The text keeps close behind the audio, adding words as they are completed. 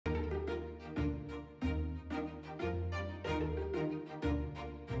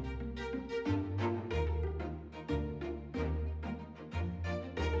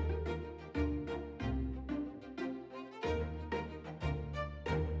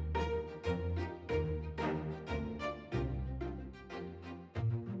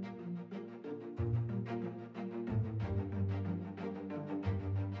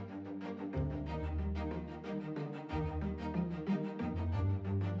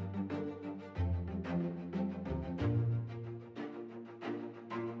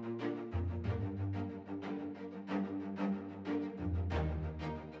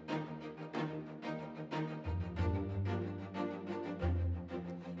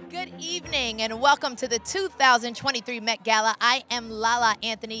Good evening and welcome to the 2023 Met Gala. I am Lala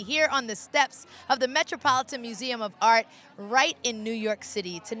Anthony here on the steps of the Metropolitan Museum of Art right in New York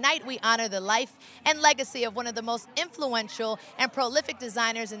City. Tonight we honor the life and legacy of one of the most influential and prolific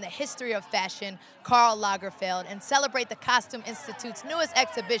designers in the history of fashion, Karl Lagerfeld, and celebrate the Costume Institute's newest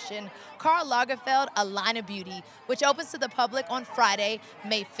exhibition, Karl Lagerfeld, A Line of Beauty, which opens to the public on Friday,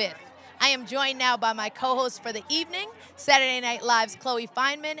 May 5th. I am joined now by my co-host for the evening, Saturday Night Live's Chloe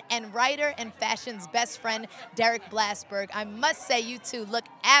Fineman, and writer and fashion's best friend, Derek Blasberg. I must say you two look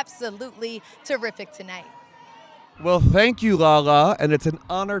absolutely terrific tonight. Well, thank you, Lala, and it's an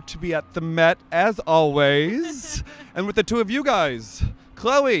honor to be at the Met, as always, and with the two of you guys.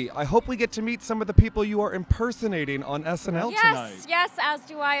 Chloe, I hope we get to meet some of the people you are impersonating on SNL tonight. Yes, as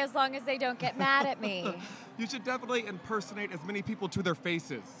do I, as long as they don't get mad at me. You should definitely impersonate as many people to their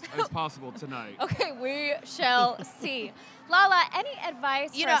faces as possible tonight. Okay, we shall see. Lala, any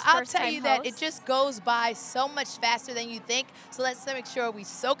advice You for know, us I'll tell you that hosts? it just goes by so much faster than you think, so let's make sure we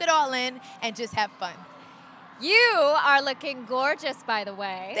soak it all in and just have fun. You are looking gorgeous, by the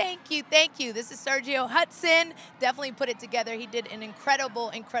way. Thank you, thank you. This is Sergio Hudson. Definitely put it together. He did an incredible,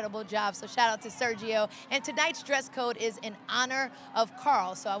 incredible job. So shout out to Sergio. And tonight's dress code is in honor of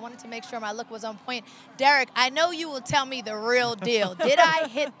Karl. So I wanted to make sure my look was on point. Derek, I know you will tell me the real deal. Did I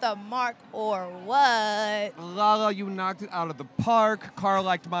hit the mark or what? Lala, you knocked it out of the park. Karl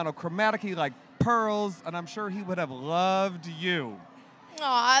liked monochromatic, he liked pearls, and I'm sure he would have loved you. Oh,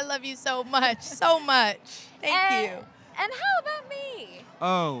 I love you so much, so much. Thank you. And how about me?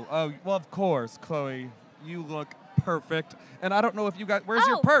 Oh, well, of course, Chloe. You look perfect. And I don't know if you got, where's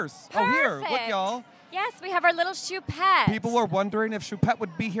your purse? Perfect. Oh, here, look, y'all. Yes, we have our little Choupette. People were wondering if Choupette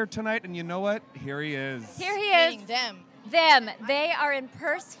would be here tonight, and you know what? Here he is. Here he is. Meaning them. Them. They are in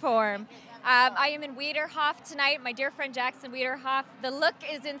purse form. I am in Wiederhof tonight. My dear friend Jackson Wiederhof. The look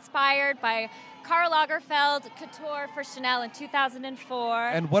is inspired by Karl Lagerfeld couture for Chanel in 2004.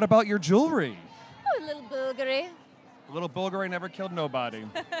 And what about your jewelry? Oh, a little Bulgari. A little Bulgari never killed nobody.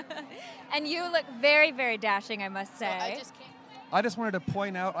 And you look very, very dashing, I must say. I just can't. I just wanted to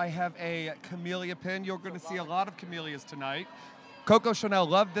point out I have a camellia pin. You're going to see a lot of camellias tonight. Coco Chanel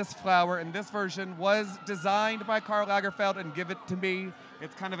loved this flower, and this version was designed by Karl Lagerfeld and give it to me.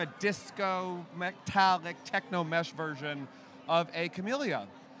 It's kind of a disco, metallic, techno mesh version of a camellia.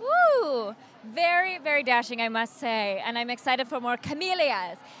 Woo! Very, very dashing, I must say. And I'm excited for more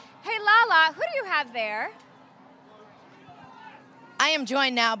camellias. Hey, Lala, who do you have there? I am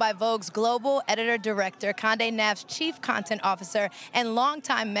joined now by Vogue's global editor-director, Condé Nast's chief content officer, and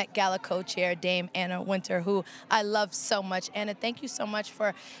longtime Met Gala co-chair, Dame Anna Wintour, who I love so much. Anna, thank you so much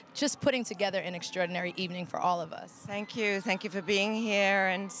for just putting together an extraordinary evening for all of us. Thank you for being here,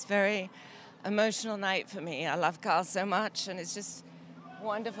 and it's a very emotional night for me. I love Karl so much, and it's just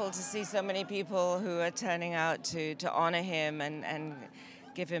wonderful to see so many people who are turning out to honor him and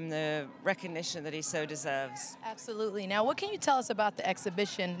give him the recognition that he so deserves. Absolutely. Now, what can you tell us about the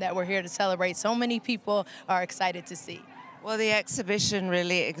exhibition that we're here to celebrate? So many people are excited to see. Well, the exhibition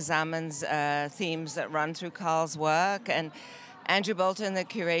really examines themes that run through Karl's work, and Andrew Bolton, the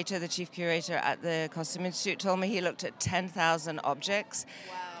curator, the chief curator at the Costume Institute, told me he looked at 10,000 objects.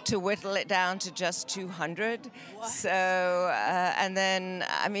 Wow. To whittle it down to just 200. What? So, and then,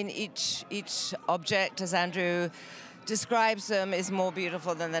 I mean, each object, as Andrew describes them, is more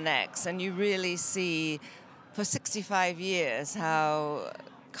beautiful than the next. And you really see, for 65 years, how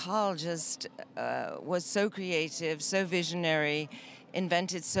Karl just was so creative, so visionary,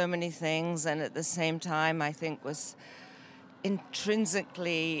 invented so many things, and at the same time, I think was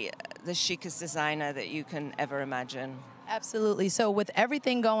intrinsically the chicest designer that you can ever imagine. Absolutely. So with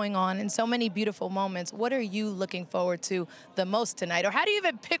everything going on and so many beautiful moments, what are you looking forward to the most tonight? Or how do you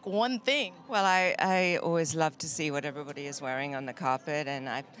even pick one thing? Well, I always love to see what everybody is wearing on the carpet, and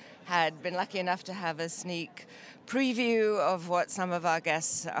I've been lucky enough to have a sneak preview of what some of our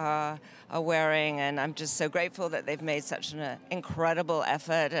guests are wearing, and I'm just so grateful that they've made such an incredible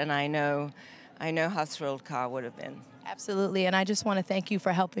effort, and I know how thrilled Karl would have been. Absolutely, and I just want to thank you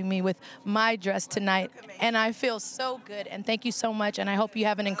for helping me with my dress tonight, and I feel so good, and thank you so much, and I hope you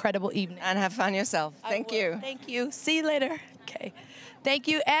have an incredible evening. And have fun yourself. Thank you. Thank you. See you later. Okay. Thank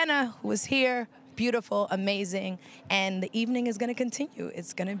you, Anna, who was here. Beautiful, amazing, and the evening is going to continue.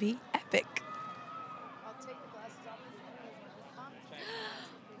 It's going to be epic.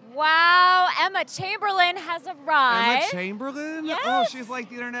 Wow, Emma Chamberlain has arrived. Emma Chamberlain? Yes. Oh, she's like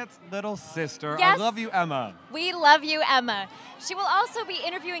the internet's little sister. Yes. I love you, Emma. We love you, Emma. She will also be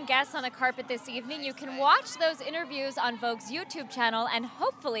interviewing guests on the carpet this evening. You can watch those interviews on Vogue's YouTube channel, and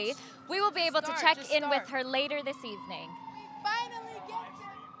hopefully we will be able to check in with her later this evening. Finally get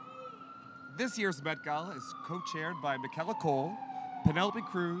to This year's Met Gala is co-chaired by Michaela Cole, Penelope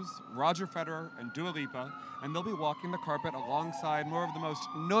Cruz, Roger Federer, and Dua Lipa, and they'll be walking the carpet alongside more of the most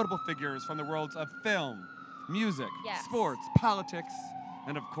notable figures from the worlds of film, music, Yes. sports, politics,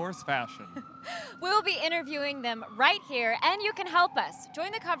 and of course, fashion. We will be interviewing them right here, and you can help us.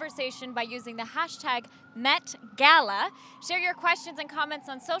 Join the conversation by using the hashtag Met Gala. Share your questions and comments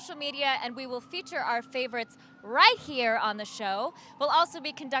on social media, and we will feature our favorites right here on the show. We'll also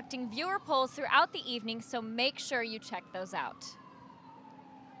be conducting viewer polls throughout the evening, so make sure you check those out.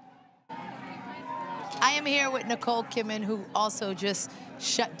 I am here with Nicole Kidman, who also just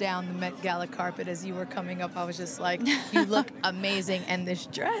shut down the Met Gala carpet as you were coming up. I was just like, you look amazing, and this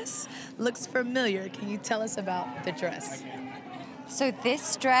dress looks familiar. Can you tell us about the dress? So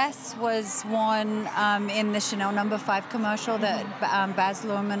this dress was worn in the Chanel No. 5 commercial that Baz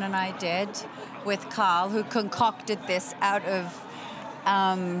Luhrmann and I did with Karl, who concocted this out of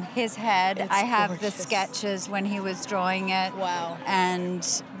his head. It's I have gorgeous. the sketches when he was drawing it. Wow. And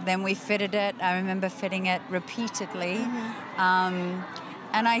then we fitted it. I remember fitting it repeatedly.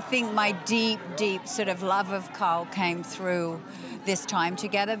 And I think my deep, deep sort of love of Karl came through this time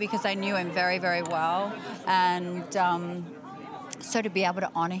together because I knew him very, very well. And so to be able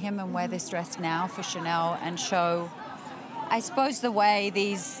to honor him and wear this dress now for Chanel and show, I suppose, the way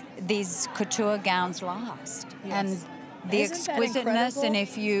these couture gowns last. Yes. And the Isn't that exquisiteness, and incredible?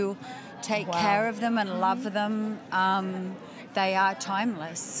 if you take Wow. care of them and love them, they are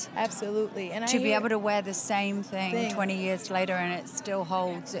timeless. Absolutely. And To I be hear- able to wear the same thing 20 years later and it still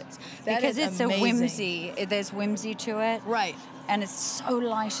holds, it's That because is it's amazing. a whimsy. There's whimsy to it. Right. And it's so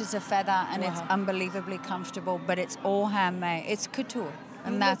light as a feather, and it's Wow. unbelievably comfortable, but it's all handmade. It's couture.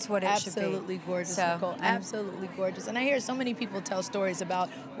 And You that's look what it should be. Absolutely gorgeous, So, Nicole. and- Absolutely gorgeous. And I hear so many people tell stories about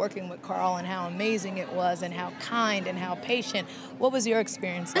working with Karl and how amazing it was and how kind and how patient. What was your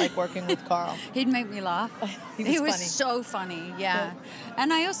experience like working with Karl? He'd make me laugh. He was funny. So funny, yeah.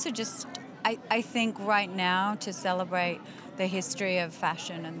 And I also just, I think right now to celebrate the history of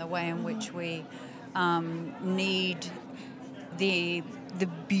fashion and the way in which we need the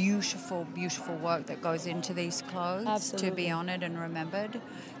beautiful, beautiful work that goes into these clothes to Absolutely. be honored and remembered.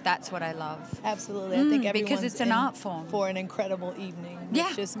 That's what I love. Absolutely. I think because everyone's it's an in art form. for an incredible evening. with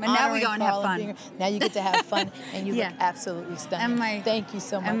Yeah, Just and now we honoring go and have Karl fun. being- Now you get to have fun, and you Yeah. look absolutely stunning. And Thank you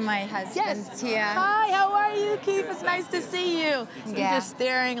so much. And my husband's here. Hi, how are you, Keith? It's nice to see you. You're Yeah. just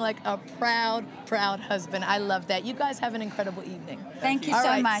staring like a proud, proud husband. I love that. You guys have an incredible evening. Thank you All so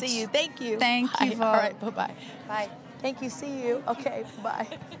right, much. see you. Thank you. Thank you, Bye. All Vogue. right, bye-bye. Bye. Thank you. See you. Okay, bye.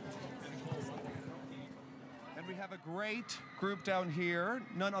 And we have a great group down here,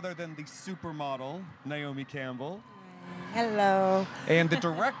 none other than the supermodel, Naomi Campbell. Hello. And the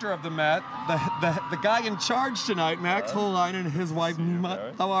director of the Met, the guy in charge tonight, Max Hollein, and his wife,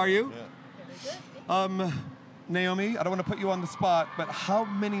 Nima. How are you? Naomi, I don't want to put you on the spot, but how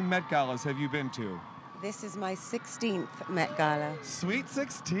many Met Galas have you been to? This is my 16th Met Gala. Sweet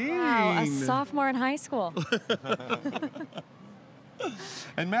 16. Wow, a sophomore in high school.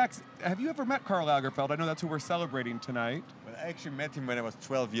 And Max, have you ever met Karl Lagerfeld? I know that's who we're celebrating tonight. Well, I actually met him when I was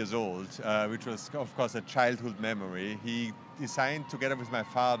 12 years old, which was, of course, a childhood memory. He designed, together with my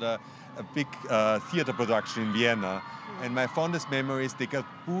father, a big theater production in Vienna. And my fondest memory is they got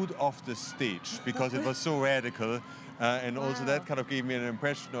booed off the stage because it was so radical. And also that kind of gave me an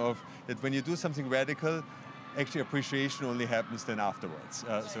impression of that when you do something radical, actually appreciation only happens then afterwards.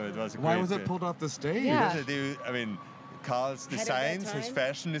 So it was a Why great was it bit. pulled off the stage? Yeah. Because I mean, Karl's Ahead of that designs, his time?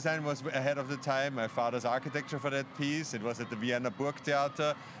 fashion design was ahead of the time. My father's architecture for that piece. It was at the Vienna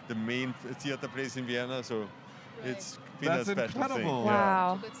Burgtheater, the main theater place in Vienna. So it's been That's a special incredible. thing.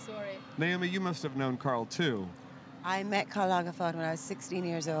 Wow. Good story. Naomi, you must have known Karl too. I met Karl Lagerfeld when I was 16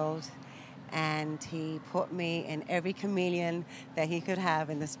 years old, and he put me in every chameleon that he could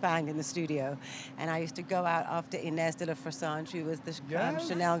have in the Spang in the studio. And I used to go out after Inés de la Fressange, who was the Yes.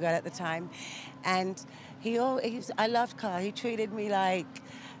 Chanel girl at the time. And I loved Karl. He treated me like,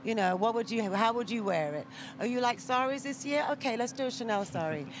 you know, how would you wear it? Oh, you like saris this year? Okay, let's do a Chanel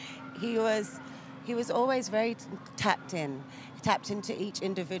sari. He was always very tapped into each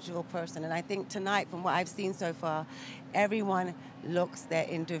individual person. And I think tonight, from what I've seen so far, everyone looks their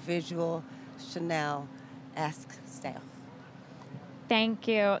individual Chanel-esque self. Thank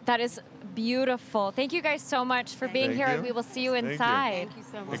you. That is beautiful. Thank you guys so much for being Thank here, you. and we will see you Thank you. inside. Thank you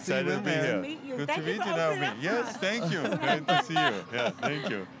so much. Excited to be here. meet you. Good Thank to you meet for you, opening Naomi. up for Yes, us. thank you. Great to see you. Yeah, thank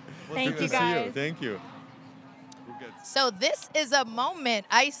you. Thank Good you, to see you. guys. Thank you. Who gets So this is a moment.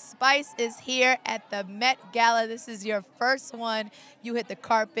 Ice Spice is here at the Met Gala. This is your first one. You hit the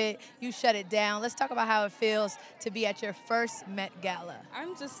carpet. You shut it down. Let's talk about how it feels to be at your first Met Gala.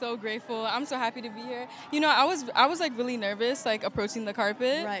 I'm just so grateful. I'm so happy to be here. You know, I was like really nervous, like approaching the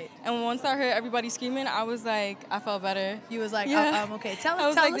carpet. Right. And once I heard everybody screaming, I was like, I felt better. You was like, Yeah. oh, I'm okay. Tell I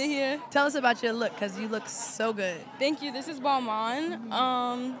was us, like, they're here. tell us about your look, because you look so good. Thank you. This is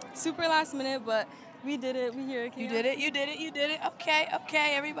Balmain. Super last minute, but we did it. We here. You did it. You did it. You did it. Okay.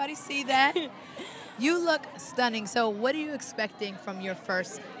 Okay. Everybody see that. You look stunning. So what are you expecting from your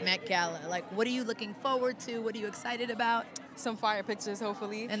first Met Gala? Like, what are you looking forward to? What are you excited about? Some fire pictures,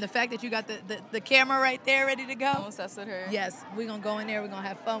 hopefully. And the fact that you got the camera right there ready to go. I'm obsessed with her. Yes, we're going to go in there. We're going to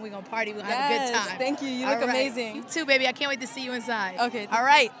have fun. We're going to party. We're going to have a good time. Thank you. You All look right. amazing. You too, baby. I can't wait to see you inside. Okay. All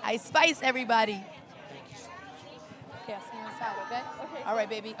right. Ice Spice, everybody. Okay, I'll see you inside, okay? Okay. All right,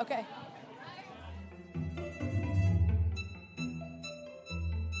 baby. Okay.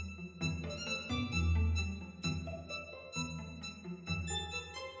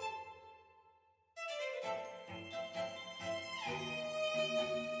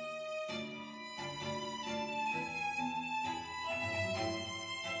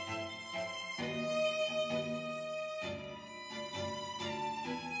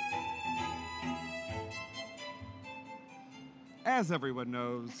 As everyone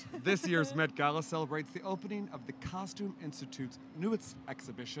knows, this year's Met Gala celebrates the opening of the Costume Institute's newest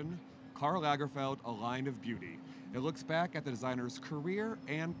exhibition, Karl Lagerfeld, A Line of Beauty. It looks back at the designer's career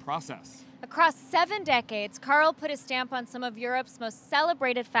and process. Across 7 decades, Karl put his stamp on some of Europe's most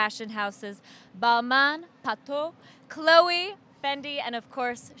celebrated fashion houses: Balmain, Pateau, Chloe, Fendi, and of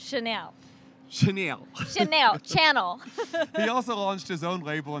course, Chanel. Chanel. Chanel, Channel. He also launched his own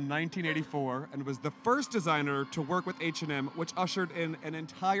label in 1984 and was the first designer to work with H&M, which ushered in an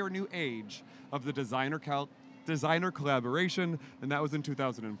entire new age of the designer collaboration, and that was in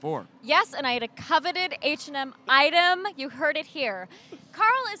 2004. Yes, and I had a coveted H&M item. You heard it here.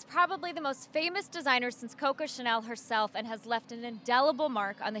 Karl is probably the most famous designer since Coco Chanel herself and has left an indelible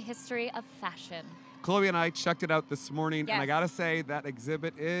mark on the history of fashion. Chloe and I checked it out this morning, Yes. and I gotta say, that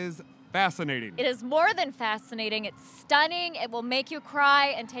exhibit is fascinating. It is more than fascinating. It's stunning. It will make you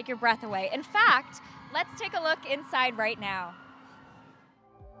cry and take your breath away. In fact, let's take a look inside right now.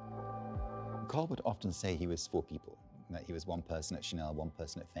 Karl would often say he was 4 people, that he was one person at Chanel, one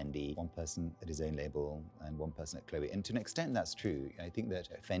person at Fendi, one person at his own label, and one person at Chloe. And to an extent, that's true. I think that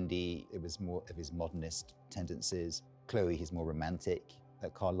at Fendi, it was more of his modernist tendencies. Chloe, he's more romantic.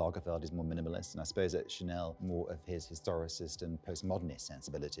 Karl Lagerfeld is more minimalist. And I suppose at Chanel, more of his historicist and postmodernist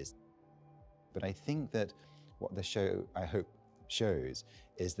sensibilities. But I think that what the show, I hope, shows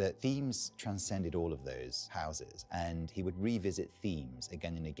is that themes transcended all of those houses, and he would revisit themes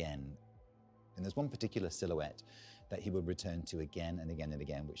again and again. And there's one particular silhouette that he would return to again and again and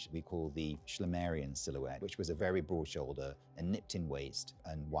again, which we call the Schlemerian silhouette, which was a very broad shoulder, a nipped-in waist,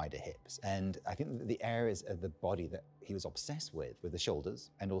 and wider hips. And I think that the areas of the body that he was obsessed with were the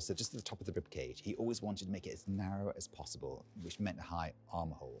shoulders, and also just at the top of the rib cage. He always wanted to make it as narrow as possible, which meant a high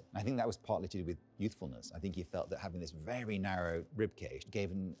armhole. And I think that was partly to do with youthfulness. I think he felt that having this very narrow rib cage gave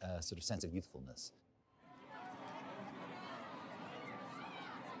him a sort of sense of youthfulness.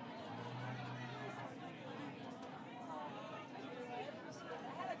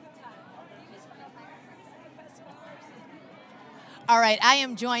 All right, I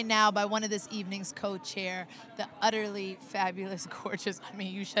am joined now by one of this evening's co-chair, the utterly fabulous, gorgeous, I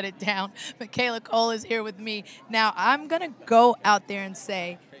mean, you shut it down, Michaela Cole is here with me. Now, I'm going to go out there and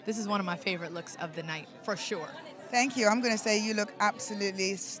say this is one of my favorite looks of the night, for sure. Thank you. I'm going to say you look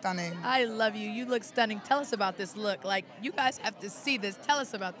absolutely stunning. I love you. You look stunning. Tell us about this look. Like, you guys have to see this. Tell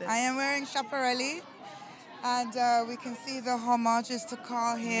us about this. I am wearing Schiaparelli, and we can see the homages to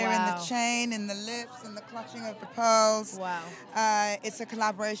Karl here in the chain, in the lips, in the clutching of the pearls. Wow. It's a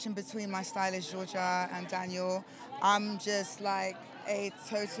collaboration between my stylist, Georgia, and Daniel. I'm just like a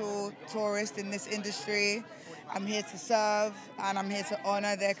total tourist in this industry. I'm here to serve, and I'm here to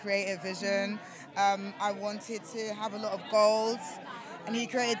honor their creative vision. I wanted to have a lot of golds, and he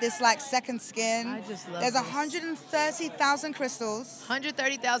created this like second skin. I just love There's this. 130,000 crystals.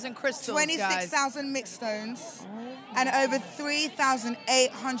 130,000 crystals, 26,000 mixed stones, and over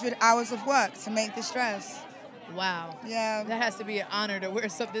 3,800 hours of work to make this dress. Wow. Yeah. That has to be an honor to wear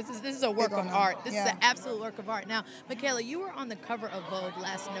something. This is a work of honor. art. This is Yeah. an absolute work of art. Now, Michaela, you were on the cover of Vogue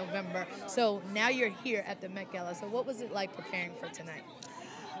last November, so now you're here at the Met Gala. So what was it like preparing for tonight?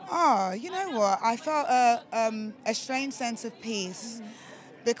 Oh, you know what? I felt a strange sense of peace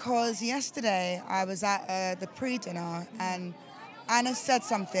because yesterday I was at the pre-dinner and Anna said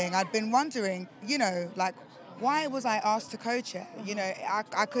something. I'd been wondering, you know, like, why was I asked to co-chair? You know,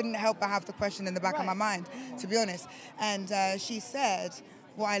 I couldn't help but have the question in the back of my mind, to be honest. And she said,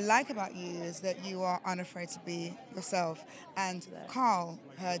 what I like about you is that you are unafraid to be yourself. And Karl,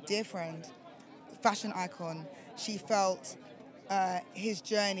 her dear friend, fashion icon, she felt his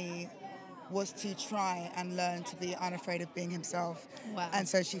journey was to try and learn to be unafraid of being himself. Wow. And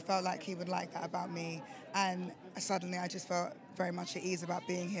so she felt like he would like that about me. And suddenly I just felt very much at ease about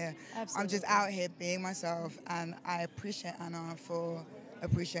being here. Absolutely. I'm just out here being myself, and I appreciate Anna for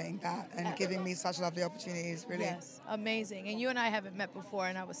appreciating that and giving me such lovely opportunities, really. Yes, amazing. And you and I haven't met before,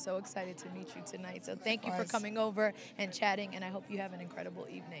 and I was so excited to meet you tonight. So thank you for Likewise. coming over and chatting, and I hope you have an incredible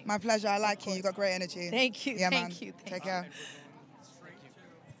evening. My pleasure. I like you. You got great energy. Thank you. Yeah, thank man. you. Take care.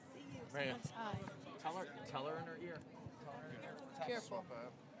 Tell her in her ear. Careful.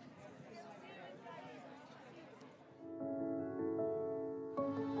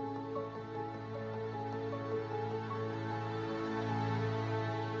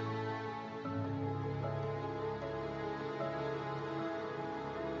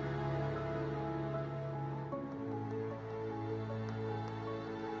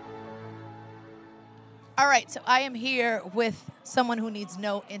 All right, so I am here with someone who needs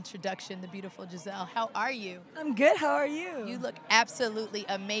no introduction, the beautiful Giselle. How are you? I'm good. How are you? You look absolutely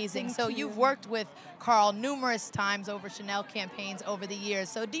amazing. Thank so you. you've worked with Karl numerous times over Chanel campaigns over the years.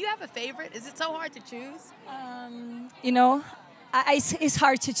 So do you have a favorite? Is it so hard to choose? You know, it's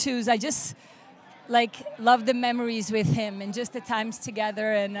hard to choose. I just love the memories with him and just the times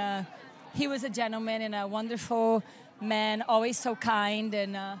together. And he was a gentleman and a wonderful man, always so kind.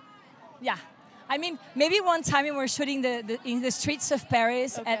 And yeah. I mean, maybe one time we were shooting in the streets of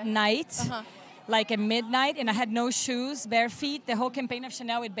Paris at night, like at midnight, and I had no shoes, bare feet, the whole campaign of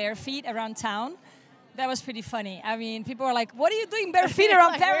Chanel with bare feet around town. That was pretty funny. I mean, people were like, what are you doing bare feet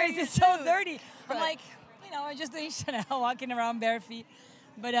around Paris? It's so dirty. I'm like, you know, I'm just doing Chanel, walking around bare feet.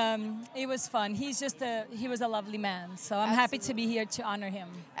 But it was fun. He was a lovely man. So I'm happy to be here to honor him.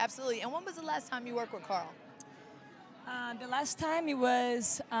 Absolutely. And when was the last time you worked with Karl? The last time it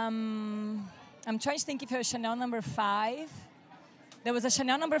was... I'm trying to think if it was Chanel number 5. There was a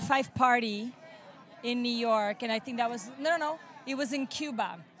Chanel number 5 party in New York, and I think that was, no, it was in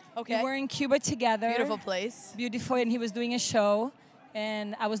Cuba. Okay. We were in Cuba together. Beautiful place. Beautiful, and he was doing a show,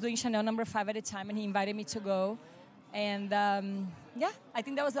 and I was doing Chanel number 5 at the time, and he invited me to go. And yeah, I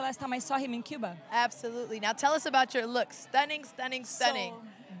think that was the last time I saw him in Cuba. Absolutely. Now tell us about your look. Stunning, stunning, stunning. So,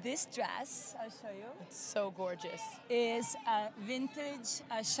 this dress, I'll show you. It's so gorgeous. Is vintage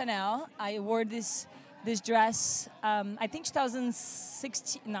Chanel. I wore this dress, I think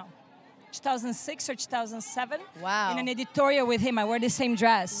 2006 or 2007. Wow. In an editorial with him, I wore the same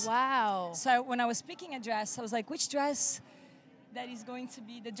dress. Wow. So when I was picking a dress, I was like, which dress that is going to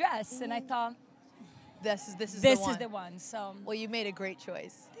be the dress? And I thought, this is the one. So, well, you made a great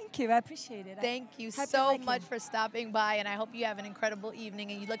choice. Thank you. I appreciate it. Thank you Happy so liking. much for stopping by, and I hope you have an incredible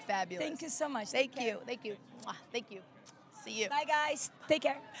evening, and you look fabulous. Thank you so much. Thank you. Thank you. Mwah. Thank you. See you. Bye, guys. Take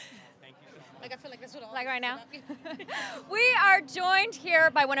care. Like, I feel like that's what like right now. We are joined here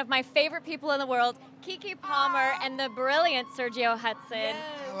by one of my favorite people in the world, Keke Palmer, and the brilliant Sergio Hudson.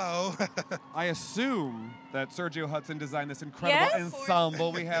 Hello. I assume that Sergio Hudson designed this incredible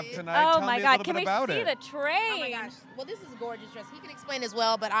ensemble we have tonight. Oh Tell my me a God, little can bit we about see it. the train? Oh my gosh. Well, this is a gorgeous dress. He can explain as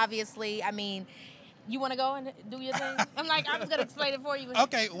well, but obviously, I mean, you want to go and do your thing? I'm just going to explain it for you.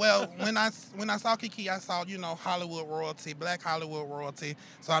 Okay, well, when I saw Keke, I saw, Hollywood royalty, black Hollywood royalty.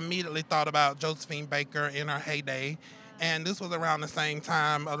 So I immediately thought about Josephine Baker in her heyday. And this was around the same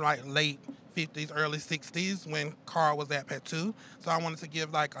time, like late 50s, early 60s, when Karl was at Petu. So I wanted to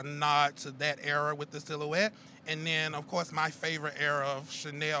give like a nod to that era with the silhouette. And then, of course, my favorite era of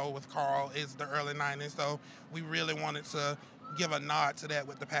Chanel with Karl is the early 90s. So we really wanted to give a nod to that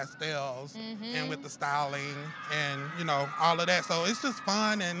with the pastels and with the styling and, all of that. So it's just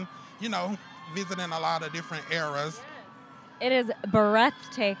fun and, visiting a lot of different eras. It is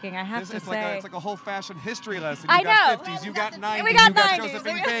breathtaking, I have to say. It's like a whole fashion history lesson. I You got know. 50s, you got 90s, We got you got 90s.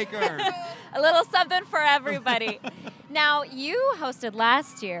 Josephine Baker. A little something for everybody. Now, you hosted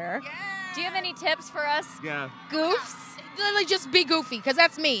last year. Do you have any tips for us? Yeah. Goofs? Literally just be goofy, because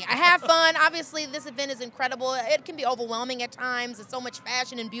that's me. I have fun. Obviously, this event is incredible. It can be overwhelming at times. There's so much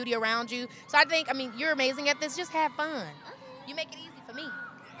fashion and beauty around you. So I think, you're amazing at this. Just have fun. You make it easy for me.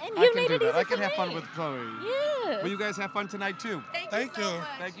 And I you can made do it that. easy I can for have me. fun with Chloe. Yes. Will you guys have fun tonight, too? Thank you so much.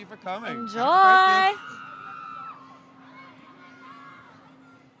 Thank you for coming. Enjoy.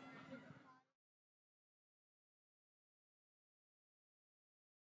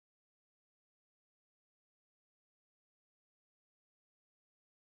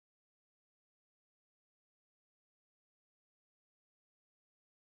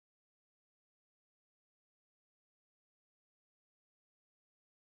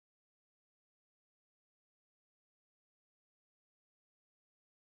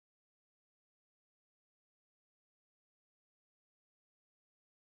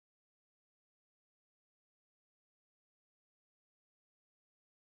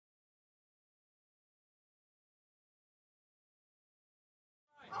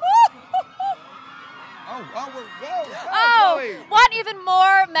 Want even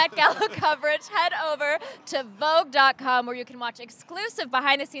more Met Gala coverage? Head over to Vogue.com where you can watch exclusive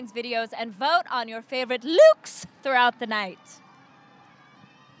behind-the-scenes videos and vote on your favorite looks throughout the night.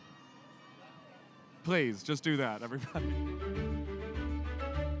 Please, just do that, everybody.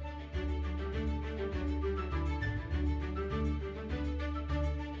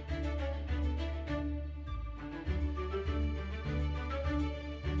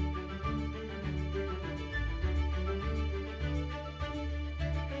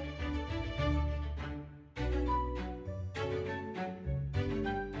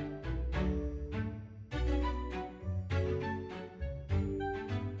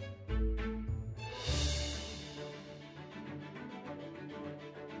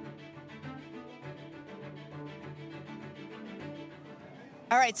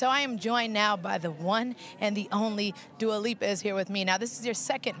 All right, so I am joined now by the one and the only Dua Lipa is here with me. Now, this is your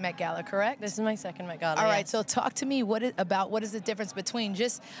second Met Gala, correct? This is my second Met Gala, All right, yes. so talk to me what is the difference between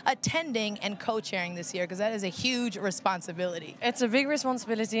just attending and co-chairing this year, because that is a huge responsibility. It's a big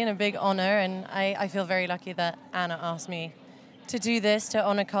responsibility and a big honor, and I feel very lucky that Anna asked me to do this, to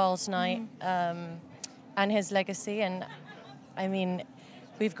honor Karl tonight, and his legacy. And I mean,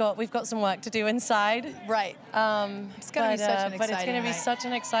 we've got some work to do inside. Right. It's going to be such an exciting But it's going to be night. such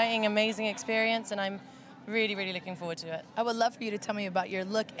an exciting, amazing experience, and I'm really, really looking forward to it. I would love for you to tell me about your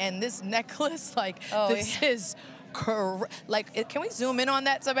look and this necklace. Like, this is can we zoom in on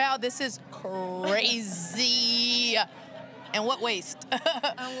that somehow? This is crazy. And what waist?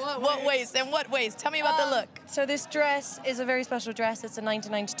 What waist? And what waist? Tell me about the look. So this dress is a very special dress. It's a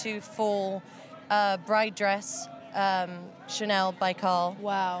 1992 fall bride dress. Chanel by Karl.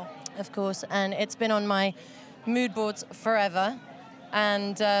 Wow. Of course, and it's been on my mood boards forever.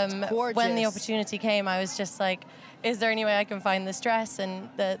 And when the opportunity came, I was just like, is there any way I can find this dress? And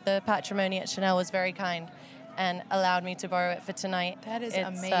the patrimony at Chanel was very kind and allowed me to borrow it for tonight. That is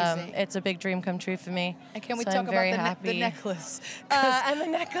amazing. It's a big dream come true for me. And can we so talk I'm very about the happy. necklace? And the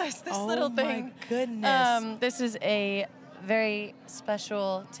necklace, this little thing. Oh my goodness. This is a very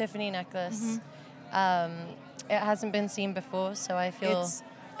special Tiffany necklace. It hasn't been seen before, so I feel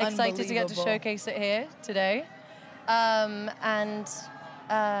excited to get to showcase it here today. Yeah,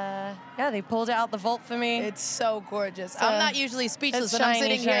 they pulled it out the vault for me. It's so gorgeous. So I'm not usually speechless, and I'm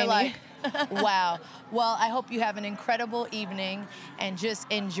sitting here like, wow. Well, I hope you have an incredible evening and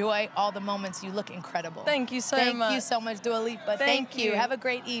just enjoy all the moments. You look incredible. Thank you so much. Thank you so much, Dua Lipa. Thank you. Have a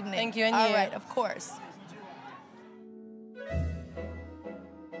great evening. Thank you, and all you. right, of course.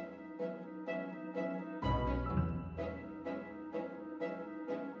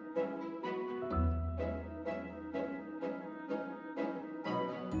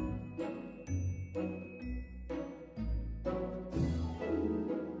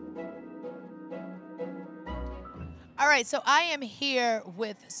 All right, so I am here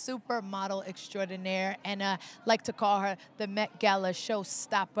with supermodel extraordinaire, and I like to call her the Met Gala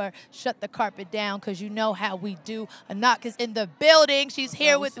showstopper. Shut the carpet down, because you know how we do. Anak is in the building. She's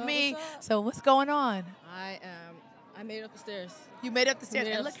here with me. So what's going on? I made it up the stairs. You made it up the stairs.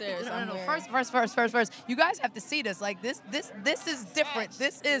 And look, first. You guys have to see this. Like this is different.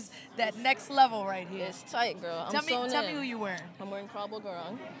 This is that next level right here. It's tight, girl. Tell me who you're wearing. I'm wearing Karl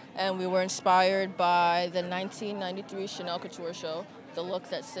Lagerfeld, and we were inspired by the 1993 Chanel Couture show, the look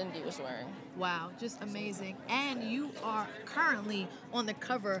that Cindy was wearing. Wow, just amazing. And you are currently on the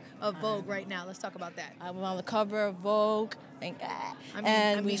cover of Vogue right now. Let's talk about that. I'm on the cover of Vogue, and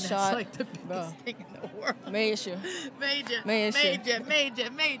we that's shot like the biggest thing in the world. Major.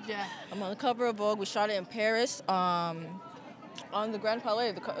 I'm on the cover of Vogue. We shot it in Paris. On the Grand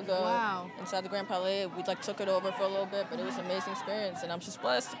Palais, wow. Inside the Grand Palais, we took it over for a little bit, but it was an amazing experience, and I'm just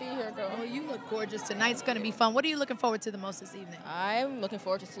blessed to be here, girl. Well, you look gorgeous. Tonight's going to be fun. What are you looking forward to the most this evening? I'm looking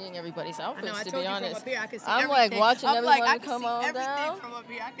forward to seeing everybody's outfits, to be honest. From up here, I can see I'm everything. watching everyone I come on down. From up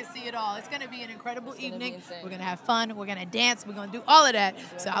here, I can see it all. It's going to be an incredible evening. We're going to have fun. We're going to dance. We're going to do all of that.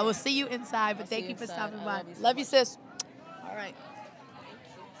 So I will see you inside, but thank you for stopping by. Love you, sis. All right.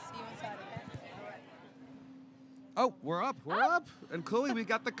 Oh, we're up. And Chloe, we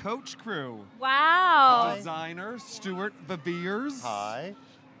got the coach crew. Wow. Designer, Stuart Viviers. Hi.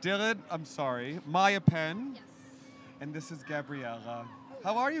 Dylan, Maya Penn. Yes. And this is Gabriella.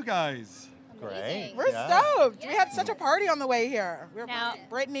 How are you guys? Great. We're stoked. We had such a party on the way here. We were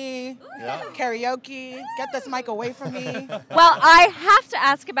Brittany, Yeah. karaoke, get this mic away from me. Well, I have to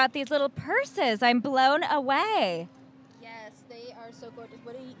ask about these little purses. I'm blown away. Yes, they are so gorgeous.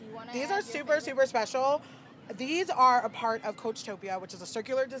 What do you want to These are super special. These are a part of Coachtopia, which is a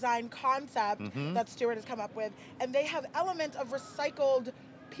circular design concept that Stuart has come up with. And they have elements of recycled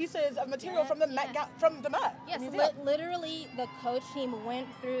pieces of material from the Met. Yes, Museum. literally, the Coach team went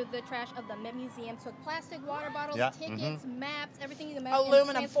through the trash of the Met Museum, took plastic water bottles, tickets, maps, everything you can imagine.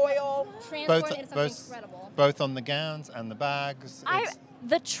 Aluminum foil. Transport it into something incredible. Both on the gowns and the bags.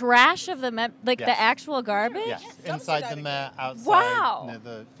 The trash of the Met, like Yes. the actual garbage? Yes, inside the Met, outside Wow. near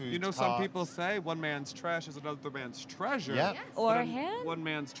the food You know, some carts. people say one man's trash is another man's treasure. Yeah. Yes. Or But him. One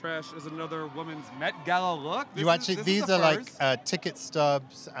man's trash is another woman's Met Gala look. These are like ticket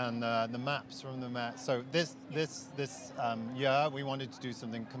stubs and the maps from the Met. So this year we wanted to do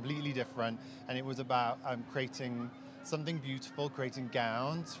something completely different, and it was about creating something beautiful, creating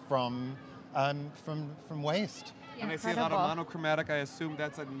gowns from waste. And I see a lot of monochromatic. I assume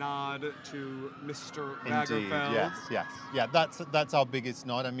that's a nod to Mr. Indeed, Lagerfeld. yes. Yeah, that's our biggest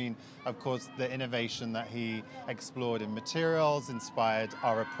nod. I mean, of course, the innovation that he explored in materials inspired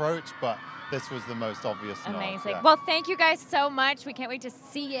our approach, but this was the most obvious nod. Amazing. Yeah. Well, thank you guys so much. We can't wait to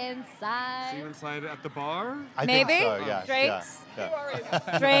see you inside. See you inside at the bar? I Maybe? think so, yes. Drinks?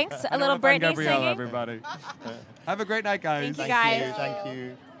 Yeah. Drinks? A little Britney Gabrielle, singing? everybody. Have a great night, guys. Thank you, guys. Thank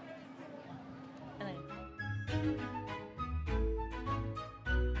you.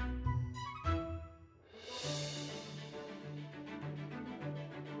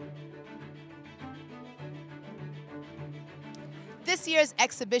 This year's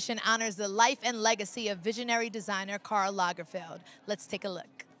exhibition honors the life and legacy of visionary designer Karl Lagerfeld. Let's take a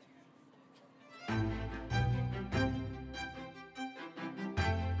look.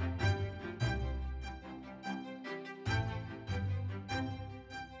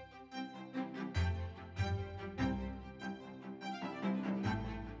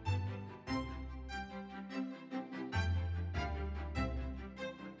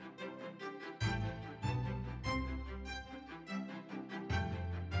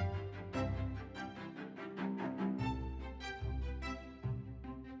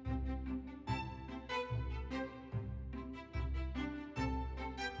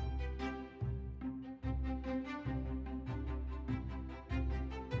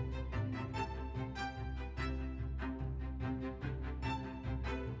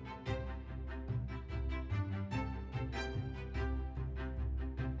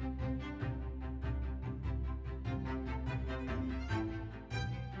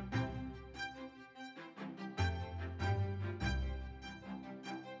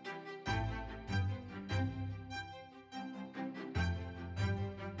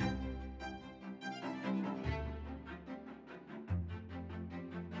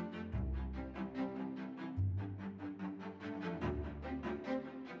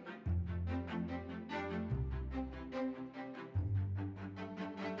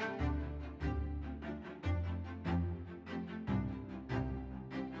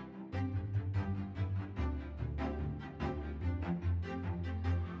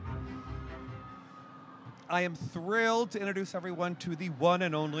 I am thrilled to introduce everyone to the one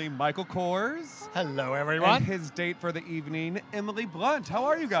and only Michael Kors. Hello, everyone. And his date for the evening, Emily Blunt. How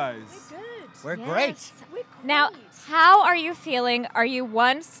are you guys? We're great. Now, how are you feeling? Are you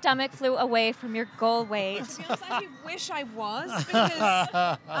one stomach flew away from your goal weight? To be honest, I wish I was, because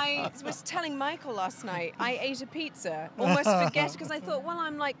I was telling Michael last night I ate a pizza, almost forget, because I thought, well,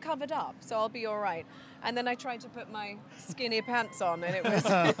 I'm like covered up, so I'll be all right. And then I tried to put my skinny pants on, and it was.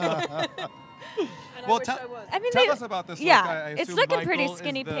 Well, tell us about this look. Yeah, I it's assume looking Michael pretty is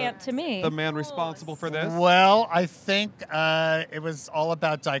skinny the- pant to me. The man responsible for this. Well, I think it was all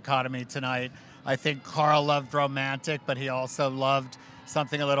about dichotomy tonight. I think Karl loved romantic, but he also loved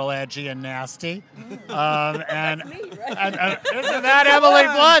something a little edgy and nasty. And isn't that Emily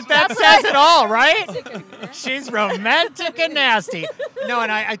Blunt? That says it all, right? She's romantic and nasty. No,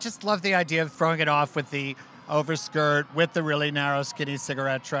 and I just love the idea of throwing it off with the overskirt, with the really narrow, skinny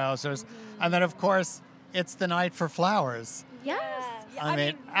cigarette trousers. And then, of course, it's the night for flowers. Yes. I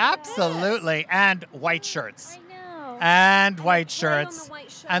mean, absolutely. And white shirts. I know. And white shirts.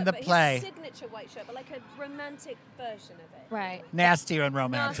 And the play. His signature white shirt, but like a romantic version of it. Right. Nasty and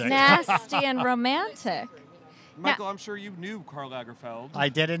romantic. Nasty and romantic. Michael, I'm sure you knew Karl Lagerfeld. I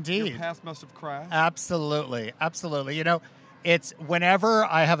did indeed. Your past must have crashed. Absolutely. Absolutely. You know, it's whenever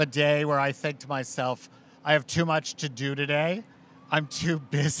I have a day where I think to myself, I have too much to do today. I'm too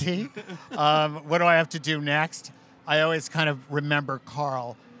busy. What do I have to do next? I always kind of remember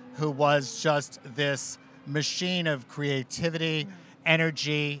Karl, who was just this machine of creativity,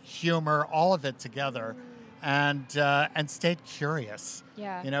 energy, humor, all of it together, and stayed curious.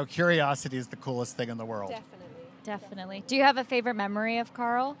 Yeah. You know, curiosity is the coolest thing in the world. Definitely. Do you have a favorite memory of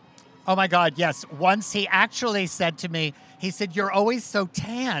Karl? Oh my God, yes. Once he actually said to me, he said, "You're always so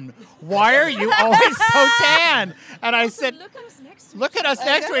tan. Why are you always so tan?" And I said, "Look at us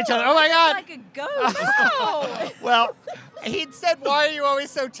next to each other. Oh my God." Like a ghost. Well, he'd said, "Why are you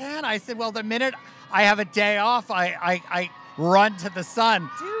always so tan?" I said, "Well, the minute I have a day off, I run to the sun."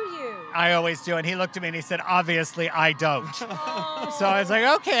 Do you? I always do. And he looked at me and he said, "Obviously, I don't." So I was like,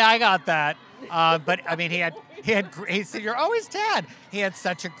 "Okay, I got that." But I mean, he said, "You're always tan." He had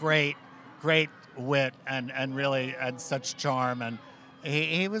such a great wit and really had such charm, and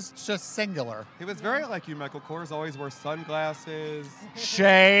he was just singular. He was very like you, Michael Kors. Always wore sunglasses,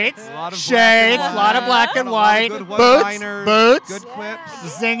 shades, a lot of black and white, good boots, good quips,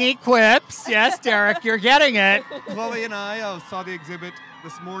 zingy quips. Yes, Derek, you're getting it. Chloe and I saw the exhibit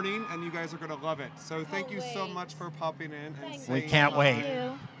this morning, and you guys are going to love it. So thank you so much for popping in and saying We can't hi.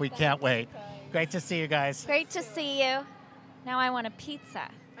 wait. We can't wait. Great to see you guys. Great to see you. Now I want a pizza.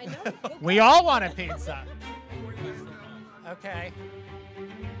 I know. We all want a pizza. Okay.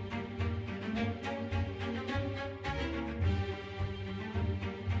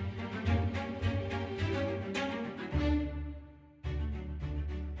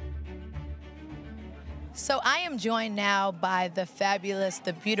 So I am joined now by the fabulous,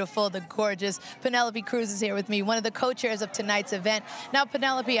 the beautiful, the gorgeous Penelope Cruz is here with me, one of the co-chairs of tonight's event. Now,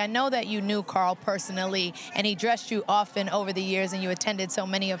 Penelope, I know that you knew Karl personally, and he dressed you often over the years, and you attended so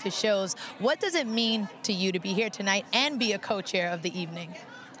many of his shows. What does it mean to you to be here tonight and be a co-chair of the evening?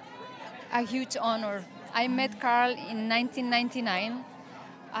 A huge honor. I met Karl in 1999.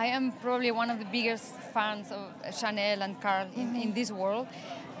 I am probably one of the biggest fans of Chanel and Karl in this world.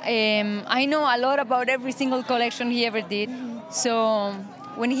 I know a lot about every single collection he ever did. So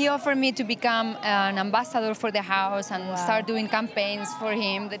when he offered me to become an ambassador for the house and start doing campaigns for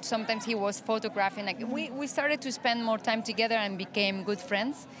him, that sometimes he was photographing, like we started to spend more time together and became good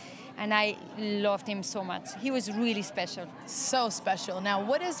friends. And I loved him so much. He was really special. So special. Now,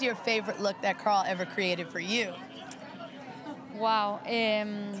 what is your favorite look that Karl ever created for you? Wow.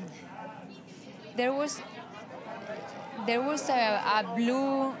 There was a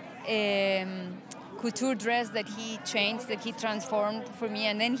blue couture dress that he changed, that he transformed for me,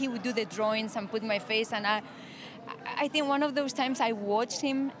 and then he would do the drawings and put my face. And I think one of those times I watched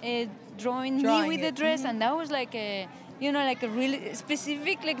him drawing me with the dress, and that was like a, like a really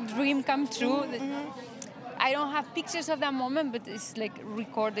specific dream come true. I don't have pictures of that moment, but it's like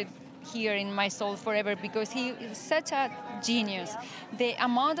recorded here in my soul forever because he is such a genius. The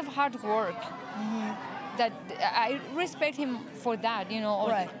amount of hard work. That I respect him for that,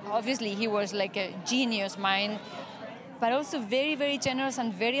 Obviously, he was like a genius mind, but also very, very generous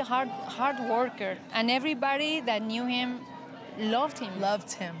and very hard worker. And everybody that knew him loved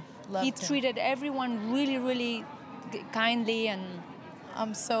him. He treated everyone really, really kindly, and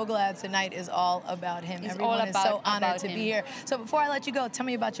I'm so glad tonight is all about him. It's Everyone all is so about honored to him. be here. So before I let you go, tell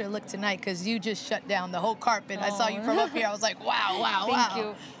me about your look tonight, because you just shut down the whole carpet. I saw you from up here. I was like, wow, wow, wow. Thank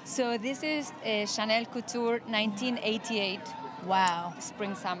you. So this is Chanel Couture 1988. Wow.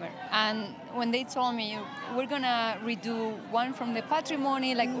 Spring, summer. And when they told me, we're going to redo one from the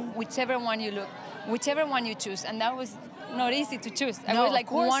Patrimony, like whichever one you choose. And that was not easy to choose. I was like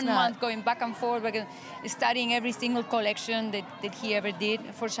 1 month going back and forth, studying every single collection that he ever did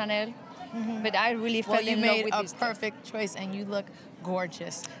for Chanel. But I really fell in love with this. You made a perfect choice, and you look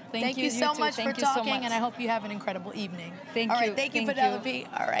gorgeous. Thank you so much for Thank you so talking, much. and I hope you have an incredible evening. Thank All you. right, thank you, Thank Penelope. you.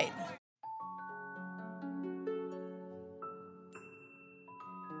 All right.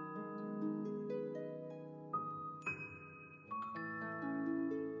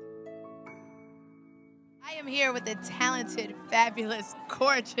 I am here with the talented, fabulous,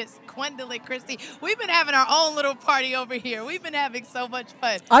 gorgeous Gwendolyn Christie. We've been having our own little party over here. We've been having so much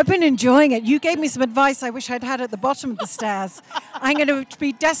fun. I've been enjoying it. You gave me some advice I wish I'd had at the bottom of the stairs. I'm going to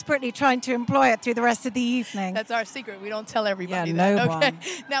be desperately trying to employ it through the rest of the evening. That's our secret. We don't tell everybody no that. one.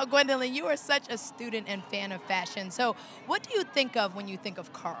 Now, Gwendolyn, you are such a student and fan of fashion. So what do you think of when you think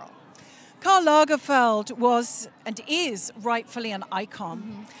of Karl? Karl Lagerfeld was and is rightfully an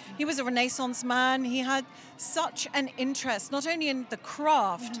icon. He was a Renaissance man. He had such an interest, not only in the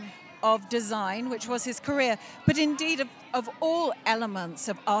craft of design, which was his career, but indeed of all elements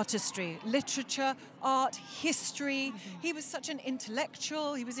of artistry, literature, art, history. He was such an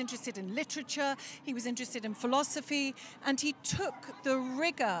intellectual. He was interested in literature. He was interested in philosophy. And he took the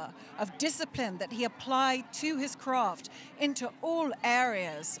rigor of discipline that he applied to his craft into all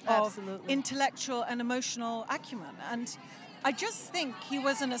areas of intellectual and emotional acumen. And I just think he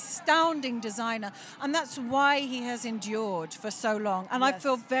was an astounding designer, and that's why he has endured for so long. And I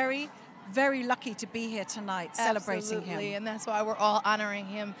feel very, very lucky to be here tonight celebrating Absolutely, him. and that's why we're all honoring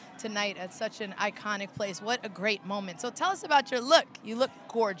him tonight at such an iconic place. What a great moment. So tell us about your look. You look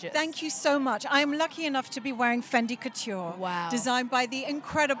gorgeous. Thank you so much. I am lucky enough to be wearing Fendi Couture, designed by the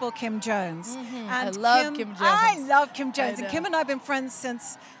incredible Kim Jones. I love Kim Jones. I love Kim Jones, I and Kim and I have been friends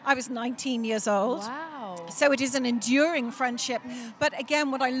since I was 19 years old. Wow. So it is an enduring friendship. But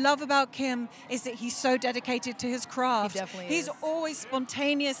again, what I love about Kim is that he's so dedicated to his craft. He definitely He's is. always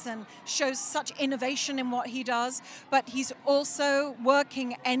spontaneous and shows such innovation in what he does, but he's also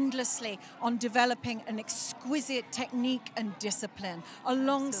working endlessly on developing an exquisite technique and discipline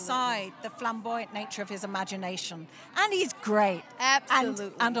alongside the flamboyant nature of his imagination. And he's great.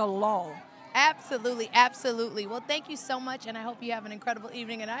 Absolutely. And a lol. Absolutely, absolutely. Well, thank you so much, and I hope you have an incredible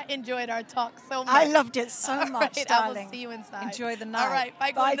evening, and I enjoyed our talk so much. I loved it so All much, right, darling. I will see you inside. Enjoy the night. All right,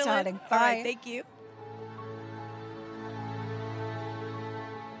 bye, Bye, Gwendolyn. darling. All Bye. right, thank you.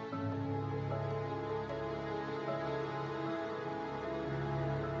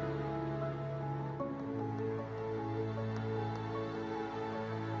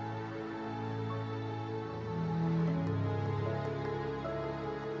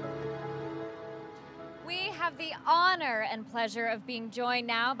 We have the honor and pleasure of being joined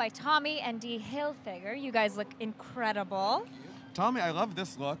now by Tommy and Dee Hilfiger. You guys look incredible. Tommy, I love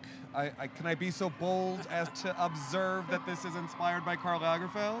this look. Can I be so bold as to observe that this is inspired by Karl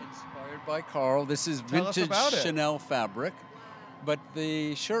Lagerfeld? Inspired by Karl. This is Tell us vintage about it. Chanel fabric, but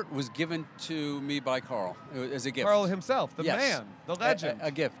the shirt was given to me by Karl as a gift. Karl himself, the Yes. man, the legend.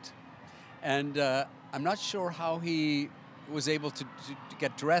 A gift. And I'm not sure how he was able to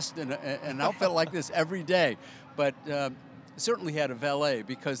get dressed in an outfit like this every day, but certainly had a valet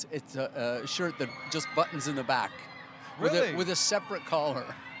because it's a shirt that just buttons in the back. Really? With a separate collar.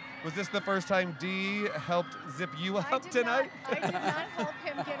 Was this the first time Dee helped zip you up tonight? I did not help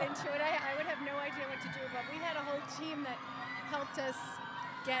him get into it. I would have no idea what to do, but we had a whole team that helped us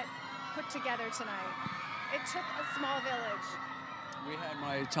get put together tonight. It took a small village. We had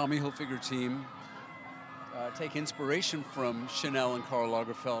my Tommy Hilfiger team take inspiration from Chanel and Karl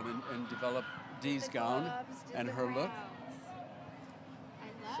Lagerfeld and develop Dee's gown and her look.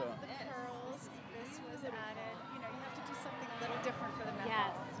 I love the curls. This was added. You know, you have to do something a little different for the Met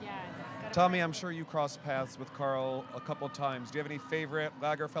Gala. Yes. Tommy, I'm sure you crossed paths with Karl a couple times. Do you have any favorite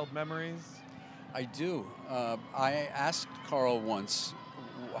Lagerfeld memories? I do. I asked Karl once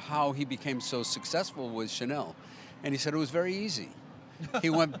how he became so successful with Chanel, and he said it was very easy. He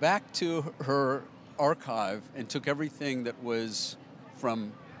went back to her archive and took everything that was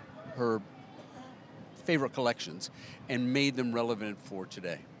from her favorite collections and made them relevant for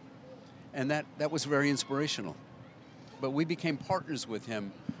today. And that was very inspirational. But we became partners with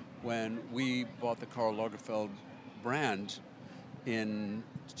him when we bought the Karl Lagerfeld brand in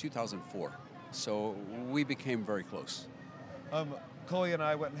 2004. So we became very close. Chloe and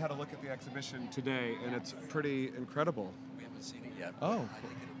I went and had a look at the exhibition today, and it's pretty incredible. We haven't seen it yet. Oh. I think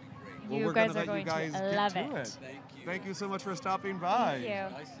it'll be great. Well, You we're guys gonna are let you going guys to get love to it. it. Thank you. Thank you so much for stopping by. Thank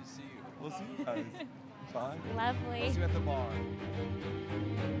you. Nice to see you. We'll see you guys. Bye. Lovely. We'll see you at the bar.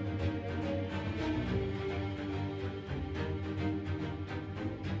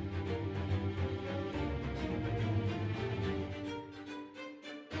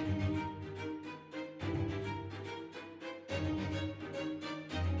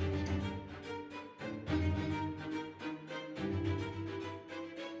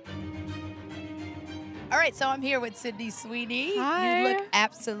 All right, so I'm here with Sydney Sweeney. Hi. You look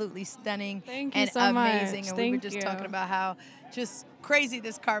absolutely stunning Thank you and so amazing. much. And we were Thank just you. talking about how just crazy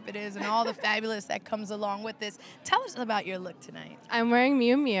this carpet is and all the fabulous that comes along with this. Tell us about your look tonight. I'm wearing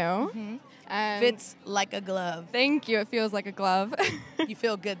Miu Miu. And Fits like a glove. Thank you. It feels like a glove. You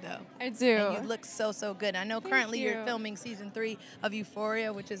feel good though. I do. And you look so, so good. I know currently you're you. filming season 3 of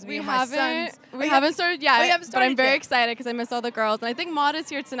Euphoria, which is me We and my haven't. sons. We haven't started yet. Oh, you haven't but I'm started very yet. excited because I miss all the girls, and I think Maud is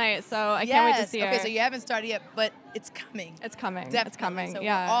here tonight, so I can't wait to see her. Okay, so you haven't started yet, but it's coming. It's coming. Definitely. It's coming. So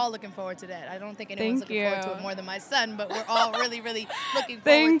yeah. we're all looking forward to that. I don't think anyone's Thank looking forward to you. it more than my son, but we're all really, really looking forward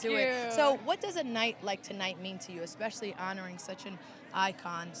Thank to it. you. So what does a night like tonight mean to you, especially honoring such an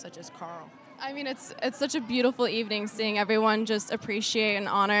icon such as Karl? I mean, it's such a beautiful evening seeing everyone just appreciate and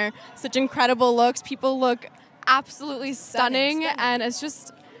honor such incredible looks. People look absolutely stunning. And it's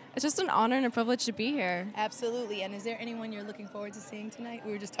just an honor and a privilege to be here. Absolutely. And is there anyone you're looking forward to seeing tonight?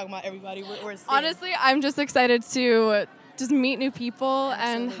 We were just talking about everybody we're seeing. Honestly, I'm just excited to just meet new people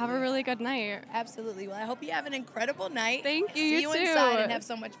and have a really good night. Absolutely. Well, I hope you have an incredible night. Thank you. See You you too. inside and have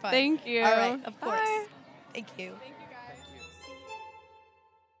so much fun. Thank you. All right. Of Bye. course. Thank you.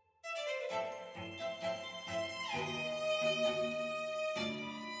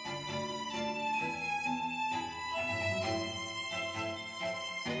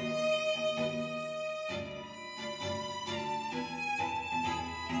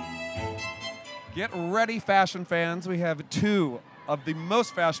 Get ready, fashion fans. We have two of the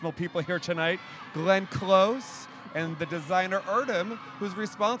most fashionable people here tonight, Glenn Close and the designer Erdem, who's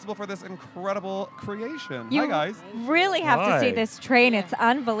responsible for this incredible creation. Hi, guys. Really have to see this train. It's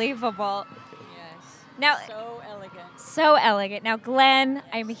unbelievable. Yes. Now, So elegant. so elegant. Now, Glenn,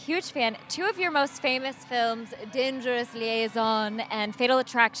 I'm a huge fan. Two of your most famous films, Dangerous Liaison and Fatal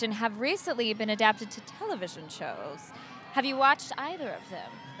Attraction, have recently been adapted to television shows. Have you watched either of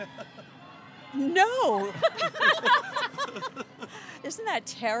them? No. Isn't that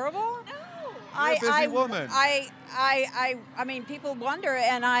terrible? No. You're a busy woman. I mean, people wonder,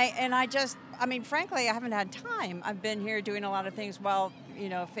 and I just, I mean, frankly, I haven't had time. I've been here doing a lot of things while, you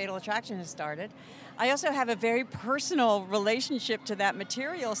know, Fatal Attraction has started. I also have a very personal relationship to that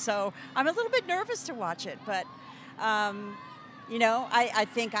material, so I'm a little bit nervous to watch it, but, you know, I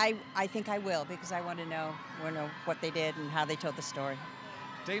think I will, because I want to know what they did and how they told the story.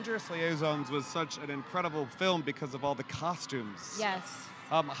 Dangerous Liaisons was such an incredible film because of all the costumes. Yes.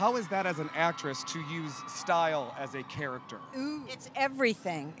 How is that as an actress to use style as a character? Ooh. It's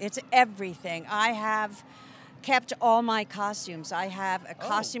everything. It's everything. I have kept all my costumes. I have a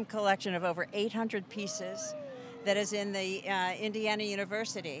costume collection of over 800 pieces that is in the Indiana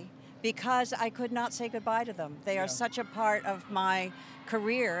University because I could not say goodbye to them. They are such a part of my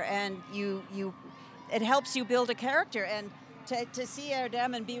career, and it helps you build a character. And to see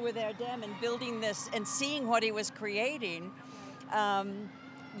Erdem and be with Erdem and building this and seeing what he was creating,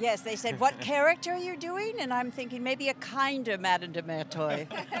 yes, they said, what character are you doing? And I'm thinking maybe a kinder Madame de Merteuil.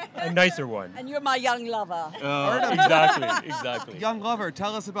 A nicer one. And you're my young lover. Exactly. Young lover,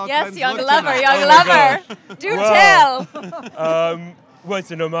 tell us about Yes, Glenn's young look lover, tonight. young lover. Do tell. Well,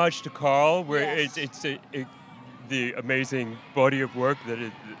 it's an homage to Karl, where it's the amazing body of work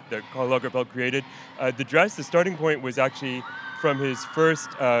that Karl Lagerfeld created. The dress, the starting point was actually from his first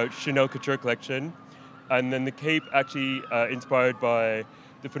Chanel couture collection, and then the cape actually inspired by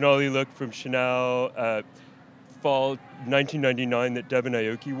the finale look from Chanel fall 1999 that Devon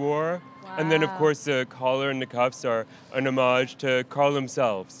Aoki wore. Wow. And then, of course, the collar and the cuffs are an homage to Karl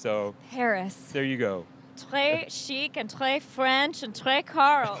himself. So Paris. There you go. Très chic and très French and très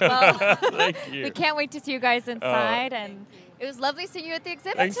Karl. Well, Thank you. we can't wait to see you guys inside, and it was lovely seeing you at the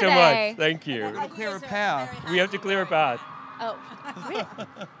exhibit Thanks today. so much. Thank you. We're going to clear a path. We have to clear a path. Oh, really?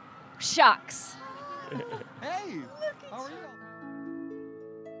 Shucks. Hey, how are you?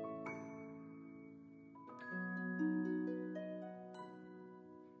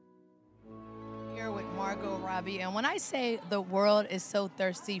 Here with Margot Robbie, and when I say the world is so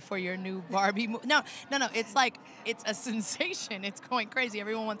thirsty for your new Barbie movie, no, it's like, it's a sensation. It's going crazy.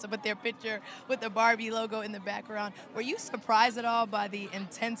 Everyone wants to put their picture with the Barbie logo in the background. Were you surprised at all by the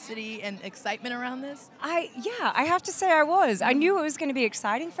intensity and excitement around this? Yeah, I have to say I was. I knew it was going to be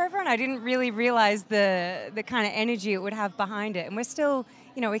exciting for everyone. I didn't really realize the kind of energy it would have behind it. And we're still,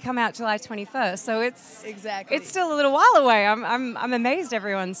 you know, we come out July 21st, so it's still a little while away. I'm amazed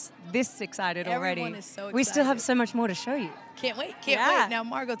everyone's this excited already. Everyone is so excited. We still have so much more to show you. Can't wait. Wait. Now,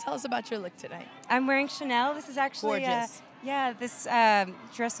 Margot, tell us about your look tonight. I'm wearing Chanel. This is actually gorgeous. This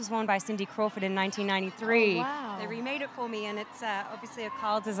dress was worn by Cindy Crawford in 1993. Oh, wow. They remade it for me, and it's obviously a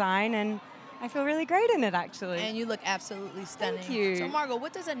Karl design, and I feel really great in it, actually. And you look absolutely stunning. Thank you. So, Margot,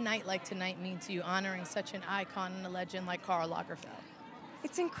 what does a night like tonight mean to you, honoring such an icon and a legend like Karl Lagerfeld?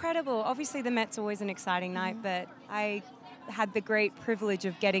 It's incredible. Obviously, the Met's always an exciting night, but I had the great privilege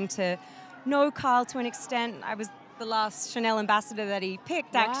of getting to know Karl to an extent. I was the last Chanel ambassador that he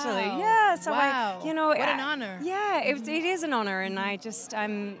picked, actually. Yeah, so what an honor. Yeah, it is an honor, and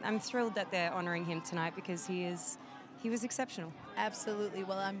I'm thrilled that they're honoring him tonight because he was exceptional. Absolutely.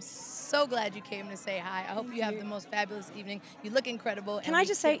 Well, I'm so glad you came to say hi. I hope you have the most fabulous evening. You look incredible. Can I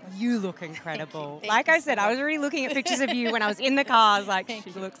just say, you look incredible. Thank like you I said, so I much. was already looking at pictures of you when I was in the car. I was like,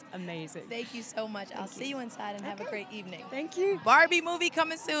 she looks amazing. Thank you so much. I'll see you inside and have a great evening. Thank you. Barbie movie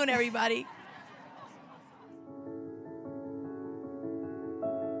coming soon, everybody.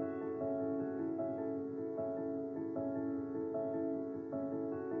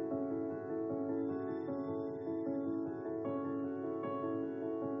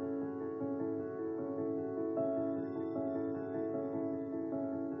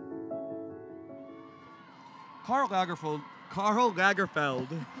 Karl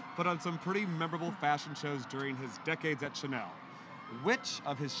Lagerfeld put on some pretty memorable fashion shows during his decades at Chanel. Which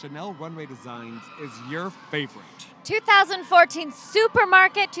of his Chanel runway designs is your favorite? 2014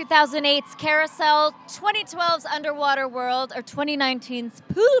 Supermarket, 2008's Carousel, 2012's Underwater World, or 2019's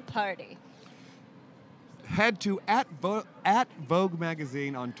Pool Party? Head to at Vogue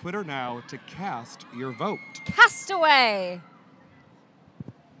magazine on Twitter now to cast your vote. Castaway.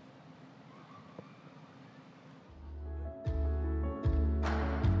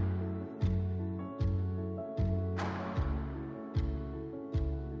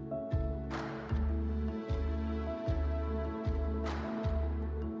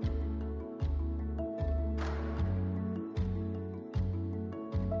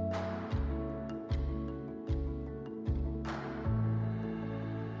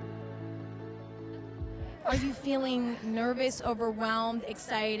 Are you feeling nervous, overwhelmed,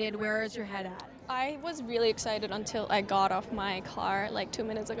 excited? Where is your head at? I was really excited until I got off my car like 2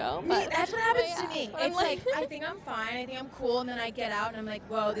 minutes ago. But That's what happens to me. It's like, I think I'm fine, I think I'm cool, and then I get out and I'm like,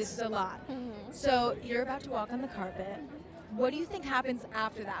 whoa, this is a lot. So you're about to walk on the carpet. What do you think happens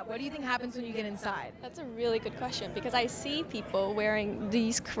after that? What do you think happens when you get inside? That's a really good question because I see people wearing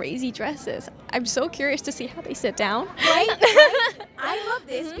these crazy dresses. I'm so curious to see how they sit down. Right? I love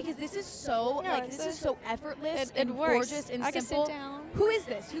this because this is so this is so effortless and works. gorgeous and I simple. can sit down. Who is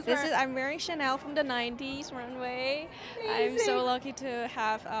this? I'm wearing Chanel from the 90s runway. I'm so lucky to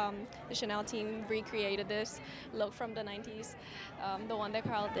have the Chanel team recreated this look from the 90s, the one that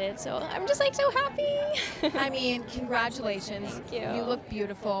Karl did. So I'm just like so happy. I mean, congratulations. Thank you. You look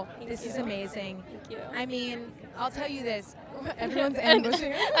beautiful. This is amazing. Thank you. I mean, I'll tell you this. Everyone's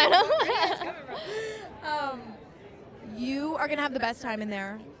ambushing. I know. You are gonna have the best time in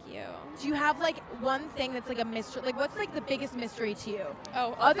there. Thank you. Do you have like one thing that's like a mystery? Like, what's like the biggest mystery to you?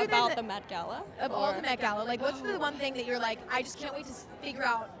 Oh, other about than the Met Gala? Of all the Met Gala, like, what's the one thing that you're like, I just can't wait to figure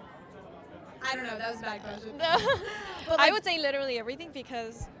out? I don't know. That was a bad question. But, I would say literally everything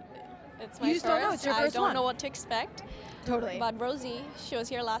because it's my You first. just don't know. It's your first I don't one. know what to expect. Totally. But Rosie, she was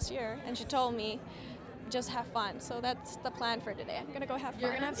here last year, and she told me, just have fun. So that's the plan for today. I'm gonna go have fun.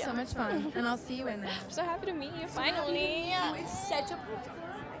 You're gonna have so much fun, and I'll see you in there. I'm so happy to meet you finally. It's such a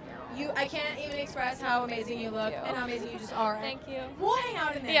I can't even express how amazing you look and how amazing you just are. Thank you. We'll hang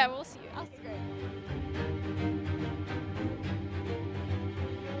out in there. Yeah, we'll see you. That's great.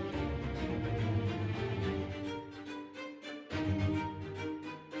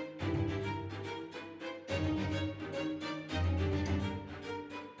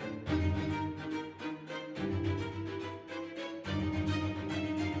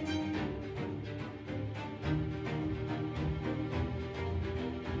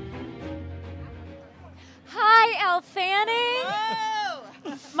 Hi, Elle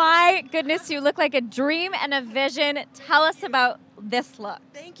Fanning. My goodness, you look like a dream and a vision. Tell us about this look.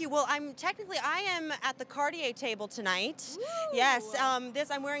 Thank you. Well, I am at the Cartier table tonight. Ooh. Yes, I'm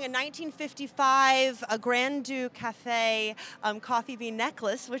wearing a 1955 a Grand Duke Cafe coffee bean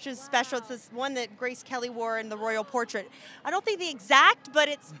necklace, which is special. It's this one that Grace Kelly wore in the royal portrait. I don't think the exact, but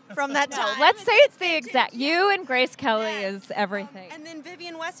it's from that time. Let's say it's the exact. You and Grace Kelly is everything. And then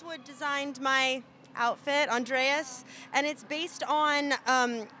Vivienne Westwood designed my outfit, Andreas, and it's based on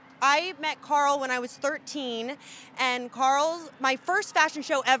I met Karl when I was 13, and my first fashion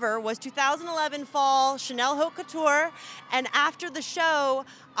show ever was 2011 fall Chanel Haute Couture, and after the show,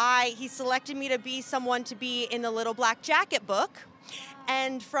 he selected me to be someone to be in the Little Black Jacket book,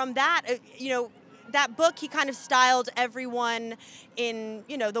 and from that, that book, he kind of styled everyone in,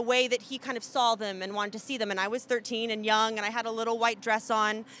 the way that he kind of saw them and wanted to see them. And I was 13 and young, and I had a little white dress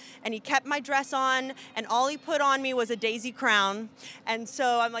on, and he kept my dress on, and all he put on me was a daisy crown. And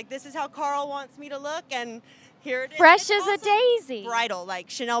so I'm like, this is how Karl wants me to look, and here it is. Fresh as a daisy. Bridal, like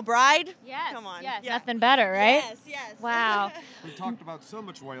Chanel Bride. Yes. Come on. Yes. Yeah. Nothing better, right? Yes. Wow. We've talked about so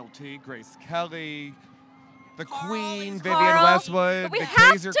much royalty. Grace Kelly, the Queen, Karl. Vivienne Westwood, But we the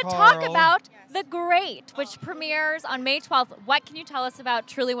have Kaiser to Karl. talk about The Great, which premieres on May 12th. What can you tell us about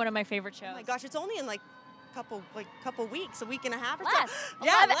truly one of my favorite shows? Oh my gosh, it's only in couple weeks, a week and a half or Less. so.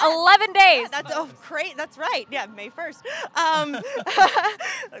 Yeah, 11 days. Yeah, that's great. That's right. Yeah, May 1st.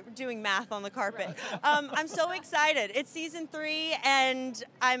 Doing math on the carpet. I'm so excited. It's season 3, and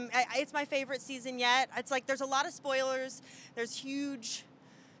it's my favorite season yet. It's like there's a lot of spoilers. There's huge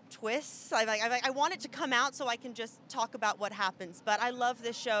twists. I want it to come out so I can just talk about what happens. But I love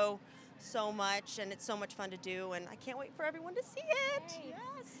this show so much, and it's so much fun to do, and I can't wait for everyone to see it.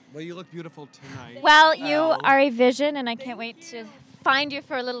 Yes. Well, you look beautiful tonight. Well, you are a vision, and I can't wait to find you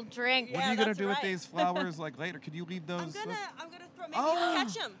for a little drink. What are you gonna do with these flowers later? Could you leave those? I'm gonna throw. Maybe you'll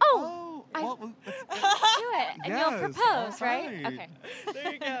catch them. Oh, well, do it, and you'll propose, right? right. Okay.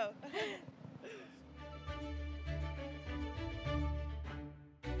 There you go.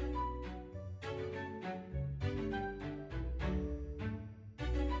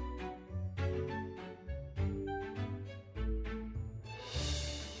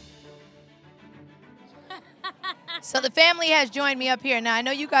 So the family has joined me up here. Now, I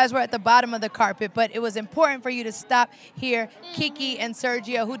know you guys were at the bottom of the carpet, but it was important for you to stop here. Kiki and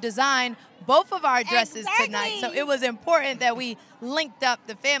Sergio, who designed both of our dresses tonight. So it was important that we linked up.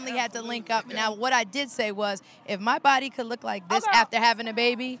 The family had to link up. Now, what I did say was, if my body could look like this after having a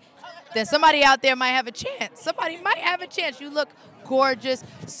baby, then somebody out there might have a chance. Somebody might have a chance. You look gorgeous.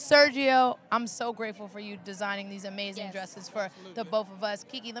 Sergio, I'm so grateful for you designing these amazing dresses for the both of us.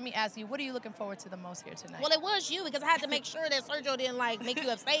 Kiki, let me ask you, what are you looking forward to the most here tonight? Well, it was you because I had to make sure that Sergio didn't like make you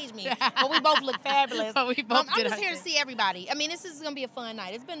upstage me. But we both look fabulous. We both I'm did just our here to thing. see everybody. I mean, this is gonna be a fun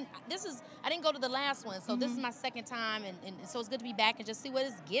night. I didn't go to the last one, so this is my second time, and so it's good to be back and just see what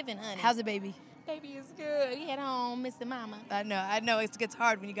it's giving, honey. How's the baby? Baby is good. He at home, missing mama. I know. It gets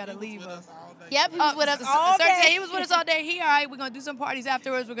hard when you gotta leave him. Yep, he was with us all Sergio, day. he was with us all day. All right, we're gonna do some parties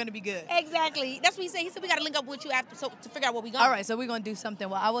afterwards. We're gonna be good. Exactly. That's what he said. He said we gotta link up with you after to figure out what we got. All right, so we're gonna do something.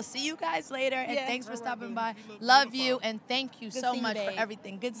 Well, I will see you guys later, and Yes. thanks for stopping by. Love you, and thank you Good so seeing you, much for babe.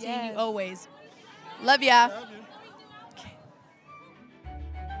 everything. Good seeing you Yes. always. Love ya.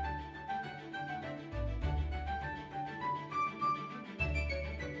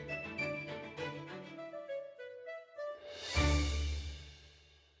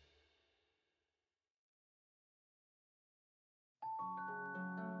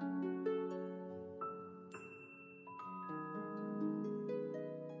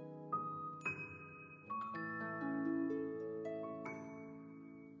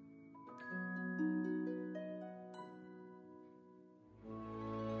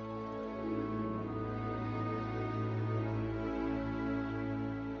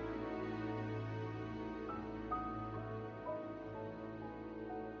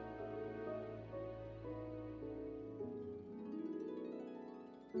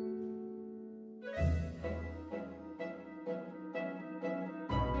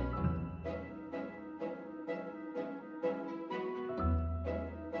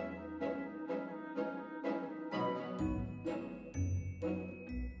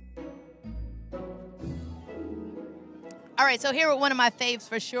 All right, so here with one of my faves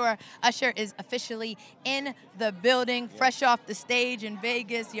for sure. Usher is officially in the building, fresh off the stage in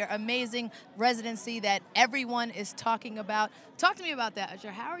Vegas, your amazing residency that everyone is talking about. Talk to me about that, Usher.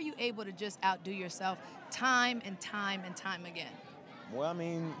 How are you able to just outdo yourself time and time and time again? Well, I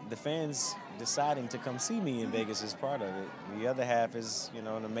mean, the fans deciding to come see me in Vegas is part of it. The other half is, you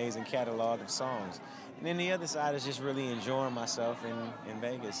know, an amazing catalog of songs. And then the other side is just really enjoying myself in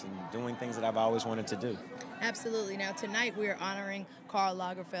Vegas and doing things that I've always wanted to do. Absolutely. Now, tonight we are honoring Karl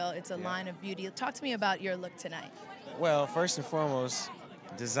Lagerfeld. It's a line of beauty. Talk to me about your look tonight. Well, first and foremost,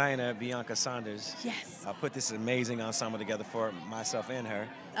 designer Bianca Saunders. Yes. I put this amazing ensemble together for myself and her.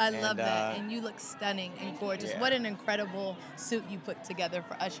 I love that, and you look stunning and gorgeous. Yeah. What an incredible suit you put together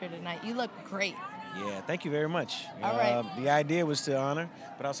for Usher tonight. You look great. Yeah, thank you very much. All right. The idea was to honor,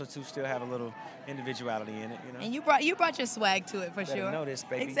 but also to still have a little individuality in it, you know. And you brought your swag to it for Better sure. know this,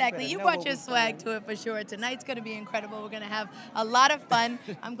 baby. Exactly. You Better know brought what your we swag doing. to it for sure. Tonight's going to be incredible. We're going to have a lot of fun.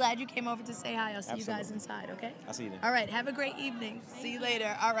 I'm glad you came over to say hi. I'll see you guys Absolutely. inside, okay? I'll see you then. All right. Have a great evening. See you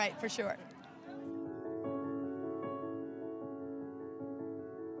later. All right, for sure.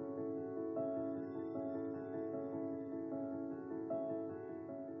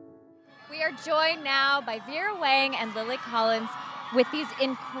 We are joined now by Vera Wang and Lily Collins with these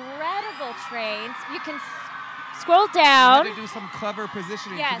incredible trains. You can scroll down. We had to do some clever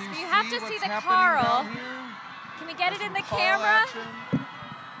positioning. Yes, Can you have to what's see the happening Karl. down here? Can we get it in the Karl camera? action.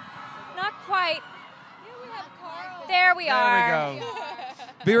 Not quite. There we are. There we go.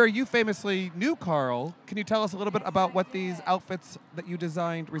 Vera, you famously knew Karl. Can you tell us a little bit about what these outfits that you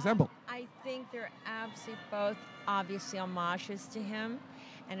designed resemble? I think they're absolutely both obviously homages to him,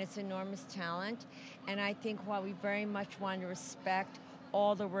 and it's enormous talent. And I think while we very much want to respect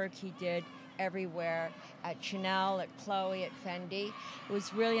all the work he did everywhere, at Chanel, at Chloe, at Fendi, it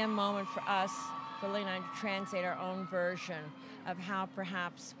was really a moment for us, for Lily and I, to translate our own version of how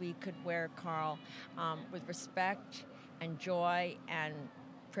perhaps we could wear Karl with respect and joy and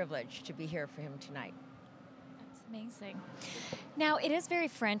privilege to be here for him tonight. That's amazing. Now, it is very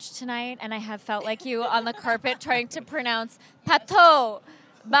French tonight, and I have felt like you on the carpet trying to pronounce Pateau,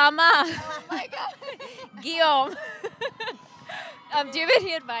 Mama. Oh my God. Guillaume. Do you have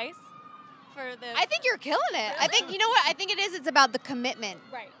any advice for this? I think you're killing it. I think, you know what? I think it is. It's about the commitment.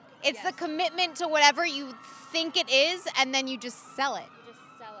 Right. It's the commitment to whatever you think it is, and then you just sell it. You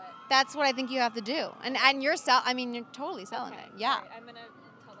just sell it. That's what I think you have to do. And you're I mean, you're totally selling it. Yeah. Right, I'm going to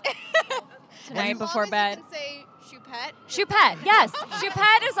tell tonight before bed. You can say choupette. Choupette, yes.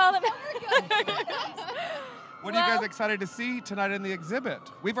 Choupette is all that matters. What are you guys excited to see tonight in the exhibit?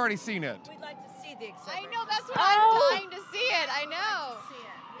 We've already seen it. We'd like to see the exhibit. I know, that's what Oh. I'm dying to see it. I know.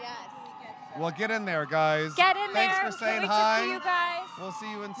 Yes. Well, get in there, guys. Get in Thanks there. for saying Can't wait hi. to see you guys. We'll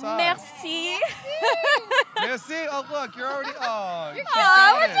see you inside. Merci. Merci. Oh, look, you're already. Oh, you Oh,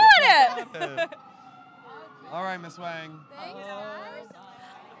 got we're it. doing You got it. All right, Miss Wang.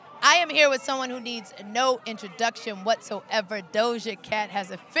 I am here with someone who needs no introduction whatsoever. Doja Cat has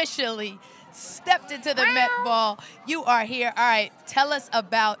officially stepped into the Met Ball. You are here. All right, tell us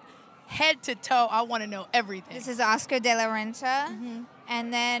about head to toe. I want to know everything. This is Oscar de la Renta.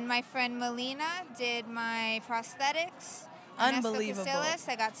 And then my friend Melina did my prosthetics. Unbelievable.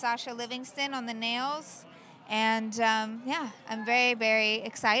 I got Sasha Livingston on the nails. And yeah, I'm very, very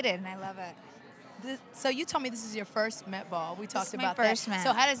excited, and I love it. So you told me this is your first Met Ball. We talked about my first that. Met.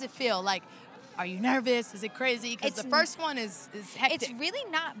 So how does it feel? Like, are you nervous? Is it crazy? Because the first one is hectic. It's really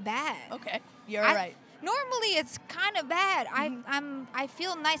not bad. Okay, you're right. Normally it's kind of bad. I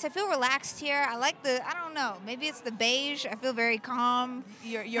feel nice. I feel relaxed here. I like I don't know. Maybe it's the beige. I feel very calm.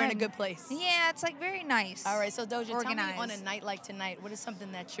 You're in a good place. Yeah, it's like very nice. All right, so Doja, organized. tell me on a night like tonight, what is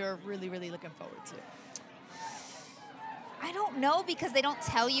something that you're really, really looking forward to? I don't know because they don't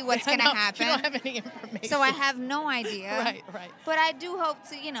tell you what's going to happen. You don't have any information. So I have no idea. Right. But I do hope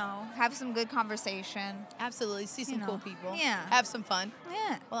to, have some good conversation. Absolutely. See some cool people. Yeah. Have some fun.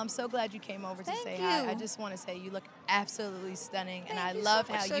 Yeah. Well, I'm so glad you came over to say hi. I just want to say you look absolutely stunning. And I love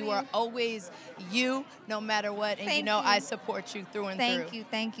how you are always you, no matter what. And you know I support you through and through.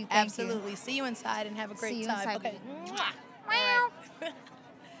 Thank you. Absolutely. See you inside and have a great time. Okay. Wow.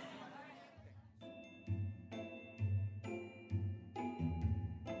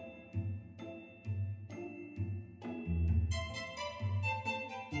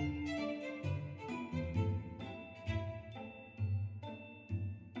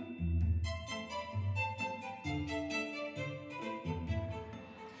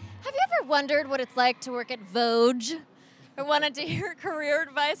 Have you ever wondered what it's like to work at Vogue? Or wanted to hear career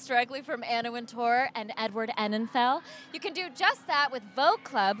advice directly from Anna Wintour and Edward Enninfel? You can do just that with Vogue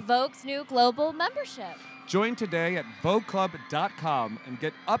Club, Vogue's new global membership. Join today at VogueClub.com and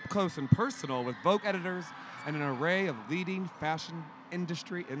get up close and personal with Vogue editors and an array of leading fashion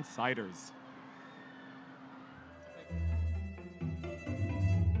industry insiders.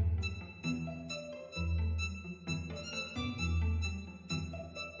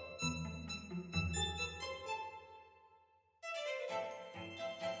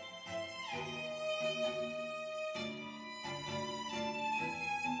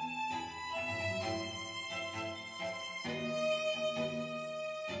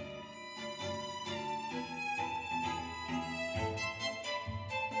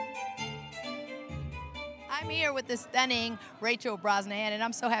 I'm here with the stunning Rachel Brosnahan, and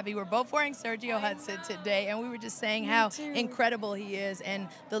I'm so happy we're both wearing Sergio Hudson today, and we were just saying how incredible he is, and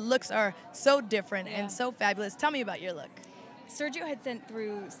the looks are so different and so fabulous. Tell me about your look. Sergio had sent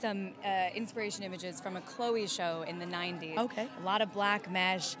through some inspiration images from a Chloe show in the 90s. Okay. A lot of black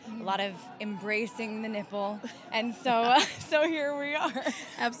mesh, a lot of embracing the nipple, and so so here we are.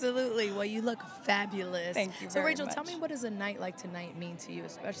 Absolutely. Well, you look fabulous. Thank you So, very Rachel, much. tell me, what does a night like tonight mean to you,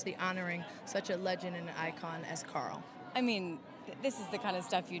 especially honoring such a legend and an icon as Karl? I mean, this is the kind of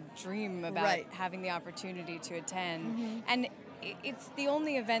stuff you dream about having the opportunity to attend. And it's the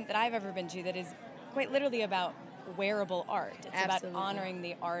only event that I've ever been to that is quite literally about wearable art. It's about honoring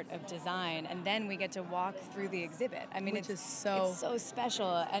the art of design, and then we get to walk through the exhibit. I mean, it's so special,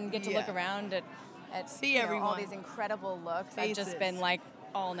 and get to look around at see everyone. All these incredible looks. I've just been like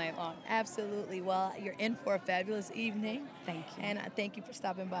all night long. Absolutely. Well, you're in for a fabulous evening. Thank you. And I thank you for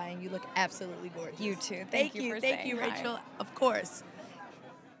stopping by, and you look absolutely gorgeous. You too. Thank you you. for Thank you, saying hi. Rachel. Of course.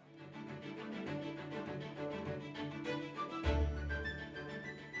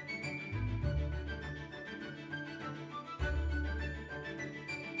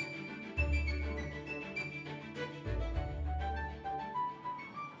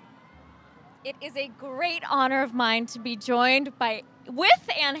 It is a great honor of mine to be joined with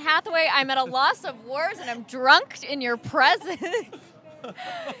Anne Hathaway. I'm at a loss of words, and I'm drunk in your presence.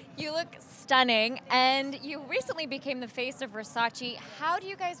 You look stunning, and you recently became the face of Versace. How do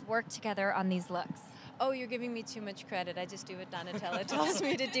you guys work together on these looks? Oh, you're giving me too much credit. I just do what Donatella tells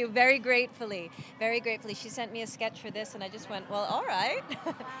me to do. Very gratefully. Very gratefully. She sent me a sketch for this, and I just went, well, all right.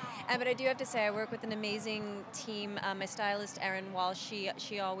 But I do have to say, I work with an amazing team. My stylist, Erin Walsh,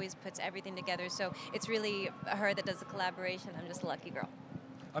 she always puts everything together. So it's really her that does the collaboration. I'm just a lucky girl.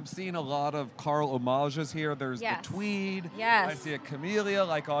 I'm seeing a lot of Karl homages here. There's the tweed. I see a camellia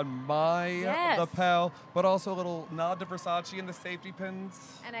like on my lapel, but also a little nod to Versace and the safety pins.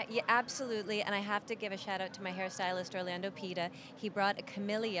 And absolutely. And I have to give a shout out to my hairstylist, Orlando Pita. He brought a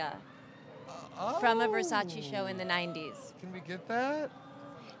camellia from a Versace show in the 90s. Can we get that?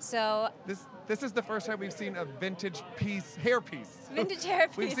 So This is the first time we've seen a vintage hairpiece. Vintage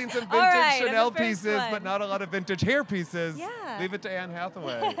hairpiece. We've seen some All vintage right, Chanel I'm the first pieces, one. but not a lot of vintage hair pieces. Yeah. Leave it to Anne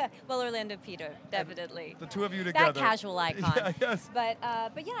Hathaway. Well, Orlando Peter, definitely. The two of you together. That casual icon. Yeah, yes. But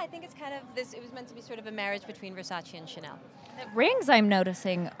yeah, I think it's kind of this. It was meant to be sort of a marriage between Versace and Chanel. Rings I'm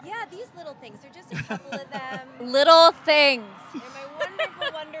noticing. Yeah, these little things. They're just a couple of them. Little things. They're my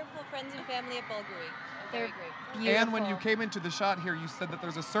wonderful, wonderful friends and family at Bulgari. They're great. And when you came into the shot here, you said that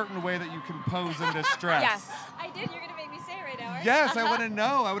there's a certain way that you can pose in this dress. Yes, I did. You're gonna make me say it right now, right? Yes, I want to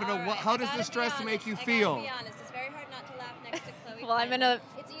know. I want to know Right, how does this dress make you feel? I gotta be honest. It's very hard not to laugh next to Chloe. Well, I'm gonna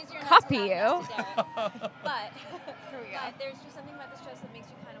It's easier copy not to you. laugh next to Derek. But here we go. But there's just something about this dress that makes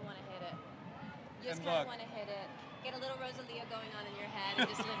you kind of want to hit it. You just And kind of look. want to hit it. Get a little Rosalia going on in your head and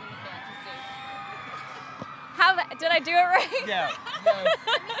just live in the fantasy. Did I do it right? Yeah.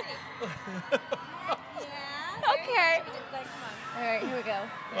 Okay. Like, come on. All right, here we go.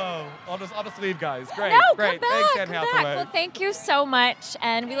 Oh, I'll just leave, guys. Great, No, great. come Thanks, back, Anne come back. Hathaway. Well, thank you so much,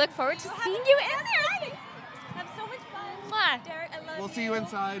 and we look forward to seeing you in there. Have so much fun. Mwah. Derek, I love you. We'll see you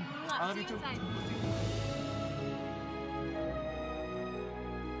inside. Mwah. I love See you too. inside.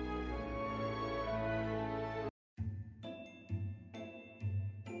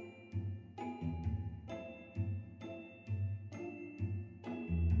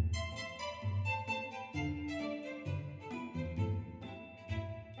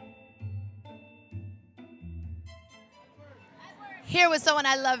 Here with someone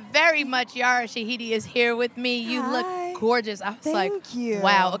I love very much. Yara Shahidi is here with me. You look gorgeous. I was like, Thank you.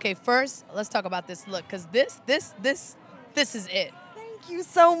 wow. Okay, first, let's talk about this look, because this is it. Thank you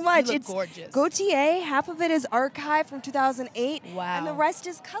so much. You look It's gorgeous. Gautier. Half of it is archive from 2008. Wow. And the rest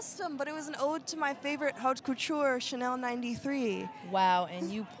is custom, but it was an ode to my favorite haute couture, Chanel 93. Wow,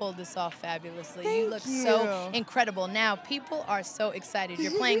 and you pulled this off fabulously. Thank you look you. so incredible. Now, people are so excited.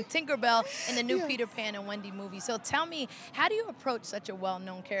 You're playing Tinkerbell in the new Peter Pan and Wendy movie. So tell me, how do you approach such a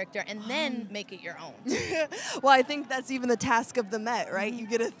well-known character and then make it your own? Well, I think that's even the task of the Met, right? You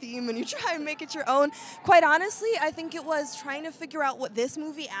get a theme and you try and make it your own. Quite honestly, I think it was trying to figure out what this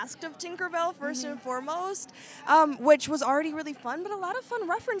movie asked of Tinkerbell first and foremost, which was already really fun, but a lot of fun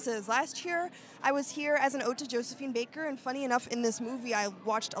references. Last year, I was here as an ode to Josephine Baker, and funny enough, in this movie, I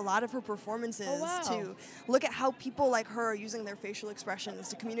watched a lot of her performances to look at how people like her are using their facial expressions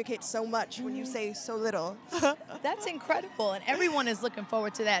to communicate so much when you say so little. That's incredible, and everyone is looking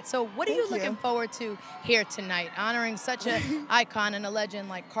forward to that. So what are you looking forward to here tonight, honoring such an icon and a legend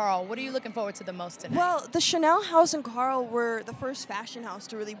like Karl? What are you looking forward to the most tonight? Well, the Chanel house and Karl were the first fashion house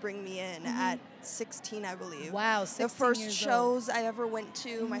to really bring me in at 16, I believe. Wow, 16 The first years shows I ever went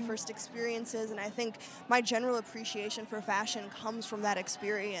to, my first experiences, and I think my general appreciation for fashion comes from that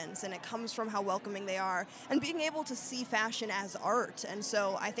experience, and it comes from how welcoming they are, and being able to see fashion as art. And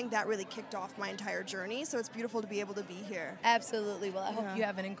so I think that really kicked off my entire journey, so it's beautiful to be able to be here. Absolutely. Well, I hope you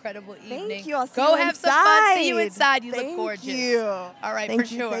have an incredible evening. Thank you. I'll see Go you have some fun. See you inside. inside. You look gorgeous. Thank you. All right, Thank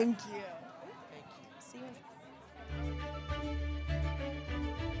for you, sure. Thank you. See you inside.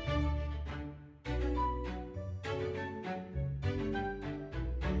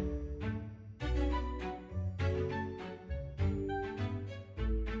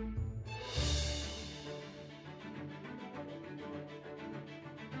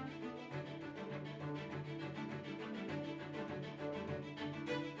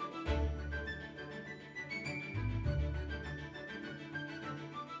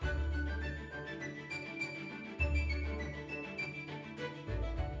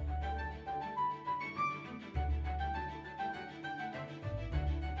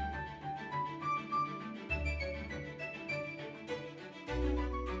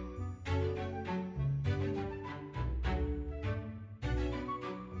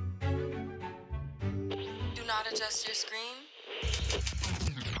 Do not adjust your screen.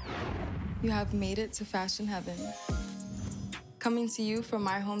 You have made it to fashion heaven. Coming to you from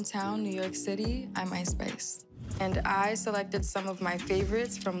my hometown, New York City, I'm Ice Spice. And I selected some of my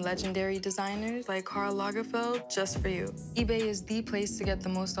favorites from legendary designers like Karl Lagerfeld just for you. eBay is the place to get the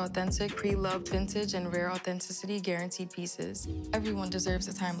most authentic, pre-loved vintage and rare authenticity guaranteed pieces. Everyone deserves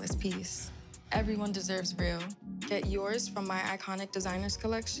a timeless piece. Everyone deserves real. Get yours from my iconic designers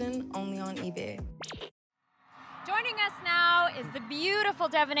collection only on eBay. Joining us now is the beautiful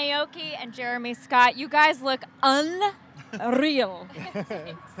Devin Aoki and Jeremy Scott. You guys look unreal.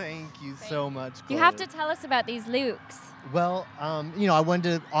 Thank you so much, You have to tell us about these looks. Well, you know, I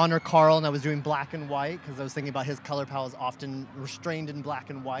wanted to honor Karl, and I was doing black and white because I was thinking about his color palette is often restrained in black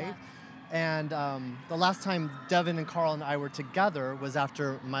and white. Yes. And the last time Devin and Karl and I were together was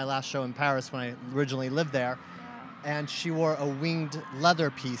after my last show in Paris when I originally lived there. and she wore a winged leather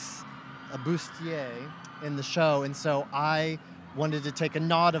piece, a bustier, in the show. And so I wanted to take a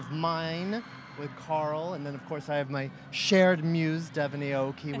nod of mine with Karl, and then of course I have my shared muse, Devon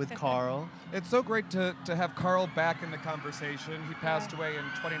Aoki, with Karl. It's so great to have Karl back in the conversation. He passed away in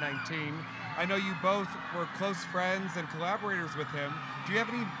 2019. I know you both were close friends and collaborators with him. Do you have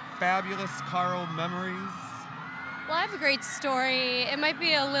any fabulous Karl memories? Well, I have a great story. It might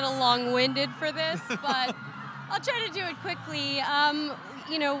be a little long-winded for this, but I'll try to do it quickly.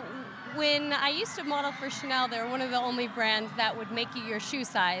 You know, when I used to model for Chanel, they were one of the only brands that would make you your shoe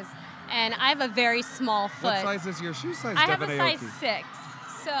size. And I have a very small foot. What size is your shoe size, I have Devon a size Aoki? 6,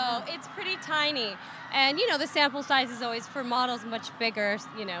 so it's pretty tiny. And, you know, the sample size is always for models much bigger,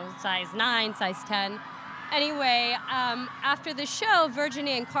 you know, size 9, size 10. Anyway, after the show,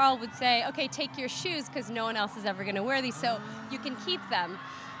 Virginie and Karl would say, okay, take your shoes because no one else is ever going to wear these, so you can keep them.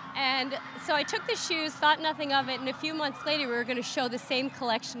 And so I took the shoes, thought nothing of it, and a few months later we were going to show the same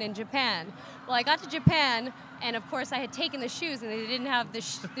collection in Japan. Well, I got to Japan, and of course I had taken the shoes, and they didn't have the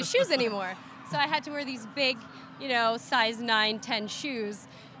shoes anymore. So I had to wear these big, you know, size 9, 10 shoes,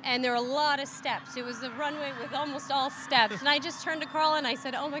 and there were a lot of steps. It was a runway with almost all steps, and I just turned to Karl and I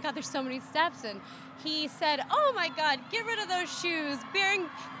said, oh my God, there's so many steps, and he said, oh my God, get rid of those shoes.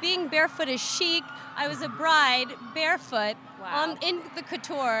 Being barefoot is chic. I was a bride, barefoot, in the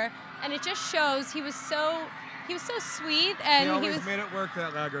couture, and it just shows he was so sweet, and he always made it work,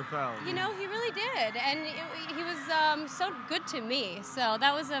 that Lagerfeld. You know, he really did, and he was so good to me. So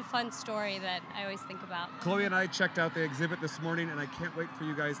that was a fun story that I always think about. Chloe and I checked out the exhibit this morning, and I can't wait for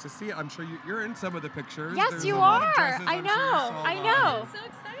you guys to see it. I'm sure you're in some of the pictures. Yes, There's you a lot of are. dresses I I'm know. sure you saw I live. know. So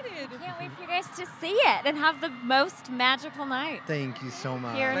excited. Can't wait for you guys to see it and have the most magical night. Thank you so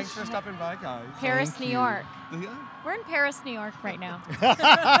much. Here in Thanks for stopping by, guys. Paris, Thank New you. York. Yeah. We're in Paris, New York right now.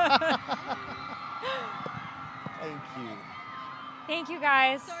 Thank you. Thank you,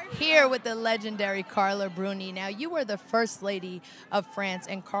 guys. Here with the legendary Carla Bruni. Now, you were the first lady of France,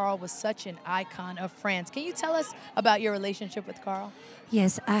 and Karl was such an icon of France. Can you tell us about your relationship with Karl?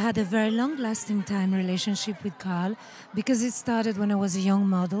 Yes, I had a very long-lasting time relationship with Karl because it started when I was a young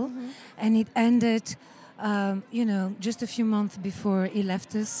model, and it ended, you know, just a few months before he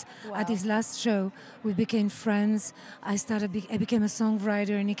left us. At his last show, we became friends. I became a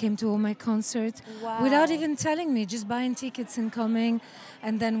songwriter, and he came to all my concerts without even telling me, just buying tickets and coming.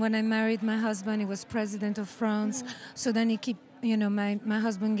 And then when I married my husband, he was president of France. So then you know, my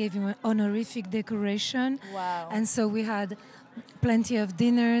husband gave him an honorific decoration. Wow. And so we had plenty of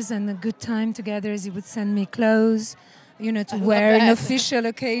dinners and a good time together as he would send me clothes, you know, to wear in official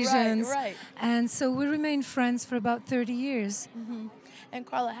occasions. Right. And so we remained friends for about 30 years. And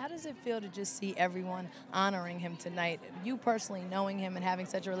Carla, how does it feel to just see everyone honoring him tonight? You personally knowing him and having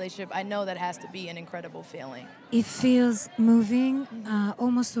such a relationship, I know that has to be an incredible feeling. It feels moving,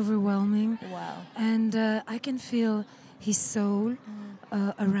 almost overwhelming. Wow. And I can feel his soul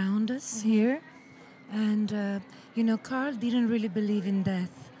around us here. And, you know, Karl didn't really believe in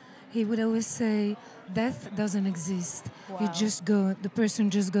death. He would always say, death doesn't exist. You just go, the person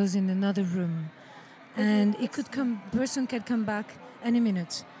just goes in another room. And it could person can come back any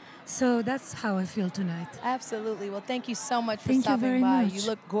minute. So that's how I feel tonight. Absolutely. Well, thank you so much for Thank you stopping very by. much. You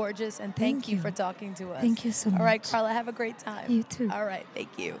look gorgeous, and thank you for talking to us. Thank you so much. All right, Carla, have a great time. You too. All right,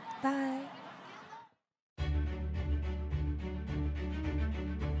 thank you. Bye.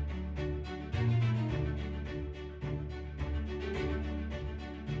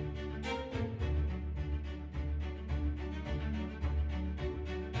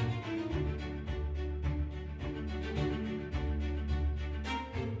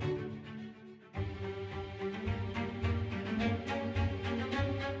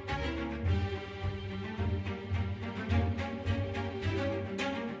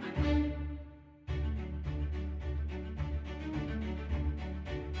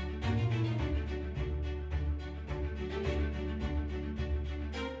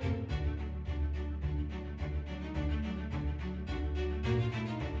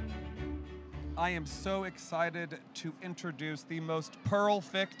 I am so excited to introduce the most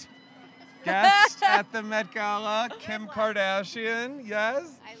perfect guest at the Met Gala, Kim Kardashian. Yes?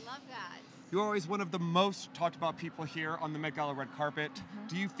 I love that. You're always one of the most talked about people here on the Met Gala red carpet.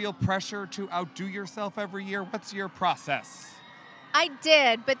 Do you feel pressure to outdo yourself every year? What's your process? I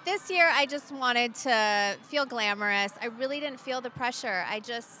did, but this year I just wanted to feel glamorous. I really didn't feel the pressure. I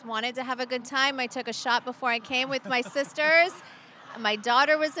just wanted to have a good time. I took a shot before I came with my sisters. My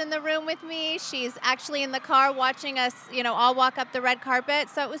daughter was in the room with me. She's actually in the car watching us, you know, all walk up the red carpet.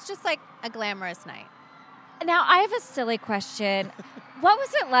 So it was just like a glamorous night. Now, I have a silly question. What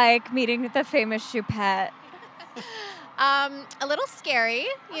was it like meeting the famous Choupette? A little scary,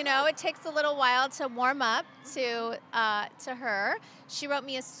 you know. It takes a little while to warm up to her. She wrote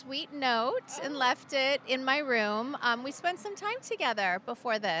me a sweet note and left it in my room. We spent some time together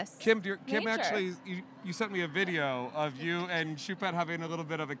before this. Kim actually, you sent me a video of you and Choupette having a little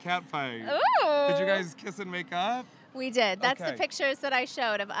bit of a cat fight. Ooh. Did you guys kiss and make up? We did. That's Okay. the pictures that I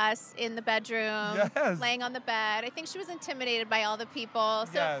showed of us in the bedroom, Yes. laying on the bed. I think she was intimidated by all the people.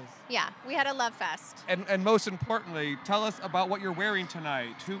 So, Yes. yeah, we had a love fest. And most importantly, tell us about what you're wearing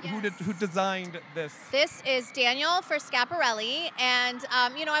tonight. Who designed this? This is Daniel for Schiaparelli, and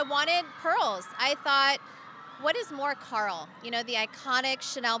you know, I wanted pearls. I thought, what is more Karl? You know, the iconic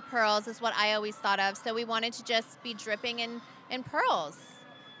Chanel pearls is what I always thought of. So we wanted to just be dripping in pearls.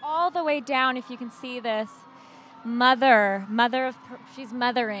 All the way down, if you can see this. She's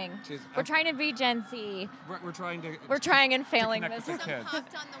mothering. We're trying to be Gen Z. We're trying to. We're trying and failing connect with the kids.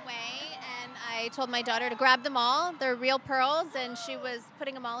 Popped on the way, and I told my daughter to grab them all. They're real pearls, and she was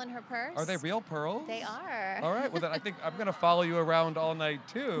putting them all in her purse. Are they real pearls? They are. All right. Well, then I think I'm going to follow you around all night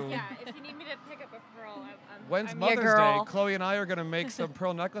too. Yeah, if you need me to pick up a pearl, When's I'm Mother's your girl. Day? Chloe and I are going to make some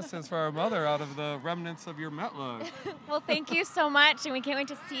pearl necklaces for our mother out of the remnants of your Met look. Well, thank you so much, and we can't wait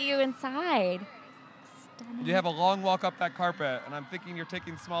to see you inside. You have a long walk up that carpet, and I'm thinking you're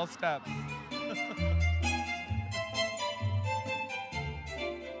taking small steps.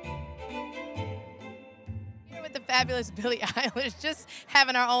 Here with the fabulous Billie Eilish, just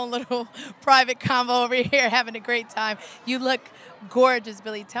having our own little private convo over here, having a great time. You look gorgeous,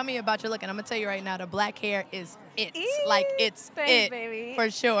 Billie. Tell me about your look, and I'm gonna tell you right now, the black hair is it. Like it's Thanks, it, baby. for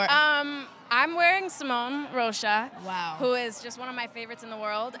sure. I'm wearing Simone Rocha, Wow. who is just one of my favorites in the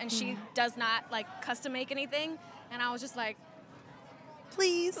world, and she does not like custom make anything. And I was just like,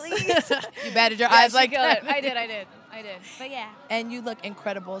 please. You batted your Yeah, eyes she like killed that. it. I did. But yeah. And you look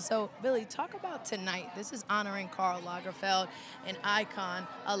incredible. So, Billie, talk about tonight. This is honoring Karl Lagerfeld, an icon,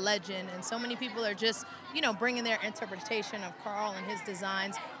 a legend, and so many people are just, you know, bringing their interpretation of Karl and his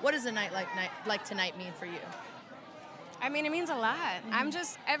designs. What does a night like tonight mean for you? I mean, it means a lot. I'm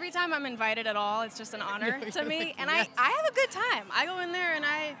just, every time I'm invited at all, it's just an honor to me. like, And yes. I have a good time. I go in there and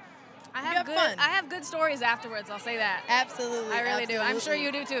I have fun. I have good stories afterwards, I'll say that. Absolutely. I really do. I'm sure absolutely.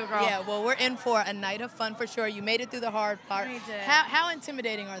 you do too, girl. Yeah, well, we're in for a night of fun for sure. You made it through the hard part. We did. How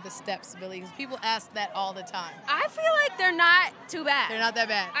intimidating are the steps, Billie? Because people ask that all the time. I feel like they're not too bad. They're not that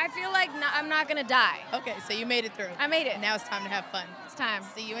bad. I feel like I'm not going to die. Okay, so you made it through. I made it. Now it's time to have fun. It's time.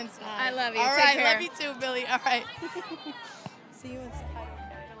 See you inside. I love you. All Take right, care. love you too, Billie. All right. See you inside.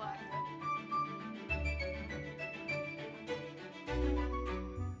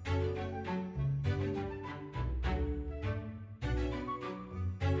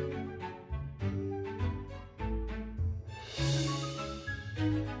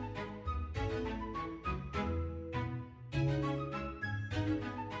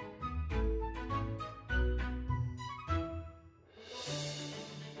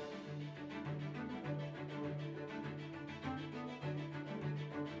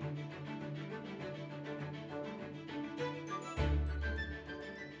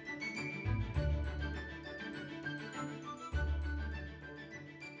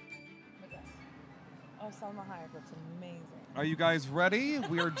 Oh, Salma Hayek looks amazing. Are you guys ready?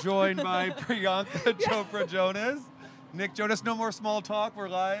 We are joined by Priyanka Chopra Jonas. Nick Jonas, no more small talk. We're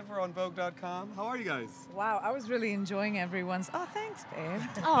live. We're on Vogue.com. How are you guys? Wow, I was really enjoying everyone's. Oh, thanks, babe.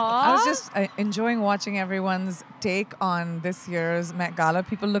 Aww. I was just enjoying watching everyone's take on this year's Met Gala.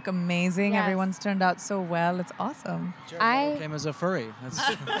 People look amazing. Yes. Everyone's turned out so well. It's awesome. I came as a furry.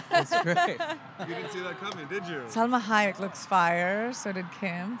 That's great. You didn't see that coming, did you? Salma Hayek looks fire. So did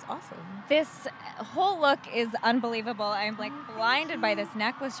Kim. It's awesome. This whole look is unbelievable. I'm like blinded by this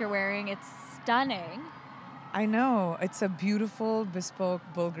necklace you're wearing. It's stunning. I know. It's a beautiful bespoke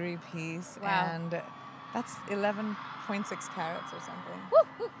Bulgari piece. Wow. And that's 11.6 carats or something.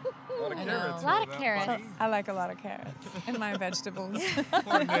 A lot of carrots. A lot of carrots. So I like a lot of carrots in my vegetables.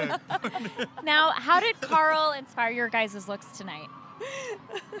 Poor Nick. Now, how did Karl inspire your guys' looks tonight?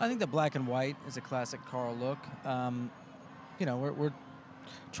 I think the black and white is a classic Karl look. You know, we're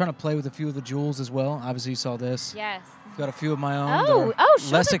trying to play with a few of the jewels as well. Obviously, you saw this. Yes. I've got a few of my own. Oh, They're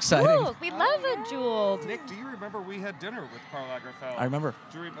show less the exciting. jewels. We love a jeweled. Nick, do you remember we had dinner with Karl Lagerfeld? I remember.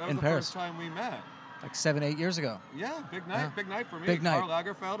 That was in the Paris. first time we met. Like 7-8 years ago. Yeah, big night. Yeah. Big night for me. Big night. Karl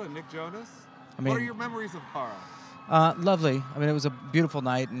Lagerfeld and Nick Jonas. I mean, what are your memories of Karl? Lovely. I mean, it was a beautiful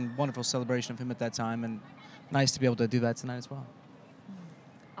night and wonderful celebration of him at that time, and nice to be able to do that tonight as well.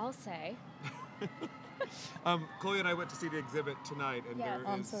 I'll say. Chloe and I went to see the exhibit tonight, and Yes. there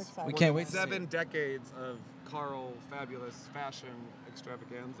I'm is so excited. more We can't than wait to see 7 it. decades of Karl fabulous fashion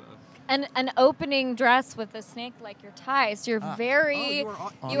extravaganza. And an opening dress with a snake like your ties. You're very, you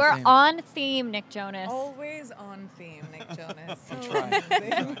you are on theme, Nick Jonas. Always on theme, Nick Jonas.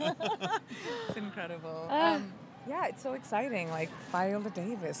 It's incredible. Yeah, it's so exciting. Like Viola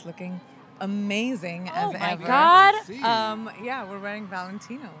Davis looking amazing as ever. Oh my God. Yeah, we're wearing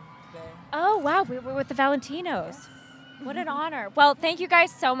Valentino today. Oh, wow. We were with the Valentinos. What an honor. Well, thank you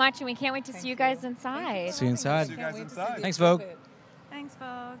guys so much, and we can't wait to see you guys inside. See you inside. See you guys inside. Thanks, Vogue. Thanks,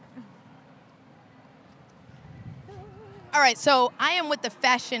 Vogue. All right, so I am with the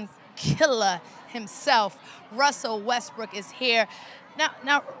fashion killer himself. Russell Westbrook is here.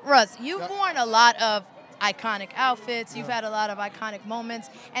 Now, Russ, you've worn a lot of iconic outfits. You've had a lot of iconic moments.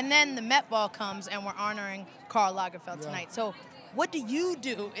 And then the Met Ball comes, and we're honoring Karl Lagerfeld tonight. So what do you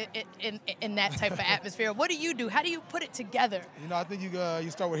do in that type of atmosphere? What do you do? How do you put it together? You know, I think you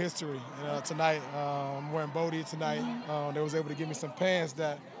start with history. Tonight, I'm wearing Bodie tonight. They was able to give me some pants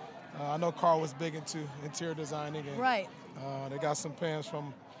that I know Karl was big into interior designing. And, right. They got some pants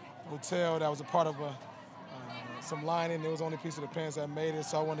from Hotel that was a part of some lining. It was the only piece of the pants that made it,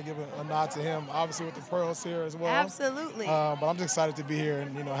 so I want to give a nod to him, obviously with the pearls here as well. Absolutely. But I'm just excited to be here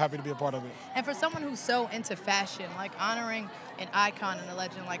and happy to be a part of it. And for someone who's so into fashion, like honoring an icon and a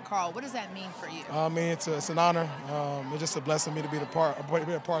legend like Karl, what does that mean for you? I mean, it's an honor. It's just a blessing me to be a part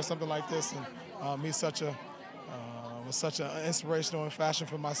of something like this, and he's such an inspirational in fashion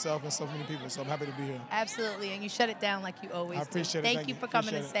for myself and so many people. So I'm happy to be here. Absolutely, and you shut it down like you always do. I appreciate it. Thank you for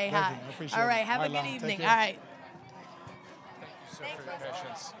coming to say hi. I appreciate All right, it. have a good evening. All right. Thank you so for your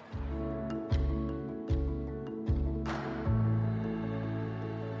patience.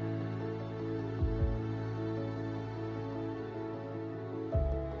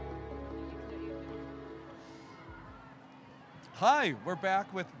 Hi, we're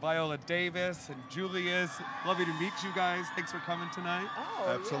back with Viola Davis and Julius. Lovely to meet you guys. Thanks for coming tonight. Oh,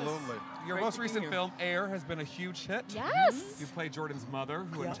 absolutely. Yes. Your Great most to be recent here. film, Air, has been a huge hit. Yes. You played Jordan's mother,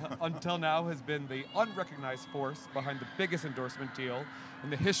 who until now has been the unrecognized force behind the biggest endorsement deal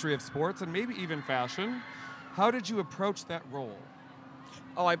in the history of sports and maybe even fashion. How did you approach that role?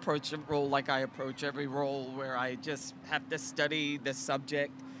 Oh, I approach a role like I approach every role, where I just have to study the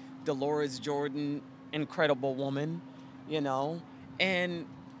subject. Dolores Jordan, incredible woman, and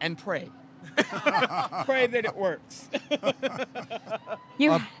pray. Pray that it works.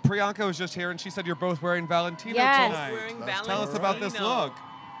 Priyanka was just here, and she said you're both wearing Valentino tonight. Tell us about this look.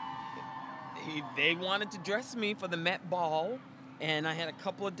 They wanted to dress me for the Met Ball, and I had a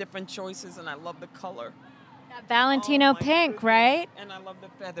couple of different choices, and I love the color. That Valentino pink, right? And I love the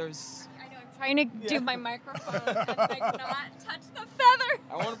feathers. I know, I'm trying to do my microphone and not touch the feather.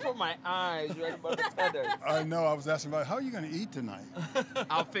 I want to put my eyes right above the feathers. I know. I was asking about how are you going to eat tonight?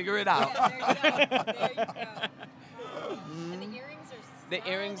 I'll figure it out. There you go. And the earrings are The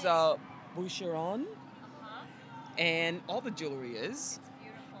earrings are Boucheron, and all the jewelry is.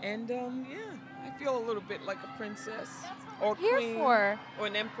 And I feel a little bit like a princess or here queen for. or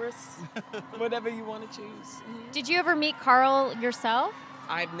an empress, whatever you want to choose. Did you ever meet Karl yourself?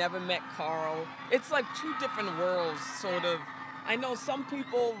 I've never met Karl. It's like two different worlds, sort of. I know some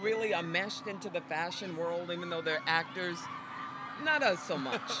people really are meshed into the fashion world, even though they're actors. Not us so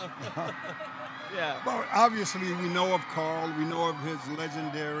much. Yeah. Well, obviously, we know of Karl. We know of his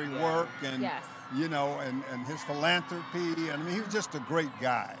legendary work and, and his philanthropy. I mean, he was just a great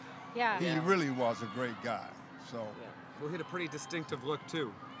guy. Yeah. He really was a great guy. So. Well, he had a pretty distinctive look,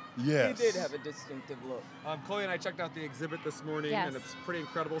 too. Yes. He did have a distinctive look. Chloe and I checked out the exhibit this morning, Yes. and it's pretty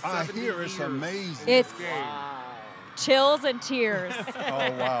incredible. I 70 hear it's years amazing. in It's this game. chills and tears.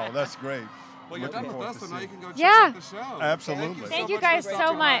 Oh, wow. That's great. Well, you're Looking done with forward us, to so now see you can go it. check out the show. Absolutely. Thank you much guys for so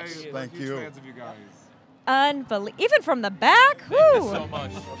stopping much. by. Thank Huge you. fans of you guys. Unbelievable. Even from the back? Woo! Thank you so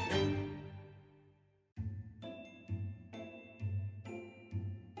much.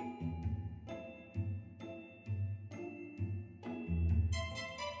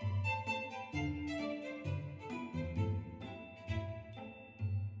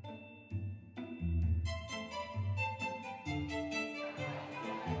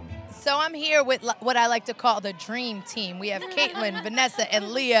 So I'm here with what I like to call the dream team. We have Caitlin, Vanessa,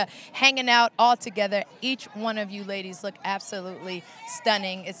 and Leah hanging out all together. Each one of you ladies look absolutely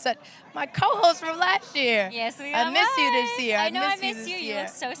stunning. It's my co-host from last year. Yes, we I are. miss you this year. I know I miss miss you. this You year. look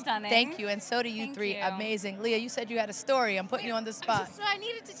so stunning. Thank you, and so do you Thank three. you. Amazing. Leah, you said you had a story. I'm putting you on the spot. So I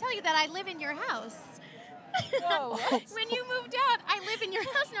needed to tell you that I live in your house. Whoa, what? When you moved out, I live in your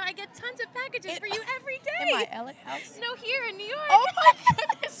house now. I get tons of packages for you every day. In my LA house? No, here in New York. Oh my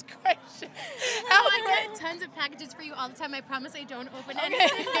goodness gracious. I get tons of packages for you all the time. I promise I don't open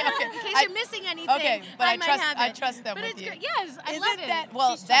anything. In case you're missing anything. Okay, but I trust them but with it's you. Good. Yes, I love it.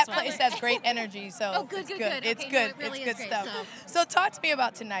 Well, She's that trustworthy. place has great energy, so Oh, good, it's good, good. good. It's Okay, good. no, it really It's is good great, stuff. So talk to me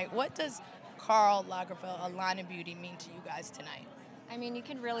about tonight. What does Karl Lagerfeld, a line of beauty, mean to you guys tonight? I mean, you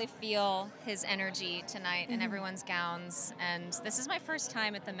can really feel his energy tonight in everyone's gowns. And this is my first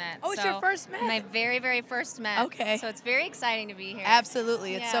time at the Met. Oh, it's your first Met? My very, very first Met. Okay. So it's very exciting to be here.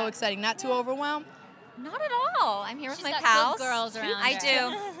 Absolutely. It's so Yeah. exciting. Not too overwhelmed? Not at all. I'm here with She's my got pals. good girls around I her.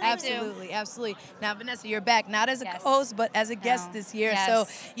 do. Absolutely, absolutely. Now, Vanessa, you're back, not as a Yes. co-host, but as a guest No. this year. Yes.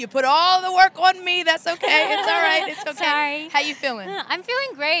 So you put all the work on me. That's okay. It's all right. It's okay. Sorry. How you feeling? I'm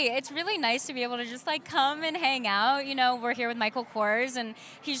feeling great. It's really nice to be able to just like come and hang out. You know, we're here with Michael Kors, and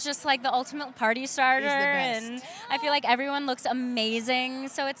he's just like the ultimate party starter. best. And I feel like everyone looks amazing.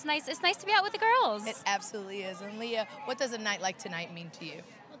 So it's nice. It's nice to be out with the girls. It absolutely is. And Leah, what does a night like tonight mean to you?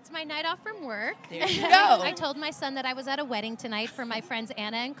 It's my night off from work. There you go. I told my son that I was at a wedding tonight for my friends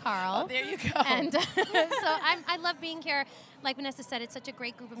Anna and Carl. Oh, there you go. And so I love being here. Like Vanessa said, it's such a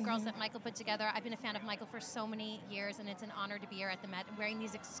great group of girls that Michael put together. I've been a fan of Michael for so many years, and it's an honor to be here at the Met wearing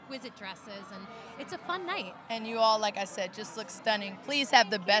these exquisite dresses, and it's a fun night. And you all, like I said, just look stunning. Please have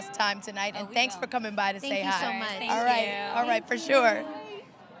the best time tonight, and thanks for coming by to Thank say you hi. so much. Thank All right, you. all right, for sure.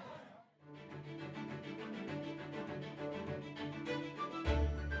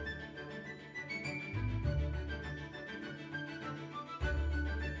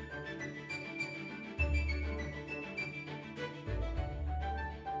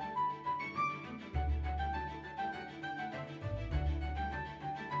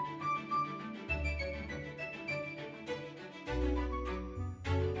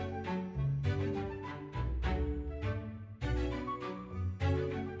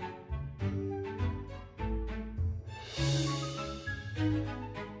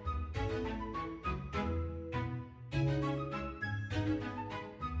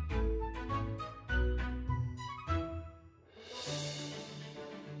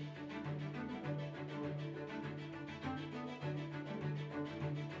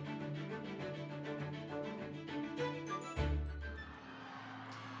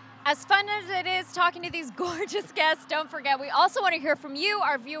 As fun as it is talking to these gorgeous guests, don't forget, we also want to hear from you,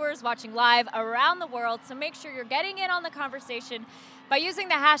 our viewers watching live around the world. So make sure you're getting in on the conversation by using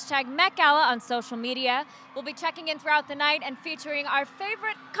the hashtag Met Gala on social media. We'll be checking in throughout the night and featuring our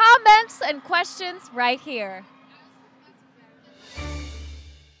favorite comments and questions right here.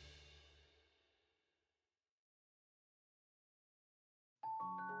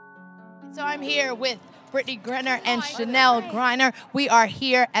 So I'm here with Brittany Griner and Chanel Griner. We are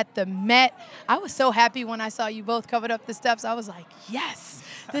here at the Met. I was so happy when I saw you both covered up the steps. I was like, yes,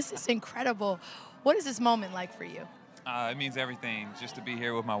 this is incredible. What is this moment like for you? It means everything, just to be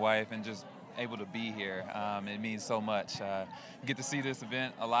here with my wife and just able to be here. It means so much. Get to see this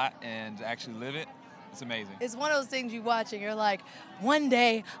event a lot and actually live it. It's amazing. It's one of those things you watch and you're like, one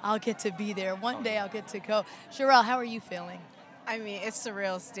day I'll get to be there. One day I'll get to go. Sherelle, how are you feeling? I mean, it's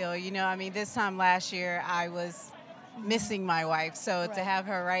surreal still. You know, I mean, this time last year, I was missing my wife. So to have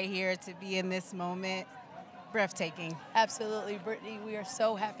her right here, to be in this moment, breathtaking. Absolutely. Brittany, we are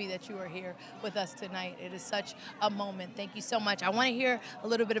so happy that you are here with us tonight. It is such a moment. Thank you so much. I want to hear a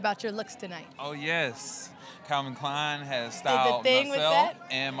little bit about your looks tonight. Oh, yes. Calvin Klein has styled thing with myself that?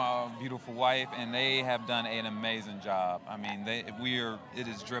 and my beautiful wife, and they have done an amazing job. I mean, it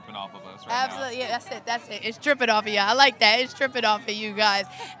is dripping off of us right Absolutely. Yeah, that's it. It's dripping off of you. I like that. It's dripping off of you guys.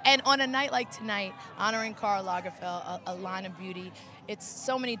 And on a night like tonight, honoring Karl Lagerfeld, a line of beauty, it's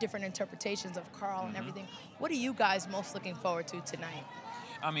so many different interpretations of Karl and everything. What are you guys most looking forward to tonight?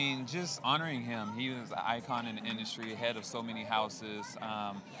 I mean, just honoring him. He was an icon in the industry, head of so many houses.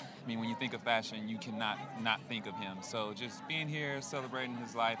 I mean, when you think of fashion, you cannot not think of him. So just being here, celebrating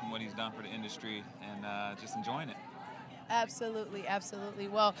his life and what he's done for the industry, and just enjoying it. Absolutely, absolutely.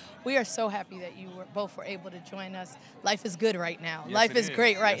 Well, we are so happy that you both were able to join us. Life is good right now. Yes, Life it is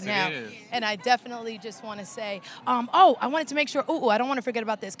great right Yes, now. it is. And I definitely just want to say, I wanted to make sure, I don't want to forget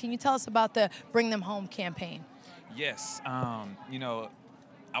about this. Can you tell us about the Bring Them Home campaign? Yes. You know,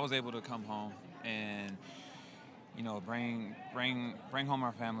 I was able to come home and, you know, bring home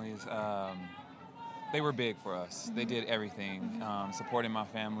our families. They were big for us. They did everything, supporting my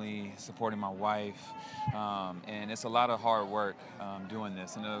family, supporting my wife, and it's a lot of hard work doing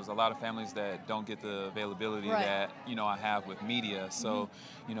this. And there's a lot of families that don't get the availability that, you know, I have with media. So,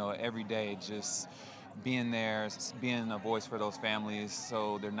 you know, every day just being there, being a voice for those families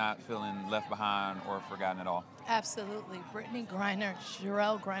so they're not feeling left behind or forgotten at all. Absolutely. Brittany Griner,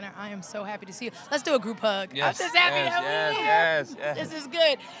 Sherelle Griner, I am so happy to see you. Let's do a group hug. Yes, I'm just happy that we're here. This is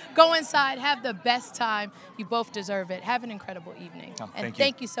good. Go inside, have the best time. You both deserve it. Have an incredible evening. Oh, and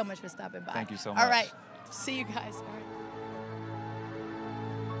thank you so much for stopping by. Thank you so much. All right. See you guys. All right.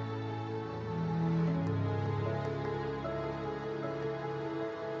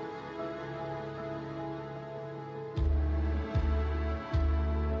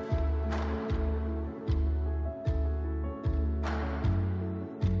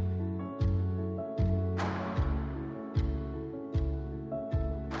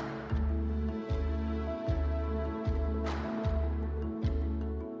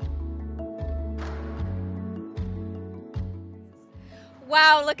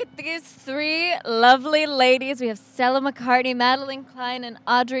 Wow, look at these three lovely ladies. We have Stella McCartney, Madeline Klein, and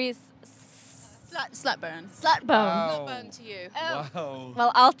Audrey Slutburn. Slutbone. Wow. Slutburn to you. Wow.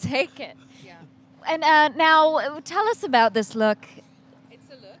 Well, I'll take it. Yeah. And now, tell us about this look. It's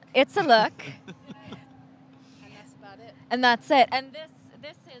a look. It's a look. And that's about it. And that's it. And this is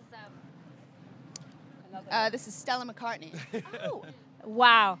this is Stella McCartney. Oh,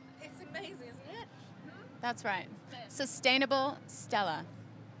 wow. It's amazing, isn't it? That's right. Sustainable Stella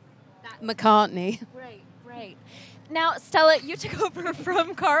McCartney. Great, great. Now, Stella, you took over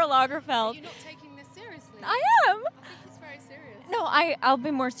from Karl Lagerfeld. You're not taking this seriously. I am. I think it's very serious. No, I'll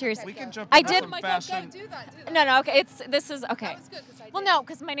be more serious. We can jump I into did. some fashion. Do that. No, okay. This is okay. That was good, 'cause I well, no,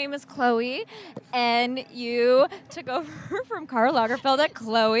 because my name is Chloe, and you took over from Karl Lagerfeld at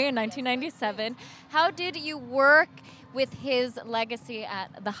Chloe in 1997. How did you work with his legacy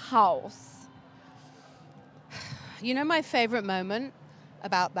at the house? You know, my favorite moment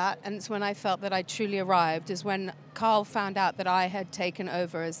about that, and it's when I felt that I truly arrived, is when Karl found out that I had taken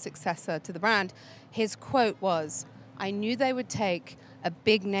over as successor to the brand. His quote was, "I knew they would take a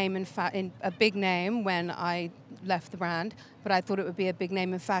big name a big name when I left the brand, but I thought it would be a big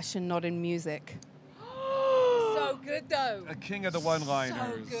name in fashion, not in music." So good, though. A king of the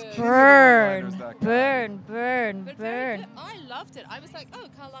one-liners. So good. Burn. I loved it. I was like, oh,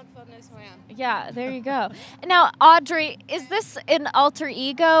 Karl Lagerfeld knows who I am. Yeah, there you go. Now, Audrey, is this an alter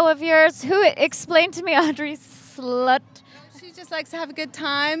ego of yours? Who explain to me, Audrey Slut? She just likes to have a good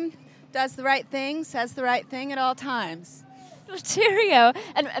time, does the right thing, says the right thing at all times. Cheerio.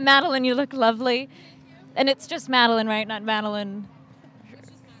 And Madeline, you look lovely. And it's just Madeline, right? Not Madeline.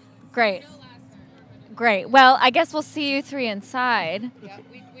 Great. Great. Well, I guess we'll see you three inside. Yeah,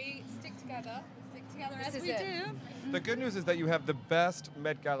 we stick together. Stick together as we do. The good news is that you have the best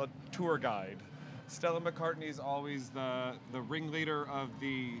Met Gala tour guide. Stella McCartney is always the ringleader of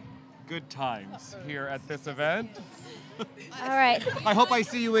the good times here at this event. All right. I hope I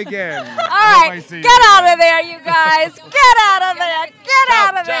see you again. All right. Get out of there, you guys. Get out of there. Get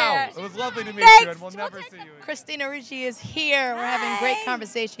out of there. It was lovely to meet you, and we'll never see you again. Christina Ricci is here. We're having great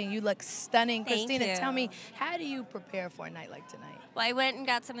conversation. You look stunning. Thank Christina, you. tell me, how do you prepare for a night like tonight? Well, I went and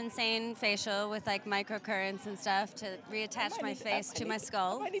got some insane facial with like microcurrents and stuff to reattach my face to my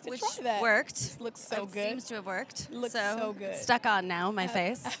skull, which worked. Looks so it good. Seems to have worked. Looks so good. It's stuck on now, my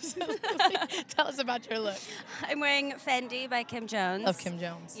face. Absolutely. Tell us about your look. I'm wearing Fendi by Kim Jones. Love Kim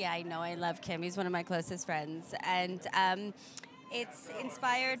Jones. Yeah, I know. I love Kim. He's one of my closest friends. And it's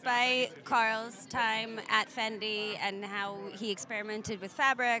inspired by Karl's time at Fendi and how he experimented with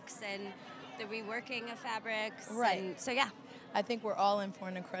fabrics and the reworking of fabrics. Right. And so, yeah. I think we're all in for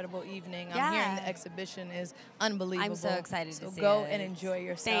an incredible evening. I'm Yeah. hearing the exhibition is unbelievable. I'm so excited so to see go it. and enjoy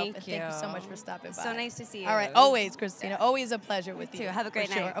yourself. Thank and you. Thank you so much for stopping by. So nice to see you. All right. Always, Christina. Always a pleasure with you. too. Have a great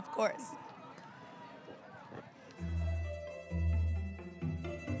for sure. night. Of course.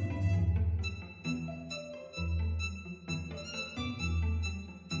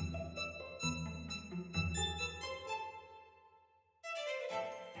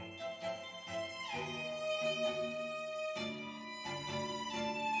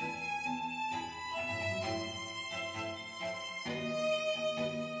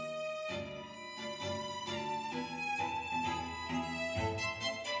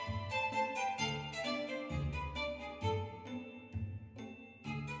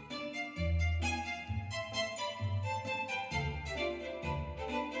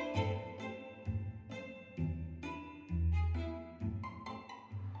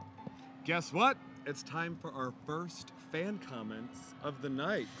 Guess what? It's time for our first fan comments of the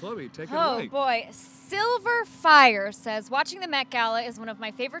night. Chloe, take it Oh away. boy, Silver Fire says, watching the Met Gala is one of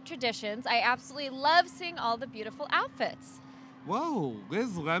my favorite traditions. I absolutely love seeing all the beautiful outfits. Whoa,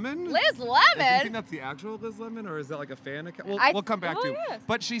 Liz Lemon? Liz Do you Lemon? think that's the actual Liz Lemon, or is that like a fan account? I- We'll come back oh, to. yeah.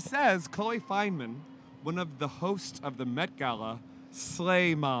 But she says Chloe Fineman one of the hosts of the Met Gala,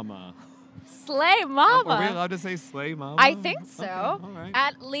 Slay Mama. Slay Mama. Are we allowed to say Slay Mama? I think so. Okay, all right.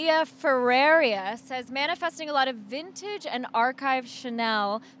 At Leah Ferreria says, manifesting a lot of vintage and archive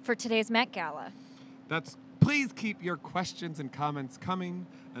Chanel for today's Met Gala. Please keep your questions and comments coming,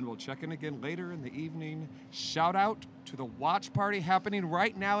 and we'll check in again later in the evening. Shout out to the watch party happening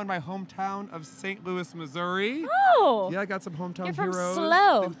right now in my hometown of St. Louis, Missouri. Oh! Yeah, I got some hometown You're from heroes.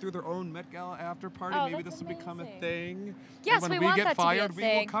 SLO. They threw their own Met Gala after party. Oh, Maybe that's this will become a amazing. thing. Yes, and when we want get that fired, to be a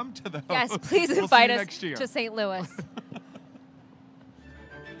we will thing. come to those. Yes, please We'll see invite you us next year. to St. Louis.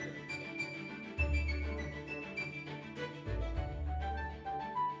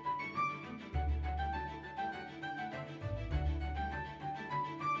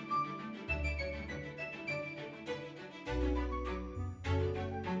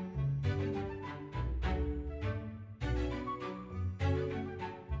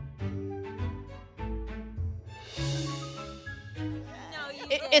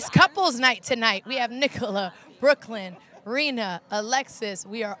 It's couples night tonight. We have Nicola, Brooklyn, Rena, Alexis.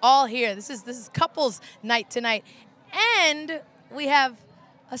 We are all here. This is couples night tonight. And we have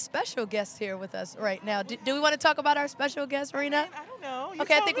a special guest here with us right now. Do we want to talk about our special guest, Rena? I don't know. You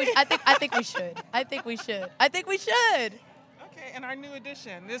Okay, I tell think me. we should. I think we should. Okay, and our new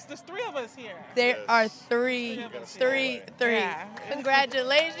addition. There's 3 of us here. There are three. Yeah.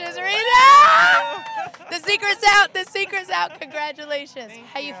 Congratulations, Rena! The secret's out. Congratulations.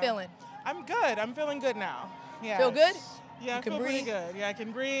 How you feeling? I'm good. I'm feeling good now. Yeah. Feel good? Yeah, I You can feel pretty breathe? good. Yeah, I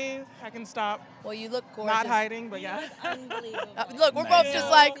can breathe. I can stop. Well, you look gorgeous. Not hiding, but yeah. Look, we're both just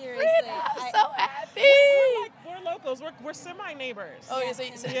like, Seriously. Rena, I'm so happy. We're locals. We're semi-neighbors. Oh, yeah,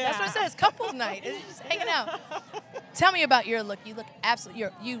 that's what I said. It's couples night. It's just hanging out. Tell me about your look. You look absolutely.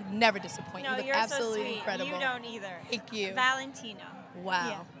 You never disappoint. No, you look you're absolutely so sweet. incredible. You don't either. Thank you. Valentino. Wow.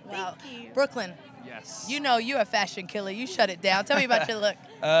 Yeah. Wow. Thank you. Brooklyn. Yes. You know you're a fashion killer. You shut it down. Tell me about your look.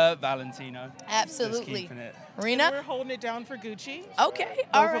 Valentino. Absolutely. Just keeping it. Rena? We're holding it down for Gucci. Okay, Both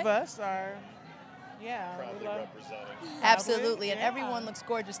all right. of us are. Yeah. Proudly representing. Absolutely, and Yeah. everyone looks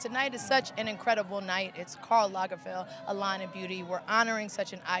gorgeous. Tonight is such an incredible night. It's Karl Lagerfeld, a line of beauty. We're honoring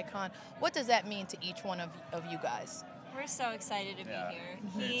such an icon. What does that mean to each one of you guys? We're so excited to be here.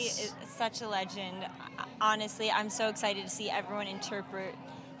 He is such a legend. Honestly, I'm so excited to see everyone interpret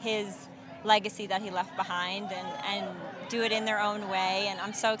his legacy that he left behind and do it in their own way. And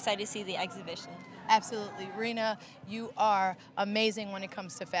I'm so excited to see the exhibition. Absolutely. Rena, you are amazing when it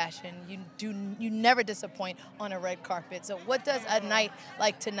comes to fashion. You never disappoint on a red carpet. So what does a night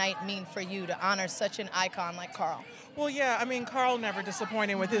like tonight mean for you to honor such an icon like Karl? Well, yeah, I mean, Karl never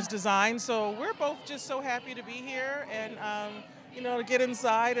disappointed with his design, so we're both just so happy to be here and, to get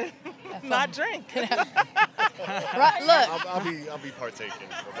inside and not drink. Right, look. I'll be partaking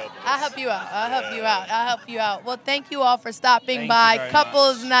for both of us. I'll help you out. I'll help you out. Well, thank you all for stopping Thank by. you very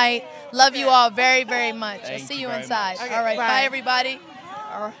Couples night. Love you all very, very much. I'll Thank see you you very inside. much. All right. Bye. Bye, everybody.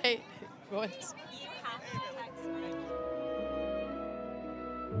 All right.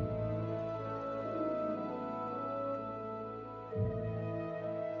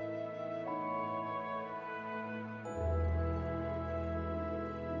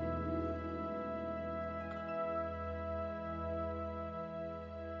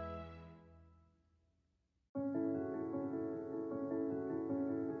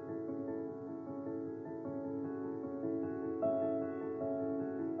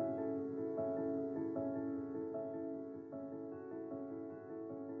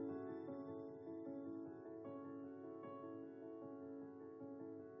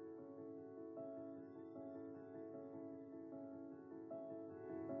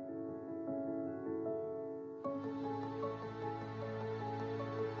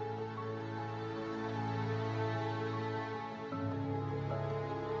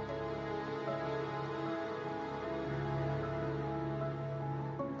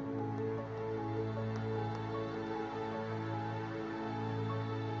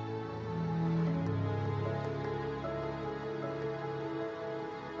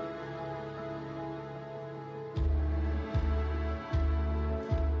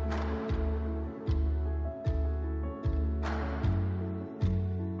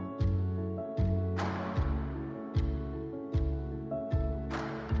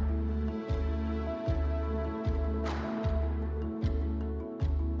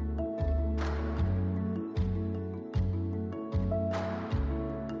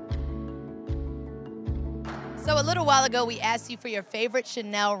 So a little while ago, we asked you for your favorite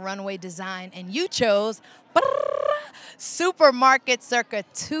Chanel runway design, and you chose Supermarket circa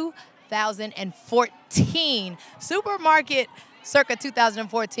 2014. Supermarket circa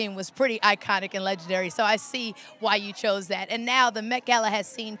 2014 was pretty iconic and legendary, so I see why you chose that. And now the Met Gala has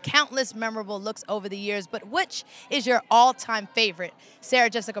seen countless memorable looks over the years, but which is your all-time favorite? Sarah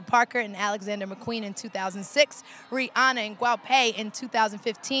Jessica Parker and Alexander McQueen in 2006, Rihanna and Guapé in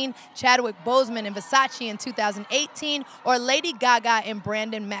 2015, Chadwick Boseman and Versace in 2018, or Lady Gaga and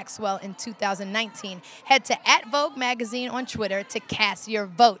Brandon Maxwell in 2019? Head to @Vogue magazine on Twitter to cast your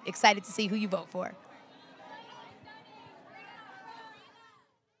vote. Excited to see who you vote for.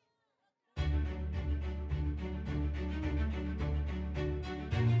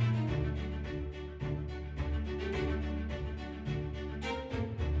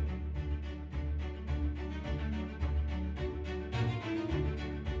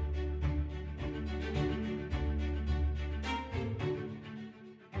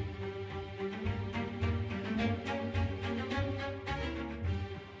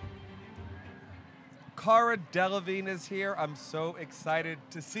 Cara Delevingne is here. I'm so excited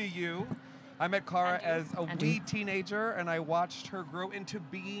to see you. I met Cara as a wee teenager, and I watched her grow into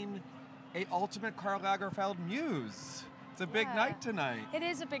being a ultimate Karl Lagerfeld muse. It's a big night tonight. It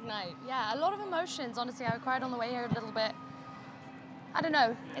is a big night, yeah. A lot of emotions, honestly. I cried on the way here a little bit. I don't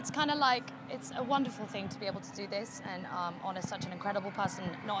know. It's kind of like, it's a wonderful thing to be able to do this and honor such an incredible person,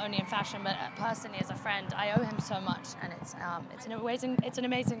 not only in fashion, but personally as a friend. I owe him so much, and it's an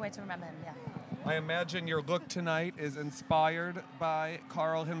amazing way to remember him, yeah. I imagine your look tonight is inspired by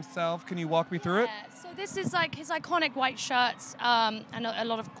Karl himself. Can you walk me through it? So this is like his iconic white shirts and a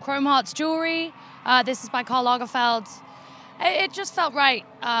lot of chrome hearts jewelry. This is by Karl Lagerfeld. It just felt right.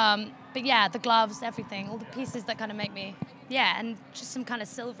 But yeah, the gloves, everything, all the pieces that kind of make me, yeah, and just some kind of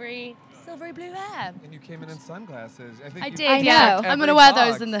silvery blue hair. And you came in sunglasses. I did, yeah. I'm gonna wear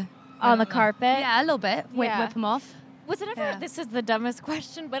those on the carpet. Yeah, a little bit. Whip them off. Was it ever, this is the dumbest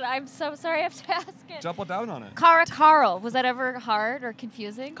question, but I'm so sorry I have to ask it. Double down on it. Carl, was that ever hard or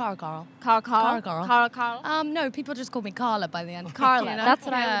confusing? Carl. No, people just call me Carla by the end. Carla, You know? that's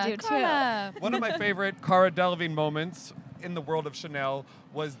what I would do Carla. too. One of my favorite Cara Delevingne moments in the world of Chanel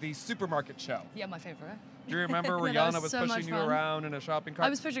was the supermarket show. Yeah, my favorite. Do you remember Rihanna was pushing you around in a shopping cart? I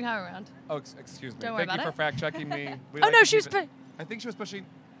was pushing her around. Oh, excuse me. Don't worry Thank you about for fact-checking me. Oh, no, she was... I think she was pushing...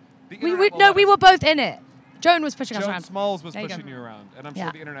 we were both in it. Joan was pushing us around. Joan Smalls was There you pushing go. you around, and I'm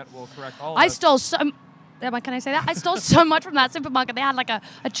sure the internet will correct all of I us. stole so... Can I say that? I stole so much from that supermarket. They had like a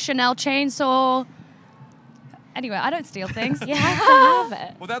Chanel chainsaw. Anyway, I don't steal things. You have to have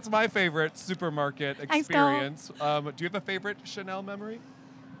it. Well, that's my favorite supermarket experience. Do you have a favorite Chanel memory?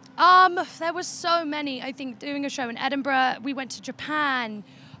 There was so many. I think doing a show in Edinburgh, we went to Japan.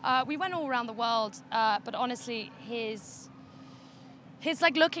 We went all around the world. But honestly, his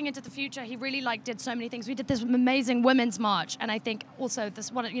like looking into the future, he really like did so many things. We did this amazing women's march, and I think also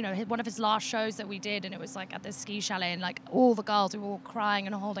this one, one of his last shows that we did, and it was like at this ski chalet, and like all the girls, we were all crying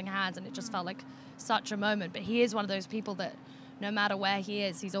and holding hands, and it just felt like such a moment. But he is one of those people that no matter where he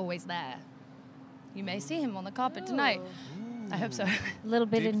is, he's always there. You may see him on the carpet tonight. I hope so. A little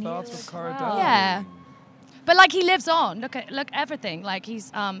bit Deep in thoughts here. with Cara Wow. Delevingne. Yeah, but like he lives on. Look everything. Like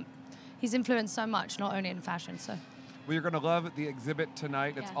he's influenced so much, not only in fashion. So. Well, you're going to love the exhibit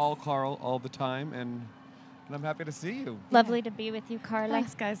tonight. It's all Karl all the time, and I'm happy to see you. Lovely to be with you, Carla.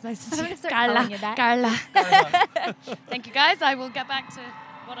 Thanks, guys. Nice to I'm see gonna you. start calling you that. Carla. Thank you, guys. I will get back to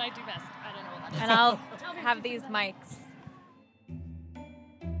what I do best. I don't know what that is. And I'll have these mics.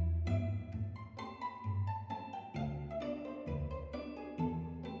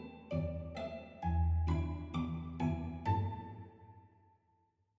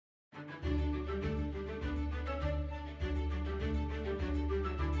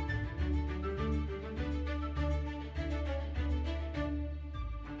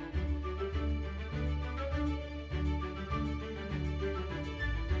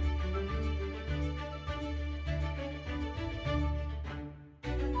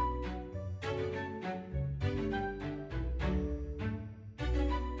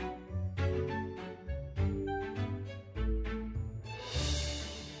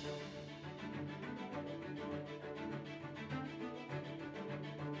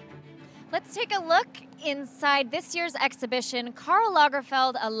 Let's take a look inside this year's exhibition, Karl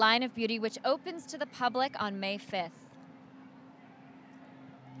Lagerfeld, A Line of Beauty, which opens to the public on May 5th.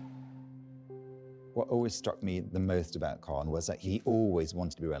 What always struck me the most about Karl was that he always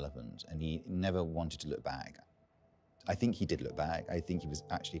wanted to be relevant and he never wanted to look back. I think he did look back. I think he was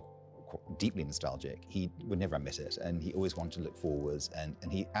actually deeply nostalgic. He would never admit it, and he always wanted to look forwards, and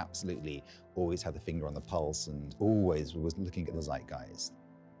he absolutely always had the finger on the pulse and always was looking at the zeitgeist.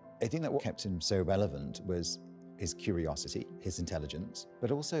 I think that what kept him so relevant was his curiosity, his intelligence, but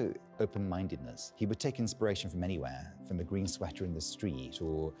also open-mindedness. He would take inspiration from anywhere, from a green sweater in the street,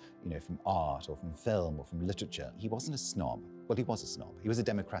 or from art, or from film, or from literature. He wasn't a snob. Well, he was a snob. He was a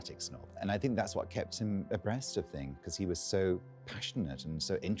democratic snob. And I think that's what kept him abreast of things, because he was so passionate and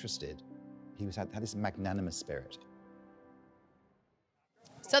so interested. He had this magnanimous spirit.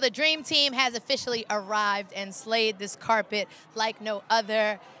 So the dream team has officially arrived and slayed this carpet like no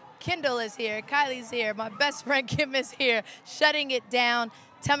other. Kendall is here, Kylie's here, my best friend Kim is here, shutting it down.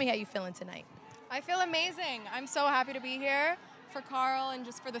 Tell me how you feeling tonight. I feel amazing. I'm so happy to be here for Karl and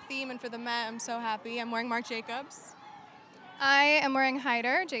just for the theme and for the Met. I'm so happy. I'm wearing Marc Jacobs. I am wearing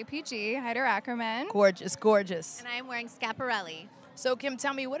Hyder, JPG, Hyder Ackerman. Gorgeous, gorgeous. And I'm wearing Schiaparelli. So Kim,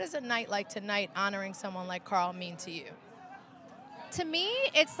 tell me, what does a night like tonight honoring someone like Karl mean to you? To me,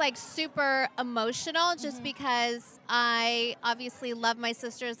 it's like super emotional just because I obviously love my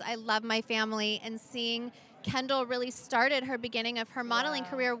sisters, I love my family, and seeing Kendall really started her beginning of her modeling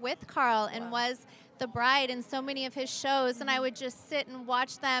career with Karl and was the bride in so many of his shows, and I would just sit and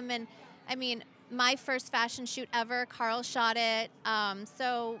watch them. And I mean, my first fashion shoot ever, Karl shot it,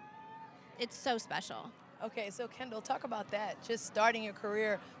 so it's so special. Okay, so Kendall, talk about that. Just starting your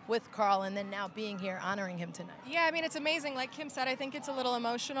career with Karl and then now being here honoring him tonight. Yeah, I mean, it's amazing. Like Kim said, I think it's a little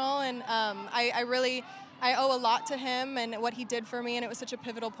emotional, and I owe a lot to him and what he did for me, and it was such a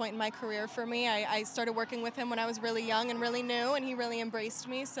pivotal point in my career for me. I started working with him when I was really young and really new, and he really embraced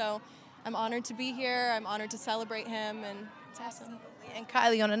me, so I'm honored to be here. I'm honored to celebrate him, and it's awesome. And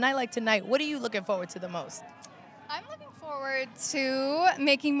Kylie, on a night like tonight, what are you looking forward to the most? I'm looking forward to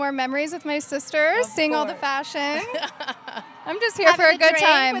making more memories with my sisters, seeing all the fashion. I'm just here for a good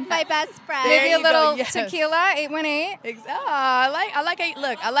time with my best friend. Maybe a little tequila, 818. I like how you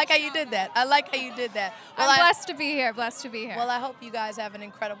look. I like how you did that. I like how you did that. Well, I'm blessed to be here. Blessed to be here. Well, I hope you guys have an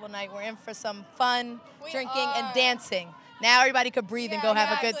incredible night. We're in for some fun, drinking, and dancing. Now everybody could breathe and go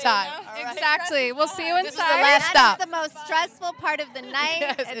have a good time. Exactly. We'll see you inside. This is the last stop. That is the most stressful part of the night,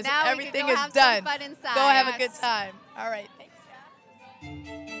 Yes, and now everything we can go is have done. some fun inside. Go have a good time. All right. Thanks.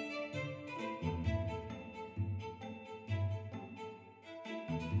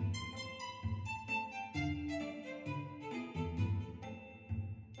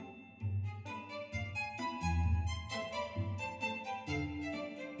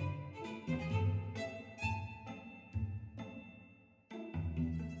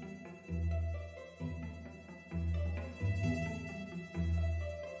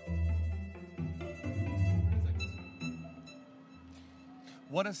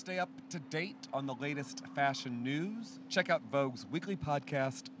 Want to stay up to date on the latest fashion news? Check out Vogue's weekly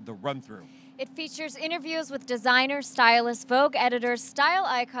podcast, The Run-Through. It features interviews with designers, stylists, Vogue editors, style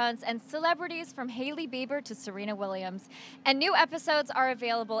icons, and celebrities from Hailey Bieber to Serena Williams. And new episodes are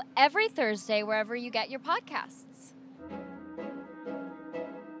available every Thursday wherever you get your podcasts.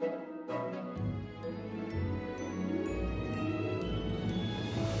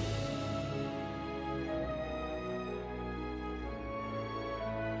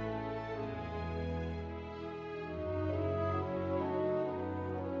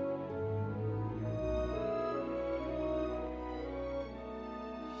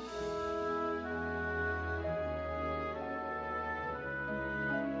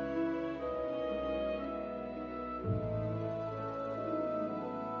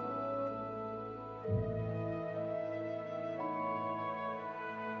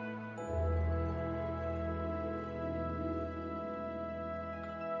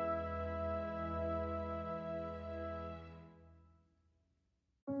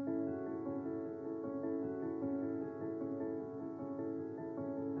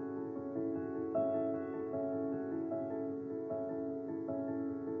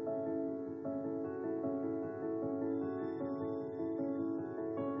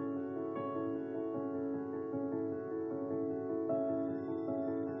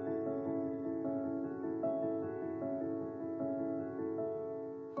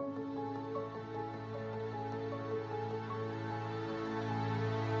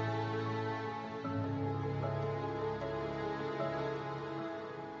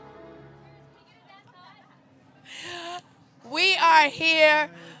 We are here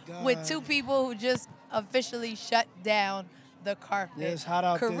with two people who just officially shut down the carpet. Yeah, it's hot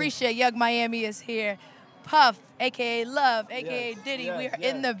out there. Carisha, Young Miami is here. Puff, a.k.a. Love, a.k.a. Diddy, we are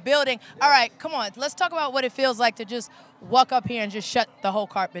in the building. All right, come on. Let's talk about what it feels like to just walk up here and just shut the whole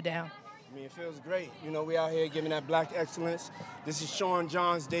carpet down. I mean, it feels great. You know, we out here giving that black excellence. This is Sean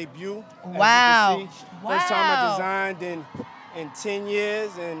John's debut. Wow. As you can see. First time I designed in 10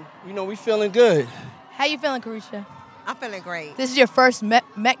 years, and, you know, we feeling good. How you feeling, Carisha? I'm feeling great. This is your first Met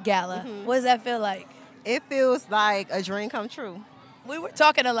Gala. What does that feel like? It feels like a dream come true. We were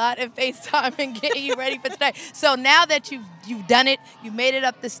talking a lot in FaceTime and getting you ready for tonight. So now that you've done it, you made it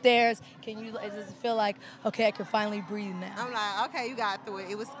up the stairs, does it feel like, okay, I can finally breathe now? I'm like, okay, you got through it.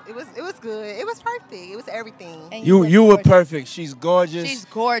 It was good. It was perfect. It was everything. And You were perfect. She's gorgeous. She's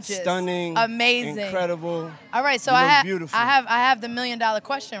gorgeous. Stunning. Amazing. Incredible. All right, so You I look have beautiful. I have the $1 million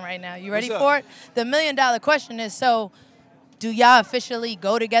question right now. You ready What's for up? it? The $1 million question is, so do y'all officially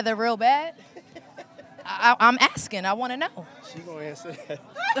go together real bad? I'm asking. I want to know. She gonna answer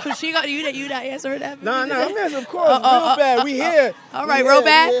that. You not answering that? No, I'm answering, of course. Real bad. We here. All We right, here, real we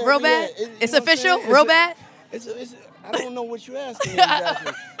bad? here, Real we bad? here. It's You know what I'm official? saying? Real bad? I don't know what you're asking me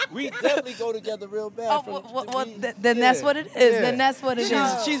exactly. We definitely go together real bad. Then that's what it is. Then that's what it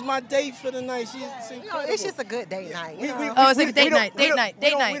is. She's my date for the night. She's incredible. It's just a good date night. it's like a date night.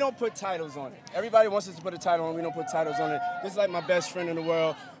 Date night. We don't put titles on it. Everybody wants us to put a title on. We don't put titles on it. This is like my best friend in the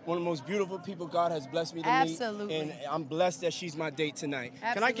world. One of the most beautiful people God has blessed me to meet. Absolutely. And I'm blessed that she's my date tonight. Can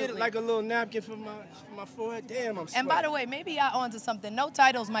I Absolutely. get like a little napkin for my forehead? Damn, I'm sweating. And by the way, maybe y'all onto something. No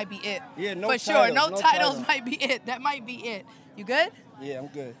titles might be it. Yeah, no For sure. titles, No no titles titles. might be it. That might be it. You good? Yeah, I'm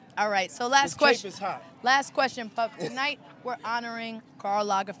good. All right, so This last question. cape is hot. Last question, Pup. Tonight, we're honoring Karl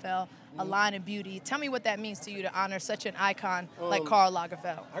Lagerfeld, a line of beauty. Tell me what that means to you to honor such an icon like Karl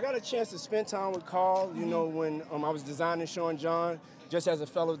Lagerfeld. I got a chance to spend time with Karl, you know, when I was designing Sean John, just as a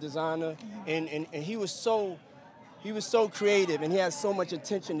fellow designer, and he was so creative, and he had so much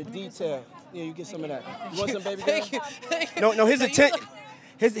attention to detail. Yeah, you get some of that. You want some, baby girl? Thank you. No, his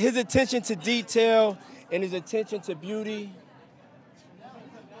attention to detail and his attention to beauty.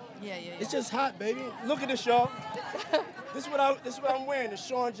 Yeah. It's just hot, baby. Look at this, y'all. This is what I'm wearing, the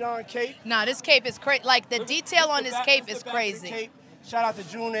Sean John cape. Nah, this cape is crazy. Like, the detail on this cape is crazy. Shout out to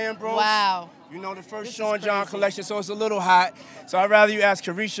June Ambrose. Wow. You know, the first Sean John collection, so it's a little hot. So I'd rather you ask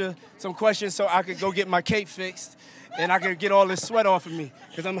Carisha some questions so I could go get my cape fixed and I could get all this sweat off of me,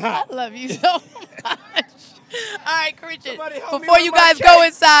 because I'm hot. I love you so much. All right, Carisha, Somebody help me before with you my guys cape. go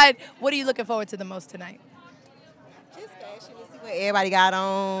inside, what are you looking forward to the most tonight? What everybody got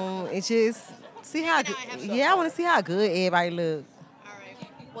on. It's just see how good. Yeah, I want to see how good everybody look.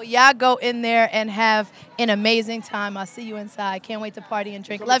 Well, y'all go in there and have an amazing time. I'll see you inside. Can't wait to party and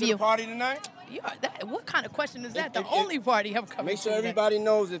drink. Coming Love to you. the party tonight? What kind of question is that? The only party I'm coming to. Make sure tonight. everybody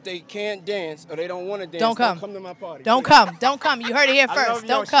knows if they can't dance or they don't want to dance, Don't come. to my party. Don't come. Don't come. You heard it here I first. love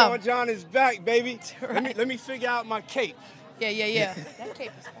Don't y'all. come. Sean John is back, baby. Let me figure out my cape. Yeah. That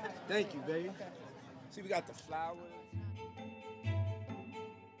cape is fine. Thank you, baby. See, we got the flowers.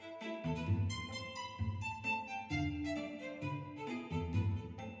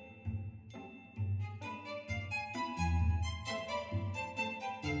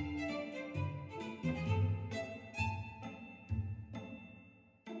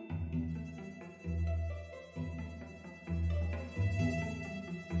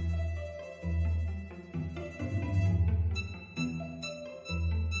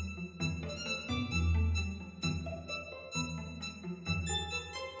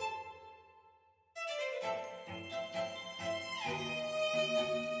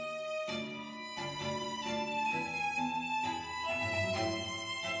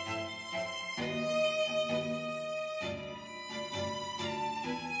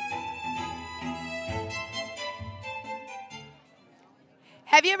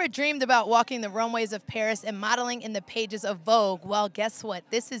 Have you ever dreamed about walking the runways of Paris and modeling in the pages of Vogue? Well, guess what?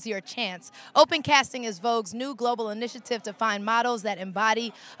 This is your chance. Open Casting is Vogue's new global initiative to find models that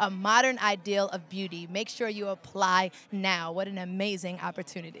embody a modern ideal of beauty. Make sure you apply now. What an amazing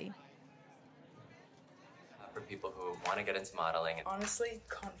opportunity. For people who want to get into modeling. Honestly,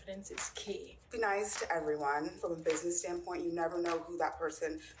 confidence is key. Be nice to everyone. From a business standpoint, you never know who that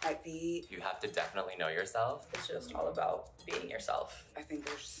person might be. You have to definitely know yourself. It's just all about being yourself. I think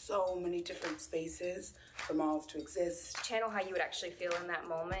there's so many different spaces for models to exist. Channel how you would actually feel in that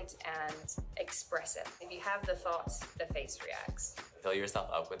moment and express it. If you have the thoughts, the face reacts. Fill yourself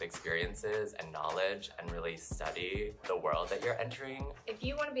up with experiences and knowledge and really study the world that you're entering. If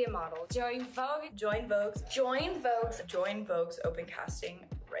you want to be a model, join Vogue. Join Vogue's. Join Vogue's. Join Vogue's open casting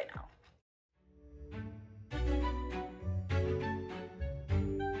right now.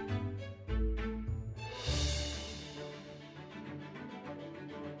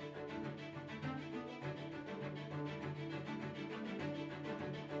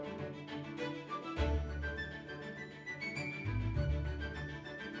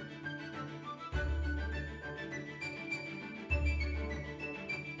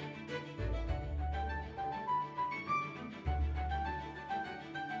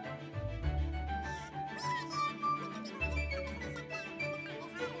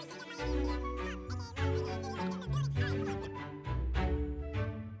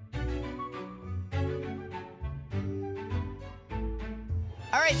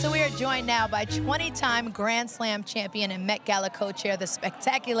 All right, so we are joined now by 20-time Grand Slam champion and Met Gala co-chair, the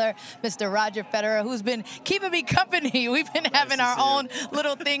spectacular Mr. Roger Federer, who's been keeping me company. We've been having our own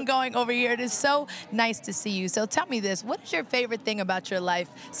little thing going over here. It is so nice to see you. So tell me this, what is your favorite thing about your life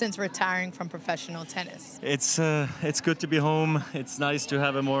since retiring from professional tennis? It's good to be home. It's nice to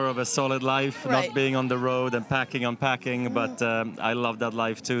have a more of a solid life, not being on the road and packing, unpacking, but I love that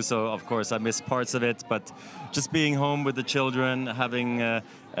life too, so of course I miss parts of it, but just being home with the children, having a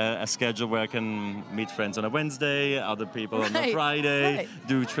schedule where I can meet friends on a Wednesday, other people on a Friday,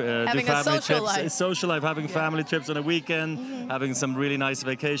 do family trips, social life, having family trips on a weekend, having some really nice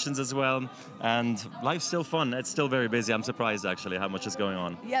vacations as well, and life's still fun. It's still very busy. I'm surprised actually how much is going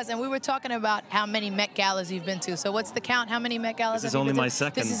on. Yes, and we were talking about how many Met Galas you've been to. So what's the count? How many Met Galas This have is you been only my to?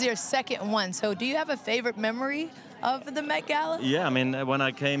 second. This is your second one. So do you have a favorite memory of the Met Gala? Yeah, I mean, when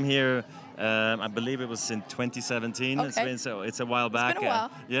I came here, I believe it was in 2017. Okay. It's a while back. It's been a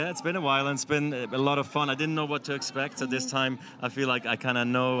while. Yeah, it's been a while, and it's been a lot of fun. I didn't know what to expect, so this time I feel like I kind of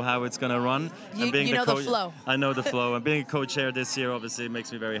know how it's going to run. You know the flow. I know the flow. And being a co-chair this year obviously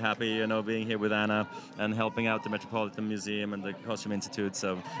makes me very happy, you know, being here with Anna and helping out the Metropolitan Museum and the Costume Institute,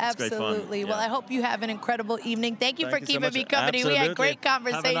 so it's great fun. Absolutely. Well, I hope you have an incredible evening. Thank you for you so keeping much. me company. We had great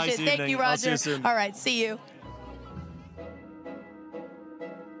conversation. Have a nice Thank evening. you, I'll see Roger. you soon. All right, see you.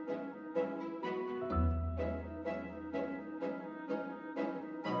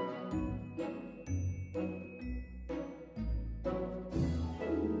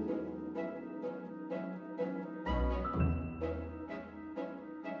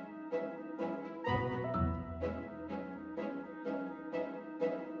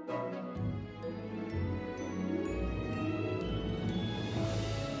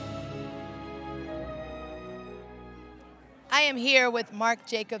 I am here with Marc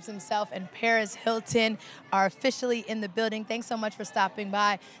Jacobs himself and Paris Hilton are officially in the building. Thanks so much for stopping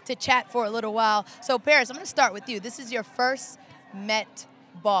by to chat for a little while. So Paris, I'm going to start with you. This is your first Met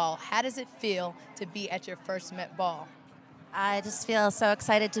Ball. How does it feel to be at your first Met Ball? I just feel so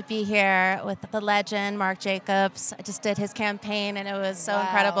excited to be here with the legend, Marc Jacobs. I just did his campaign, and it was so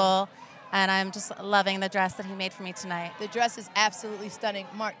incredible. And I'm just loving the dress that he made for me tonight. The dress is absolutely stunning.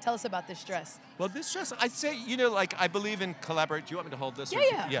 Marc, tell us about this dress. Well, this dress, I'd say, you know, like, I believe in collaborate. Do you want me to hold this?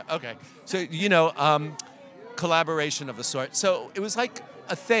 Yeah. Yeah, okay. So, you know, collaboration of the sort. So it was like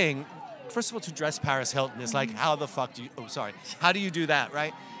a thing. First of all, to dress Paris Hilton is like, how the fuck do you, how do you do that,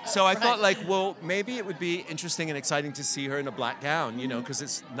 right? So I thought, like, well, maybe it would be interesting and exciting to see her in a black gown, you know, because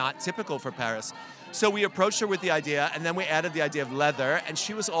it's not typical for Paris. So we approached her with the idea, and then we added the idea of leather, and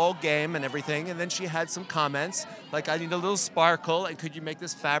she was all game and everything, and then she had some comments, like, I need a little sparkle, and could you make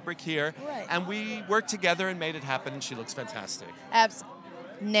this fabric here? Right. And we worked together and made it happen, and she looks fantastic.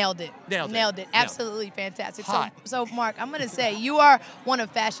 Nailed it. Nailed it. Absolutely fantastic. Hot. So Marc, I'm going to say you are one of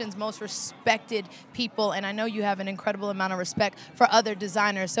fashion's most respected people, and I know you have an incredible amount of respect for other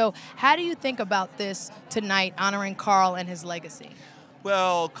designers. So how do you think about this tonight, honoring Karl and his legacy?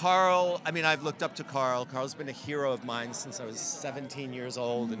 Well, Karl, I mean, I've looked up to Karl. Karl's been a hero of mine since I was 17 years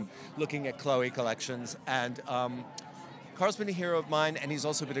old and looking at Chloe collections. And Karl's been a hero of mine, and he's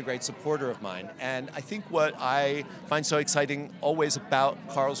also been a great supporter of mine. And I think what I find so exciting always about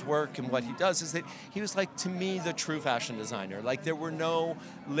Karl's work and what he does is that he was, like, to me, the true fashion designer. Like, there were no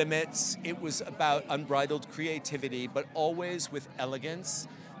limits. It was about unbridled creativity, but always with elegance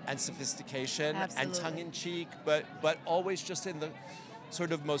and sophistication and tongue-in-cheek, but always just in the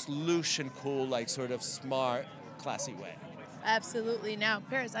sort of most louche and cool, like, sort of smart, classy way. Absolutely. Now,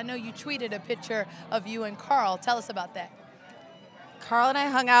 Paris, I know you tweeted a picture of you and Karl. Tell us about that. Karl and I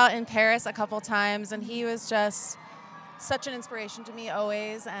hung out in Paris a couple times, and he was just such an inspiration to me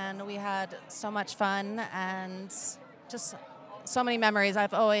always, and we had so much fun and just so many memories.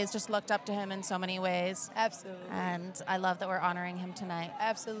 I've always just looked up to him in so many ways. Absolutely. And I love that we're honoring him tonight.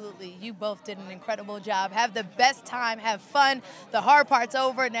 Absolutely. You both did an incredible job. Have the best time. Have fun. The hard part's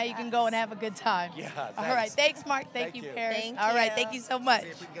over. Now you can go and have a good time. Yeah, thanks. All right. Thanks, Marc. Thank you, Paris. All right. Thank you so much. See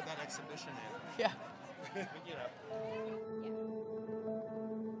if we can get that exhibition in. Yeah. You know.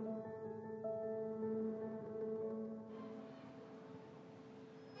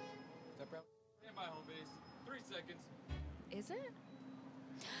 Is it?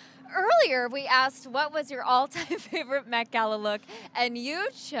 Earlier, we asked what was your all-time favorite Met Gala look, and you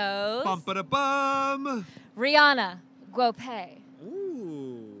chose Bum-ba-da-bum! Rihanna Guopé.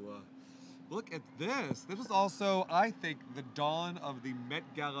 Ooh, look at this. This was also, I think, the dawn of the Met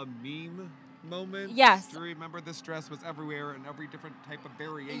Gala meme moment. Yes. Do you remember this dress was everywhere in every different type of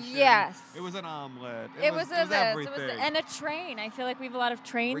variation? Yes. It was an omelet. It was everything. and a train. I feel like we have a lot of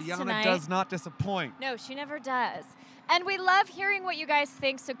trains Rihanna tonight. does not disappoint. No, she never does. And we love hearing what you guys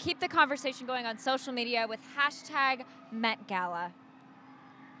think, so keep the conversation going on social media with hashtag Met Gala.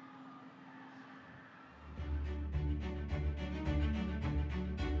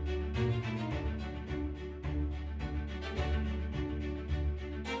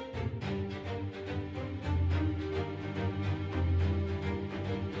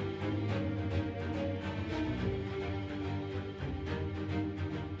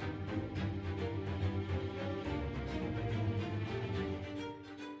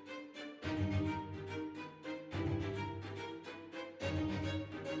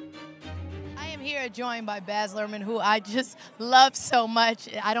 Here joined by Baz Luhrmann, who I just love so much.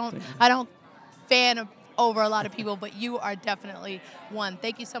 I don't fan over a lot of people, but you are definitely one.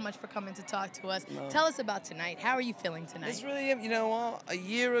 Thank you so much for coming to talk to us. No. Tell us about tonight. How are you feeling tonight? It's really, you know what? A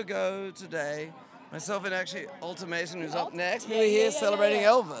year ago today, myself and actually Alton Mason, who's up next, we were here celebrating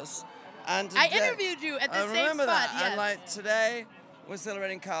Elvis. And today, I interviewed you at the same spot. I remember that. Yes. And like today, we're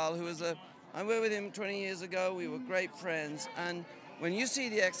celebrating Karl, who was I worked with him 20 years ago. We were great friends. And when you see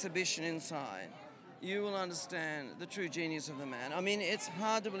the exhibition inside, you will understand the true genius of the man. I mean, it's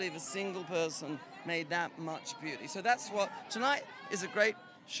hard to believe a single person made that much beauty. So that's what, tonight is a great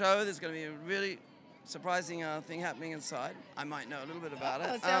show. There's going to be a really surprising thing happening inside. I might know a little bit about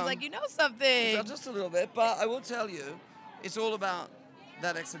it. It sounds like you know something. Just a little bit, but I will tell you, it's all about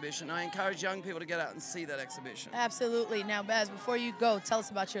that exhibition. I encourage young people to get out and see that exhibition. Absolutely. Now, Baz, before you go, tell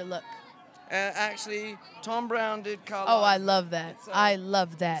us about your look. Actually, Tom Brown did Karl Oh, Lagerfeld. I love that. I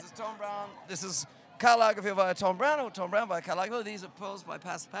love that. This is Tom Brown. This is Karl Lagerfeld by Tom Brown, or Tom Brown by Karl Lagerfeld. These are pearls by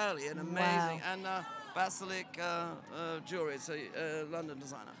Pasquale, an amazing, and Basilic jewelry. It's a London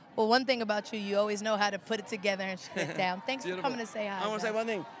designer. Well, one thing about you, you always know how to put it together and shut it down. Thanks for coming to say hi. I want to say one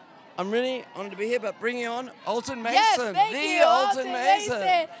thing. I'm really honored to be here, but bringing on Alton Mason. Yes, thank you, Alton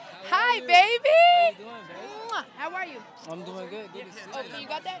Mason. Hi, baby. How are you? I'm doing good. Good to see you. Oh, you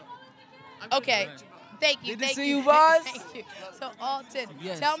got that? Okay. Thank you. Good to thank see you. you, boss. Thank you. So, Alton,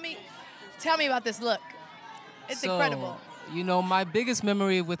 Yes. tell me about this look. It's incredible. You know, my biggest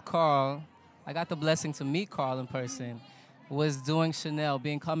memory with Karl, I got the blessing to meet Karl in person, was doing Chanel,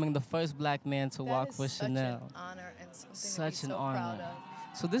 becoming the first black man to walk for Chanel. Such an honor and something Such to be an so honor. proud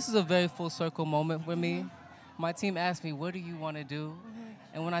of. So this is a very full circle moment for me. My team asked me, what do you want to do?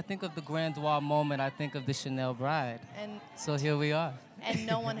 And when I think of the Grand Noir moment, I think of the Chanel bride. And so here we are. And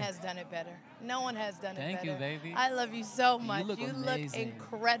no one has done it better. No one has done it better. Thank you, baby. I love you so much. You look amazing.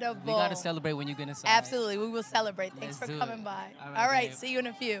 Incredible. We got to celebrate when you get inside. Absolutely. We will celebrate. Thanks Let's for do coming it. by. All right, babe. See you in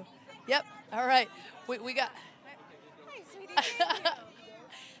a few. Yep. All right. We got... Hi, sweetie.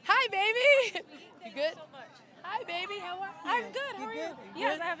 Hi, baby. You good? Hi, baby. How are you? I'm good. How are you?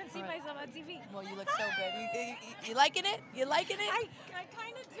 Yes, Good? I haven't seen All right. myself on TV. Well, you look so good. You liking it? You liking it? I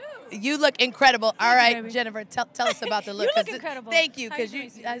kind of do. You look incredible. All Thank you, right, baby. Jennifer, tell us about the look. You look 'cause incredible. Thank you, How because you you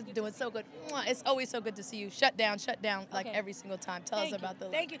doing, guys are doing so good. Mwah, it's always so good to see you. Shut down, like Okay. every single time. Tell us about the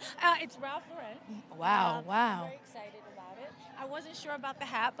look. Thank you. It's Ralph Lauren. Wow, wow. I'm very excited about it. I wasn't sure about the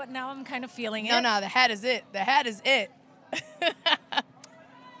hat, but now I'm kind of feeling No, it. no, the hat is it. The hat is it.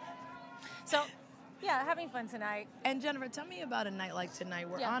 So, yeah, having fun tonight. And Jennifer, tell me about a night like tonight.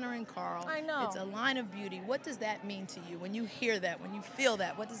 We're Yeah. honoring Karl. I know. It's a line of beauty. What does that mean to you? When you hear that, when you feel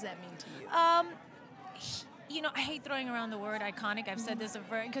that, what does that mean to you? You know, I hate throwing around the word iconic. I've said this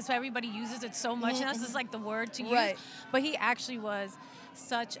because everybody uses it so much, and that's just like the word to use. Right. But he actually was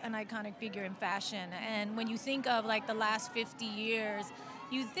such an iconic figure in fashion. And when you think of like the last 50 years,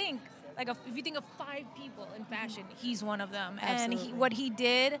 you think like if you think of 5 people in fashion, he's one of them. And what he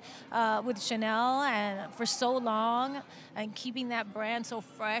did with Chanel and for so long, and keeping that brand so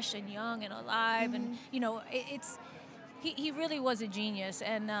fresh and young and alive, and you know, he really was a genius,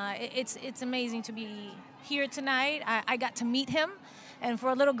 and it's amazing to be here tonight. I got to meet him, and for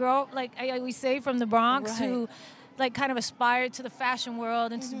a little girl, like I always say, from the Bronx, who like kind of aspired to the fashion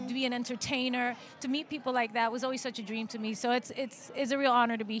world and to be an entertainer, to meet people like that was always such a dream to me. So it's a real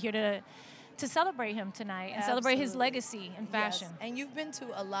honor to be here to celebrate him tonight and celebrate his legacy in fashion. Yes. And you've been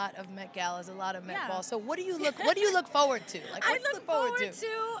to a lot of Met Galas, a lot of Met Balls. So what do you look forward to? Like, what do you look forward to?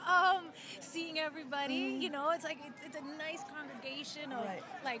 Seeing everybody. You know, it's like it's a nice congregation of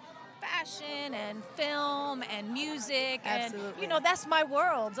like fashion and film and music. Absolutely. And you know, that's my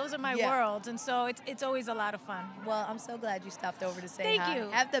world. Those are my worlds, and so it's always a lot of fun. Well, I'm so glad you stopped over to say hi. Thank you.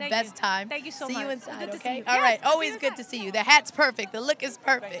 Have the Thank best you. time. Thank you so see much. See you inside, Good to see okay? you. All Yes, right. I'll see Always you good to see you. The hat's perfect. The look is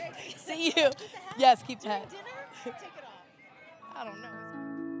perfect. See you. Yes, keep the hat. Take it off. I don't know.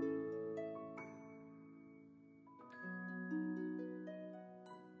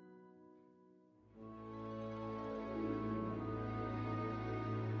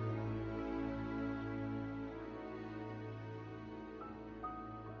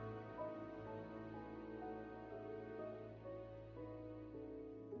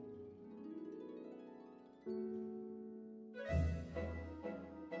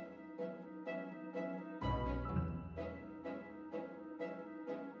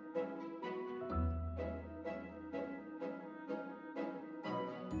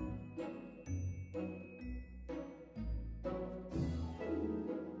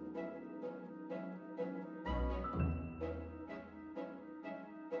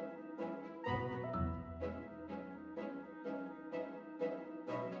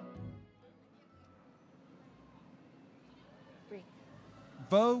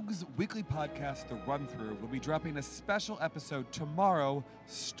 Vogue's weekly podcast, The Run Through, will be dropping a special episode tomorrow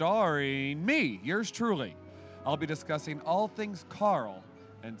starring me, yours truly. I'll be discussing all things Karl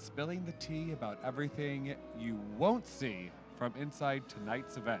and spilling the tea about everything you won't see from inside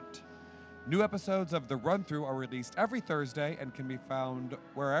tonight's event. New episodes of The Run Through are released every Thursday and can be found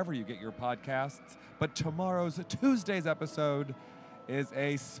wherever you get your podcasts. But tomorrow's Tuesday's episode is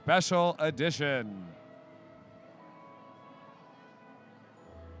a special edition.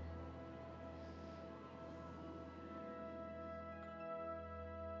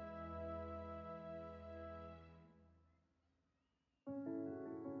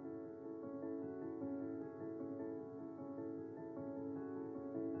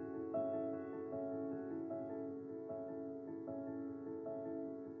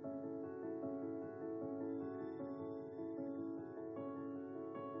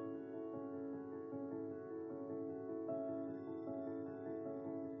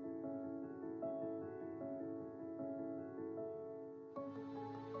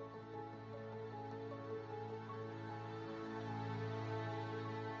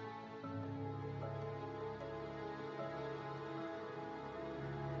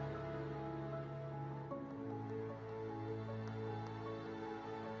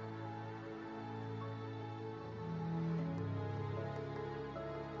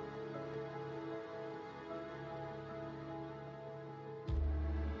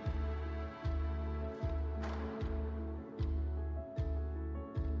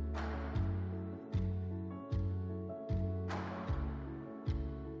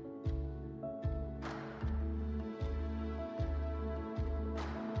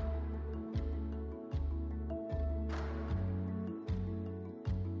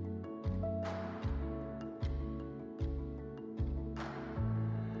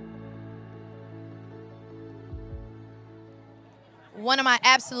 One of my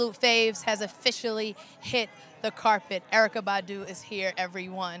absolute faves has officially hit the carpet. Erykah Badu is here,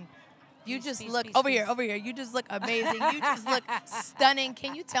 everyone. You just look, over here, you just look amazing. You just look stunning.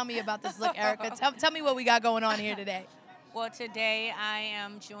 Can you tell me about this look, Erykah? Tell me what we got going on here today. Well, today I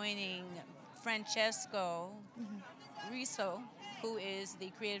am joining Francesco Riso, who is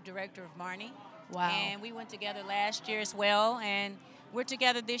the creative director of Marni. Wow. And we went together last year as well, and we're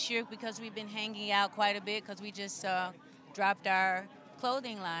together this year because we've been hanging out quite a bit because we just dropped our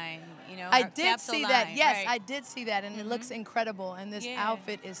clothing line, you know. I did see that. Line, yes, right. I did see that, and it looks incredible. And this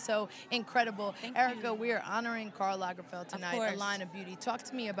outfit is so incredible. Erykah, we are honoring Karl Lagerfeld tonight, a line of beauty. Talk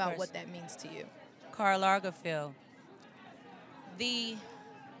to me about what that means to you. Karl Lagerfeld. The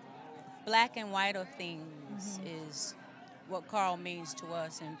black and white of things is what Karl means to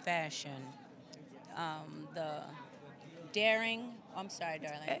us in fashion. The daring, I'm sorry,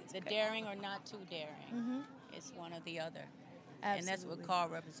 darling. The daring or not too daring. It's one or the other. Absolutely. And that's what Karl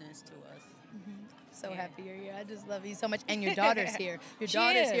represents to us. So happy you're here. I just love you so much. And your daughter's here. Your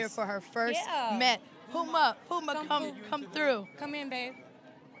daughter's here for her first Met. Puma, come through. Come in, babe.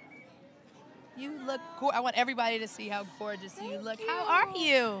 You look I want everybody to see how gorgeous you look. How are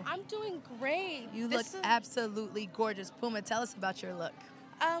you? I'm doing great. You look absolutely gorgeous. Puma, tell us about your look.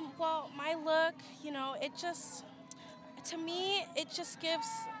 Well, my look, you know, it just, to me, it just gives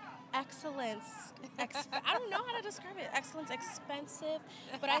excellence. I don't know how to describe it. Excellence, expensive,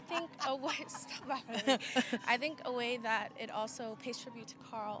 but I think a way. I think a way that it also pays tribute to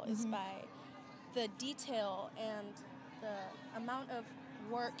Karl is by the detail and the amount of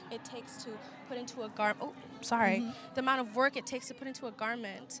work it takes to put into a garment. Oh, sorry. The amount of work it takes to put into a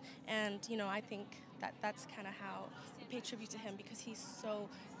garment, and you know, I think that's kind of how we pay tribute to him because he's so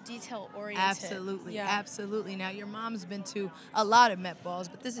detail-oriented. Absolutely, absolutely. Now, your mom's been to a lot of Met Balls,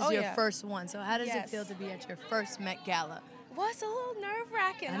 but this is your first one. So how does it feel to be at your first Met Gala? Well, it's a little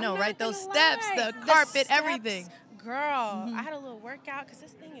nerve-wracking. I know, right? Those steps, the carpet, everything. Girl, I had a little workout because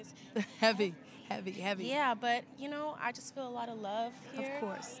this thing is heavy. Yeah, but, you know, I just feel a lot of love here. Of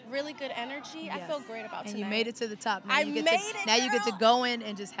course. Really good energy. I feel great about tonight. And you made it to the top. Now I you get made to, it, Now you get to go in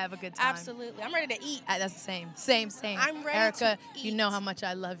and just have a good time. Absolutely. I'm ready to eat. That's the same. I'm ready Erykah, to eat. you know how much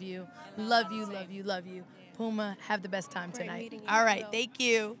I love you. Love you. Puma, have the best time Great tonight. meeting you. All right, thank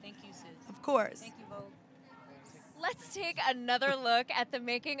you. Thank you, sis. Of course. Thank you, Vogue. Let's take another look at the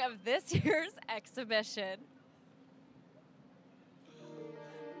making of this year's exhibition.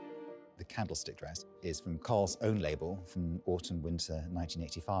 The candlestick dress is from Karl's own label from autumn-winter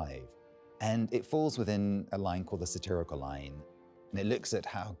 1985. And it falls within a line called the satirical line. And it looks at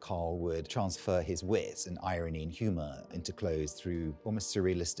how Karl would transfer his wit and irony and humor into clothes through almost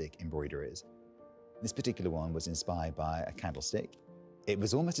surrealistic embroideries. This particular one was inspired by a candlestick. It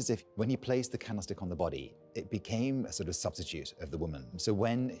was almost as if when he placed the candlestick on the body, it became a sort of substitute of the woman. So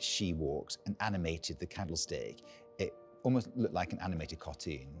when she walked and animated the candlestick, it almost looked like an animated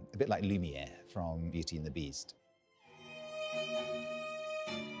cartoon, a bit like Lumiere from Beauty and the Beast.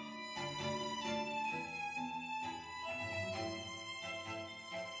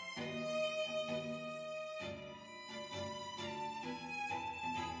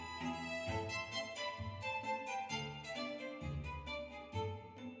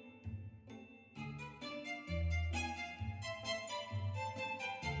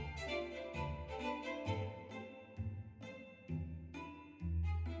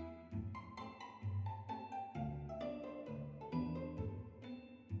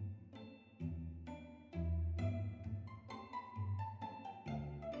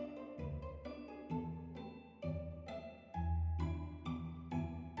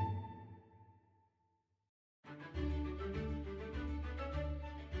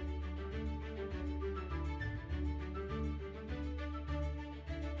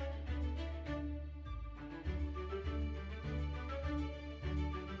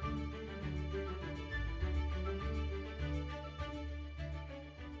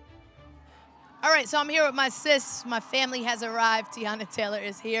 All right, so I'm here with my sis. My family has arrived. Tiana Taylor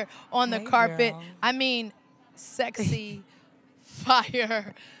is here on the carpet. Girl. I mean, sexy,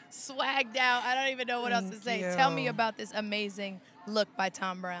 fire, swagged out. I don't even know what else to say. Tell me about this amazing look by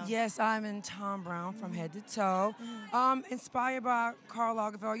Thom Browne. Yes, I'm in Thom Browne from head to toe. Inspired by Karl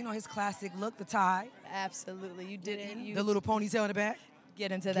Lagerfeld, you know, his classic look, the tie. Absolutely. You did it. The little ponytail in the back.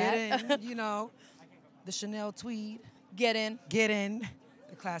 Get into Get that. in, you know, the Chanel tweed. Get in. Get in.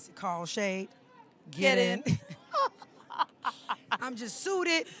 The classic Carl shade. Get in. I'm just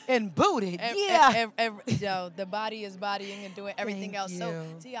suited and booted. Yo, the body is bodying and doing everything else. You. So,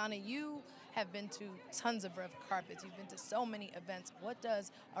 Tiana, you have been to tons of red carpets. You've been to so many events. What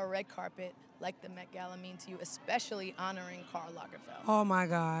does a red carpet like the Met Gala mean to you, especially honoring Karl Lagerfeld? Oh my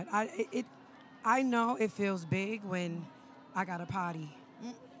God. I know it feels big when I got a potty.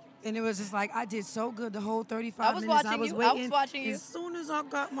 And it was just like, I did so good the whole 35 minutes. I was waiting. I was watching you. As soon as I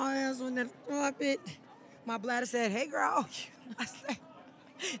got my ass on that carpet, my bladder said, hey, girl. I said,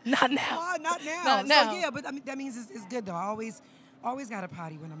 not now. Oh, not now. Not now. So, yeah, but I mean, that means it's good, though. I always got a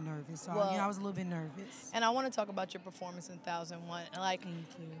potty when I'm nervous. So, Well, I was a little bit nervous. And I want to talk about your performance in 1001. Like, thank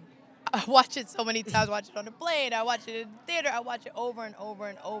you. I watch it so many times. I watch it on the plane. I watch it in the theater. I watch it over and over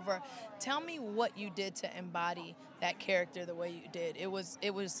and over. Tell me what you did to embody that character the way you did. It was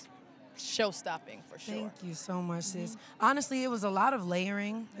show-stopping for sure. Thank you so much, sis. Honestly, it was a lot of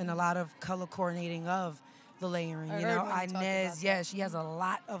layering and a lot of color coordinating of the layering. You know, Inez, she has a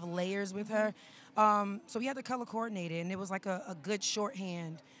lot of layers with her. So we had to color coordinate it, and it was like a good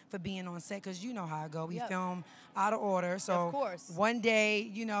shorthand for being on set, because you know how I go. We film out of order. So of course. One day,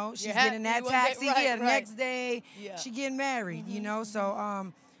 you know, she's getting that taxi. The next day, she getting married, you know.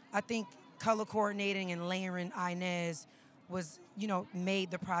 So I think color coordinating and layering Inez was, you know,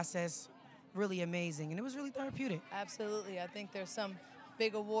 made the process really amazing, and it was really therapeutic. Absolutely. I think there's some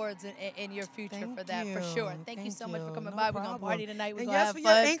big awards in your future for that, you. for sure. Thank you so much for coming by. We're going to party tonight. We're and going to yes, have for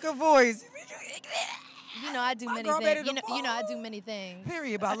fun. your anchor voice. You know, I do many things. You know, I do many things.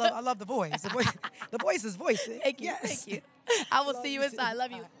 Period, but I love the voice. The voice is voicing. Thank you. Thank you. I will see you inside.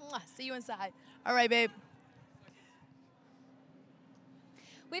 Love you. See you inside. All right, babe.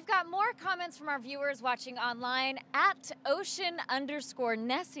 We've got more comments from our viewers watching online. At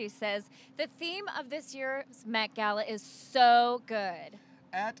Ocean_Nessie says, the theme of this year's Met Gala is so good.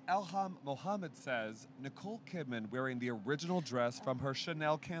 At Elham Mohammed says, Nicole Kidman wearing the original dress from her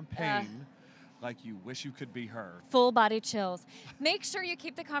Chanel campaign, like you wish you could be her. Full body chills. Make sure you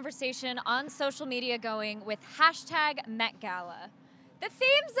keep the conversation on social media going with hashtag Met Gala. The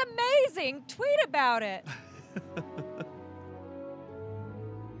theme's amazing. Tweet about it.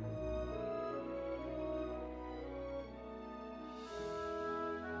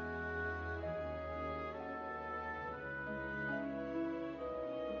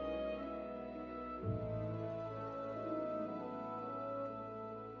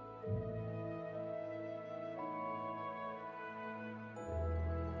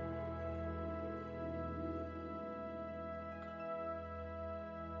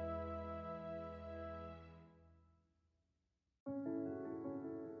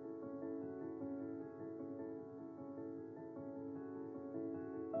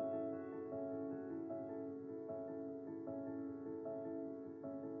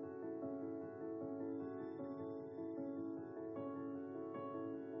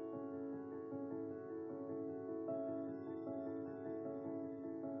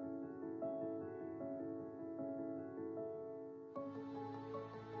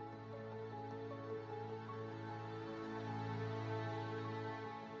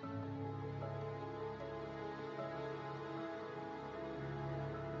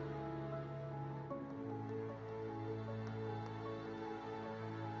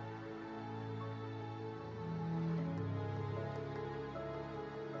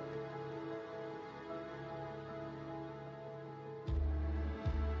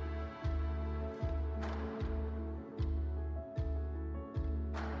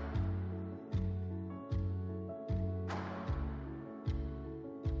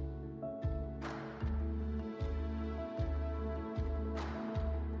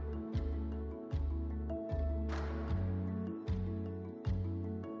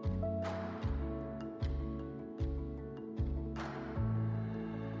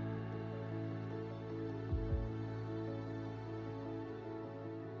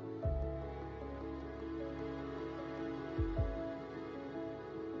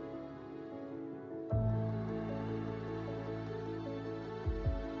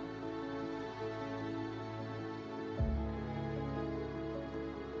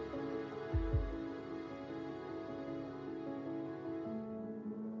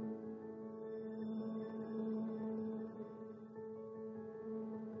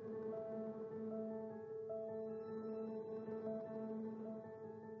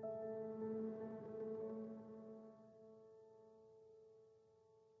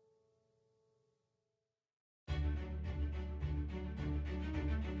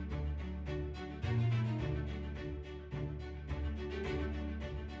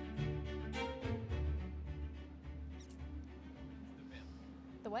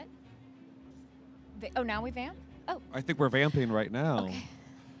 Oh, now we vamp? Oh. I think we're vamping right now. Okay.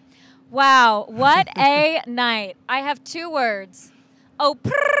 Wow, what a night. I have 2 words. Oh,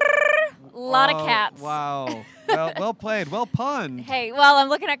 a lot of cats. Wow. Well played. Well punned. Hey, well, I'm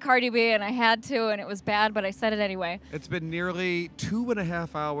looking at Cardi B, and I had to, and it was bad, but I said it anyway. It's been nearly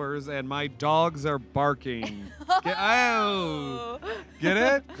 2.5 hours, and my dogs are barking. Get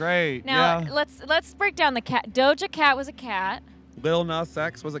it? Great. Now, yeah. let's break down the cat. Doja Cat was a cat. Lil Nas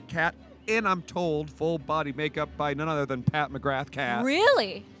X was a cat, and I'm told full body makeup by none other than Pat McGrath cat.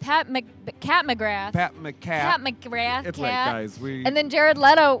 Really? Cat McGrath. Pat McCat. Cat McGrath. It's cat. late, guys. And then Jared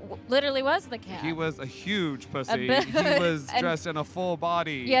Leto literally was the cat. He was a huge pussy. He was dressed in a full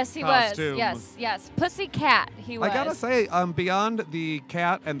body Yes, he costume. was. Yes. Pussy cat, he was. I gotta say, beyond the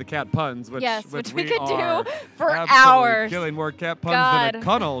cat and the cat puns, which we could are do for absolutely hours. killing more cat puns than a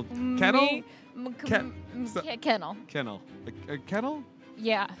kennel. Kennel? Kennel. Kennel. A kennel?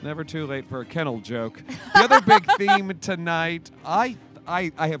 Yeah. Never too late for a kennel joke. The other big theme tonight, I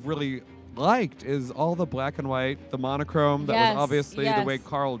have really liked, is all the black and white, the monochrome. That was obviously the way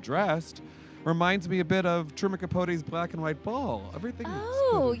Karl dressed. Reminds me a bit of Truman Capote's black and white ball. Everything.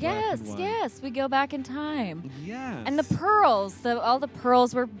 Oh, yes. We go back in time. Yes. And the pearls. All the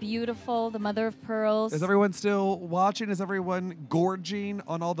pearls were beautiful. The mother of pearls. Is everyone still watching? Is everyone gorging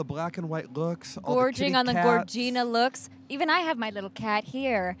on all the black and white looks? Gorging on the Gorgina looks. Even I have my little cat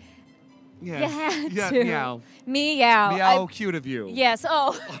here. Yeah. You had to. Meow. Meow. Meow, cute of you. Yes.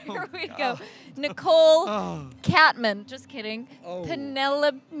 Oh, here we go. Nicole Catman. Just kidding.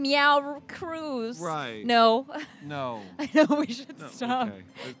 Penelope Meow Cruz. Right. No. No. I know we should stop. Okay.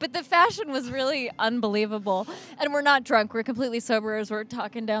 But the fashion was really unbelievable. And we're not drunk. We're completely sober as we're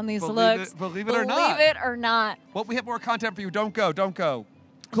talking down these looks. Believe it or not. Believe it or not. Well, we have more content for you. Don't go. Don't go.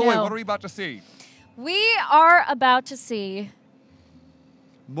 Chloe, No. what are we about to see? We are about to see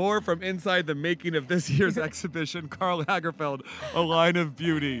more from inside the making of this year's exhibition, Karl Lagerfeld, A Line of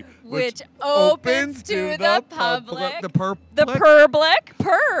Beauty, which opens to the public. The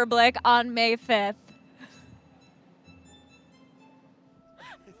public on May 5th.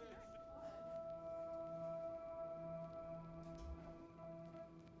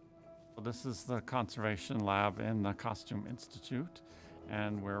 This is the conservation lab in the Costume Institute,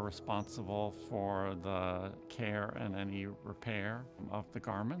 and we're responsible for the care and any repair of the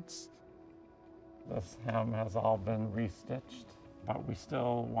garments. This hem has all been restitched, but we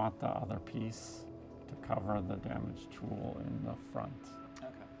still want the other piece to cover the damaged tulle in the front.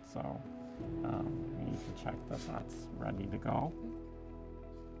 Okay. So we need to check that that's ready to go.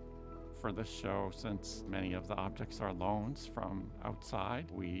 For this show, since many of the objects are loans from outside,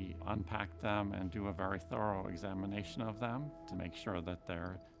 we unpack them and do a very thorough examination of them to make sure that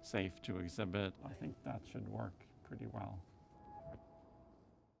they're safe to exhibit. I think that should work pretty well.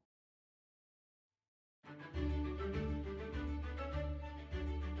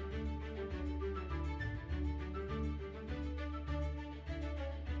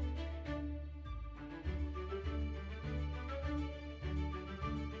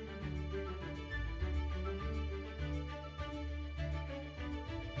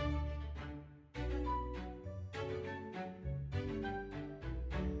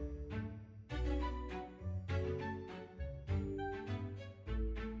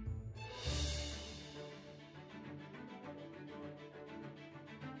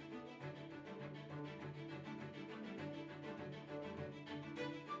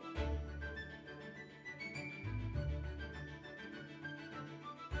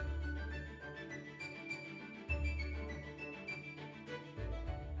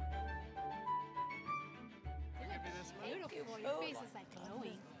 Beautiful. Your face is like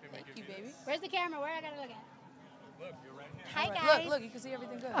glowing. Thank you, baby. Where's the camera? Where I gotta look at? Look, you're right here. Hi, guys. Look, you can see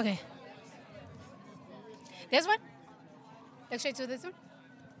everything good. Okay. This one? Look straight to this one?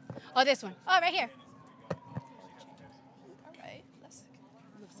 Oh, this one. Oh, right here. All right.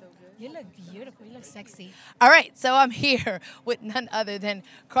 You look so good. You look beautiful. You look sexy. All right, so I'm here with none other than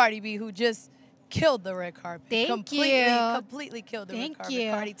Cardi B, who just killed the red carpet. Completely killed the red carpet.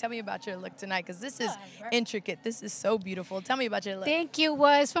 Cardi, tell me about your look tonight, because this is intricate. This is so beautiful. Tell me about your look. Thank you.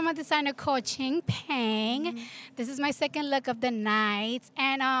 Well, it's from a designer called Ching Pang. This is my second look of the night.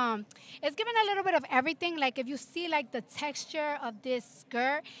 And it's giving a little bit of everything. Like, if you see, like, the texture of this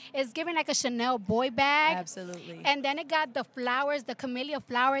skirt, it's giving, like, a Chanel boy bag. Absolutely. And then it got the flowers, the camellia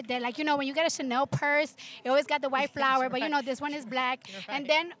flower. That, like, you know, when you get a Chanel purse, it always got the white flower. But, you know, this one is black. And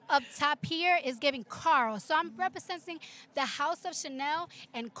then up top here is giving Karl. So I'm representing the house of Chanel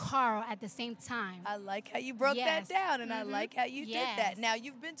and Karl at the same time. I like how you broke that down, and I like how you did that. Now,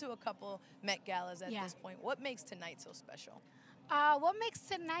 you've been to a couple Met Galas at this point. What makes tonight so special? What makes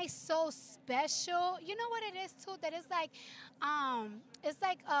tonight so special? You know what it is too? That it's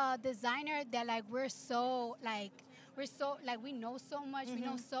like a designer that like we're so like we know so much, we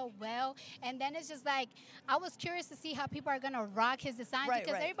know so well, and then it's just like I was curious to see how people are gonna rock his designs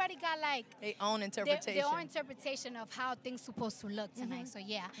because everybody got like their own interpretation. Their own interpretation of how things supposed to look tonight. So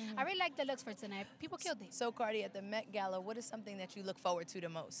yeah, I really like the looks for tonight. People killed it. So Cardi, at the Met Gala, what is something that you look forward to the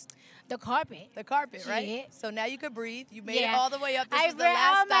most? The carpet. The carpet, right? Yeah. So now you could breathe. You made it all the way up. This is the oh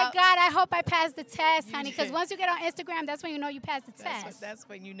last my stop. God! I hope I passed the test, honey. Because once you get on Instagram, that's when you know you passed the test. That's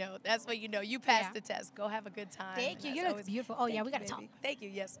when you know. That's when you know you passed the test. Go have a good time. Thank you. You look beautiful. Oh yeah, we gotta talk. Thank you.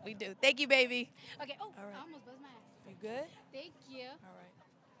 Yes, we do. Thank you, baby. Okay. Oh, all right. I almost buzzed my ass. You good? Thank you. All right.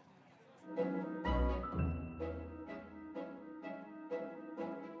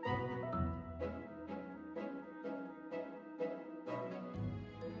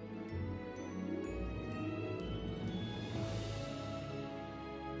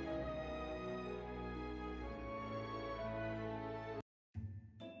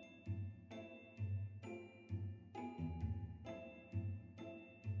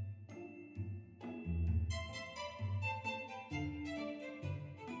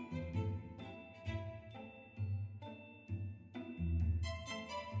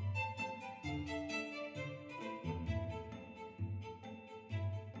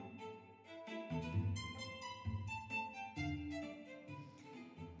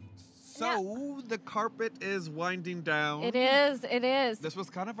 So the carpet is winding down. It is. It is. This was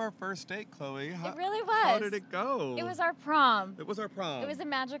kind of our first date, Chloe. It really was. How did it go? It was our prom. It was our prom. It was a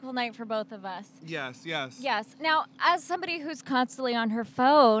magical night for both of us. Yes, yes. Yes. Now, as somebody who's constantly on her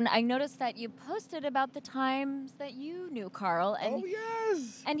phone, I noticed that you posted about the times that you knew Karl. And, oh,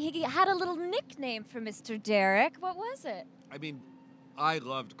 yes. And he had a little nickname for Mr. Derek. What was it? I mean, I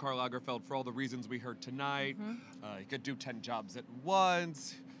loved Karl Lagerfeld for all the reasons we heard tonight. He could do 10 jobs at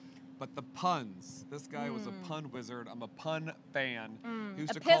once. But the puns. This guy was a pun wizard. I'm a pun fan. He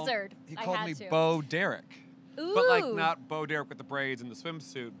used a to call, pizzard. He I called had me to. Bo Derek. Ooh. But like not Bo Derek with the braids and the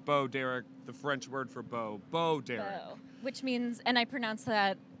swimsuit. Bo Derek, the French word for Bo. Bo Derek. Bo. Which means, and I pronounce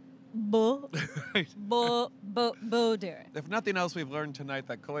that Bo. Bo Derek. If nothing else, we've learned tonight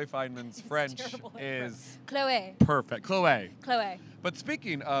that Chloe Fineman's French is Chloe. perfect. Chloe. Chloe. But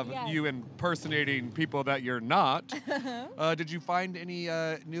speaking of Yes. you impersonating people that you're not, did you find any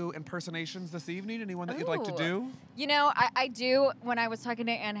new impersonations this evening? Anyone that you'd like to do? You know, I do. When I was talking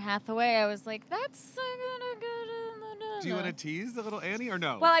to Anne Hathaway, I was like, that's Do you want to tease the little Annie or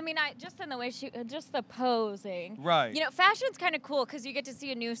no? Well, I mean, just in the way just the posing. Right. You know, fashion's kind of cool because you get to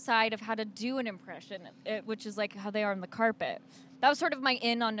see a new side of how to do an impression, which is like how they are on the carpet. That was sort of my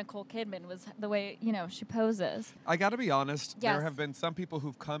in on Nicole Kidman, was the way, you know, she poses. I got to be honest, Yes. there have been some people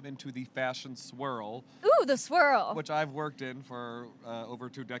who've come into the fashion swirl. Ooh, the swirl. Which I've worked in for over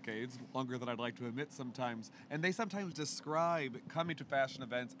 2 decades, longer than I'd like to admit sometimes. And they sometimes describe coming to fashion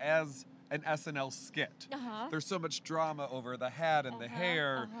events as an SNL skit. There's so much drama over the hat and the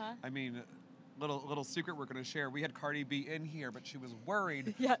hair. I mean, little secret we're going to share. We had Cardi B in here, but she was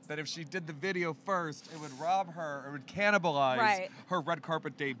worried that if she did the video first, it would rob her, or would cannibalize her red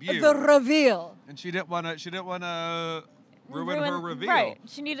carpet debut. The reveal. And she didn't want to ruin her reveal. Right.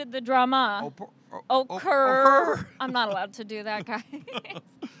 She needed the drama. I'm not allowed to do that, guys.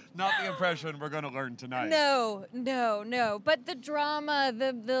 Not the impression we're going to learn tonight. No. But the drama,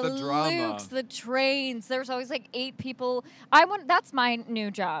 the looks, the trains. There's always like 8 people. That's my new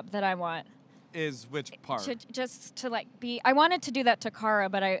job that I want. Is which part? To like be. I wanted to do that to Cara,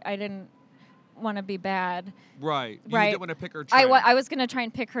 but I didn't want to be bad. Right. You right. didn't want to pick her train. I was going to try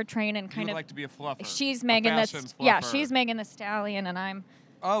and pick her train and kind you of. would like to be a fluffer. She's Megan she's Megan the Stallion, and I'm.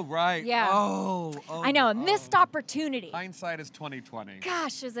 Oh, right. Yeah. Oh, I know, a missed opportunity. Hindsight is 20/20.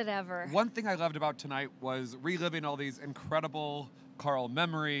 Gosh, is it ever. One thing I loved about tonight was reliving all these incredible Karl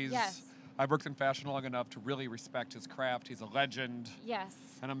memories. Yes. I've worked in fashion long enough to really respect his craft. He's a legend. Yes.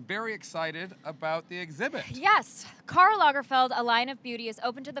 And I'm very excited about the exhibit. Yes. Karl Lagerfeld, A Line of Beauty, is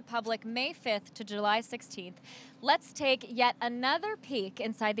open to the public May 5th to July 16th. Let's take yet another peek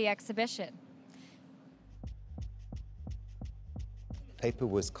inside the exhibition. Paper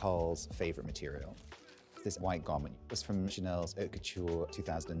was Karl's favorite material. This white garment was from Chanel's Haute Couture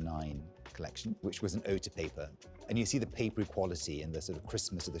 2009 collection, which was an ode to paper. And you see the papery quality and the sort of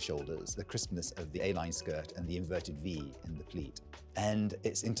crispness of the shoulders, the crispness of the A-line skirt and the inverted V in the pleat. And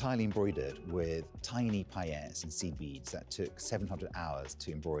it's entirely embroidered with tiny paillettes and seed beads that took 700 hours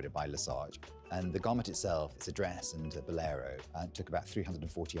to embroider by Lesage. And the garment itself, it's a dress and a bolero, and took about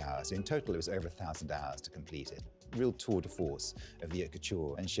 340 hours. So in total, it was over 1,000 hours to complete it. Real tour de force of the haute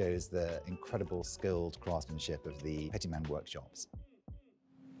couture, and shows the incredible skilled craftsmanship of the Fineman workshops.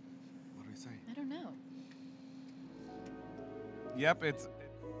 What do we say? I don't know. Yep, it's...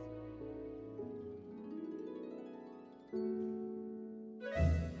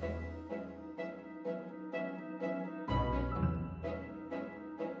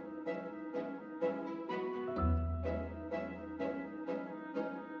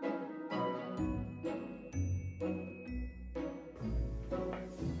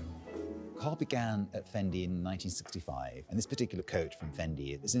 Karl began at Fendi in 1965, and this particular coat from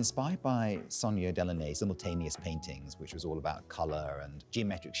Fendi is inspired by Sonia Delaunay's simultaneous paintings, which was all about color and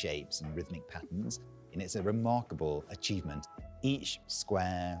geometric shapes and rhythmic patterns. And it's a remarkable achievement. Each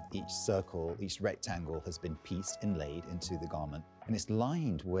square, each circle, each rectangle has been pieced, inlaid into the garment, and it's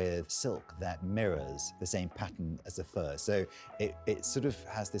lined with silk that mirrors the same pattern as the fur. So it sort of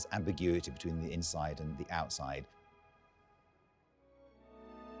has this ambiguity between the inside and the outside.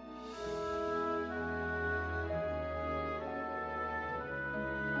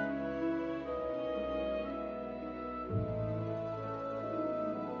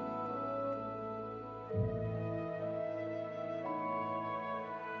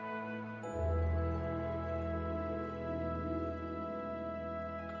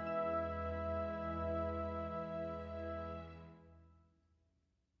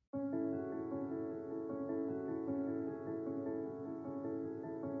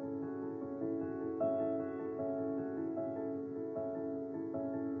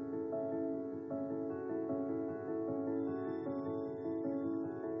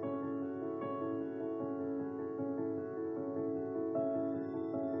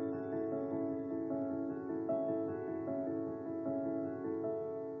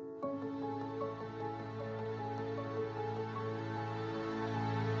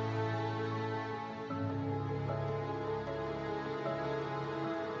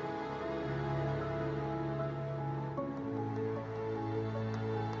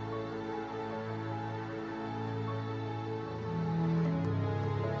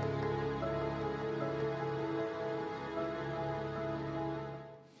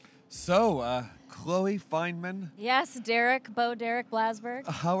 So, Chloe Fineman. Yes, Derek Blasberg.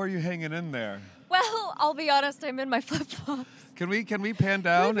 How are you hanging in there? Well, I'll be honest, I'm in my flip-flops. Can we pan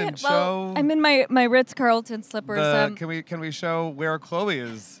down and show? Well, I'm in my Ritz-Carlton slippers. Can we show where Chloe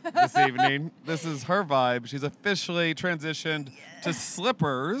is this evening? This is her vibe. She's officially transitioned to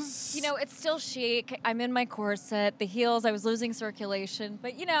slippers. You know, it's still chic. I'm in my corset, the heels. I was losing circulation,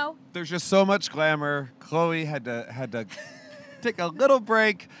 but you know. There's just so much glamour. Chloe had to take a little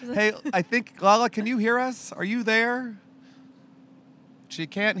break. Hey, I think Lala, can you hear us? Are you there? She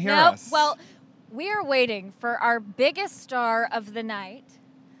can't hear us. Well, we are waiting for our biggest star of the night.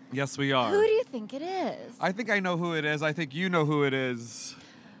 Yes, we are. Who do you think it is? I think I know who it is. I think you know who it is.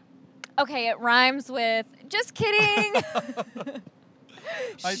 Okay, it rhymes with, just kidding.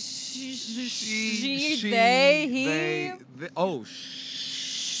 She, they, he.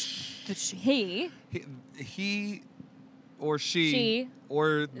 He or she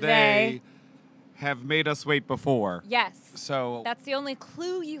or they have made us wait before. Yes. So that's the only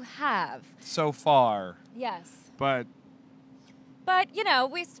clue you have. So far. Yes. But you know,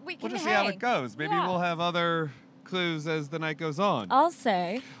 we can we'll just hang. see how it goes. Maybe we'll have other clues as the night goes on. I'll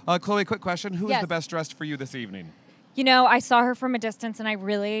say. Chloe, quick question. Who is Yes. the best dressed for you this evening? You know, I saw her from a distance, and I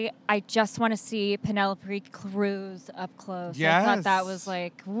just want to see Penelope Cruz up close. Yes. I thought that was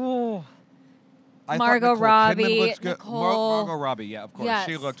like, ooh. I Margot Robbie, Nicole. Margot Robbie, yeah, of course. Yes.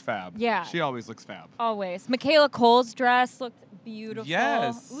 She looked fab. Yeah. She always looks fab. Always. Michaela Cole's dress looked beautiful.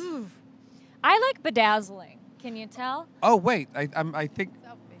 Yes. Ooh. I like bedazzling. Can you tell? Oh, wait. I think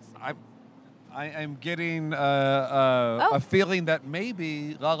I am getting a feeling that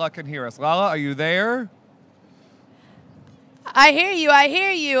maybe Lala can hear us. Lala, are you there? I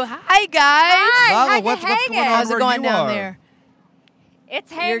hear you. Hi, guys. Hi. Lala, what's going on How's it where going you down are? there? It's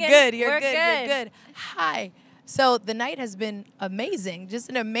hanging. You're good. Hi. So the night has been amazing. Just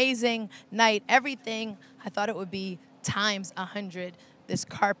an amazing night. Everything I thought it would be times 100. this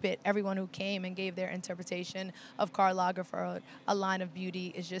carpet, everyone who came and gave their interpretation of Karl Lagerfeld, A Line of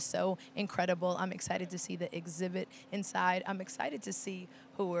Beauty, is just so incredible. I'm excited to see the exhibit inside. I'm excited to see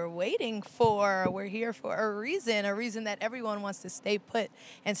who we're waiting for. We're here for a reason that everyone wants to stay put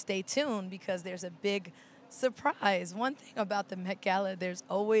and stay tuned, because there's a big surprise. One thing about the Met Gala, there's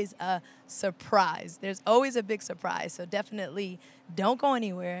always a surprise. There's always a big surprise. So definitely don't go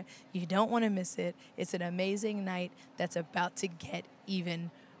anywhere. You don't want to miss it. It's an amazing night that's about to get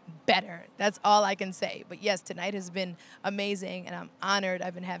even better. That's all I can say. But yes, tonight has been amazing, and I'm honored.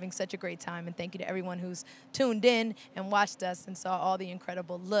 I've been having such a great time, and thank you to everyone who's tuned in and watched us and saw all the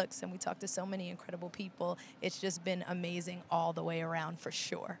incredible looks, and we talked to so many incredible people. It's just been amazing all the way around for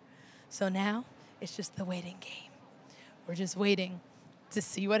sure. So now it's just the waiting game. We're just waiting to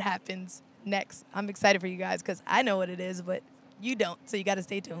see what happens next. I'm excited for you guys because I know what it is, but you don't, so you got to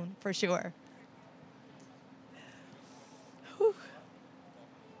stay tuned for sure. Whew.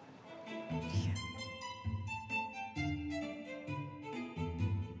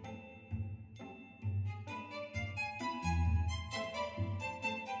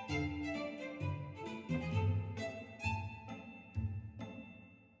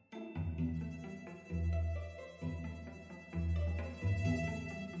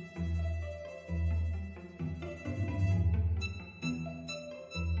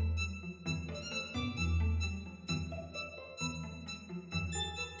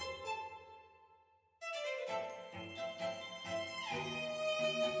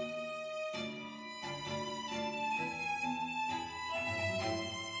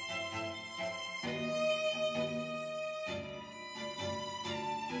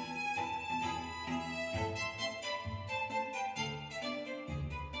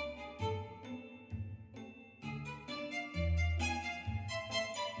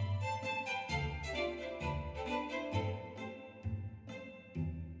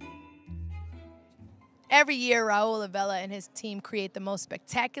 Every year, Raul Avella and his team create the most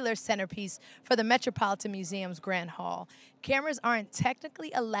spectacular centerpiece for the Metropolitan Museum's Grand Hall. Cameras aren't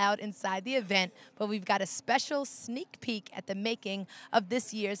technically allowed inside the event, but we've got a special sneak peek at the making of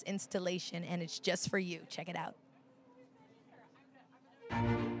this year's installation, and it's just for you. Check it out.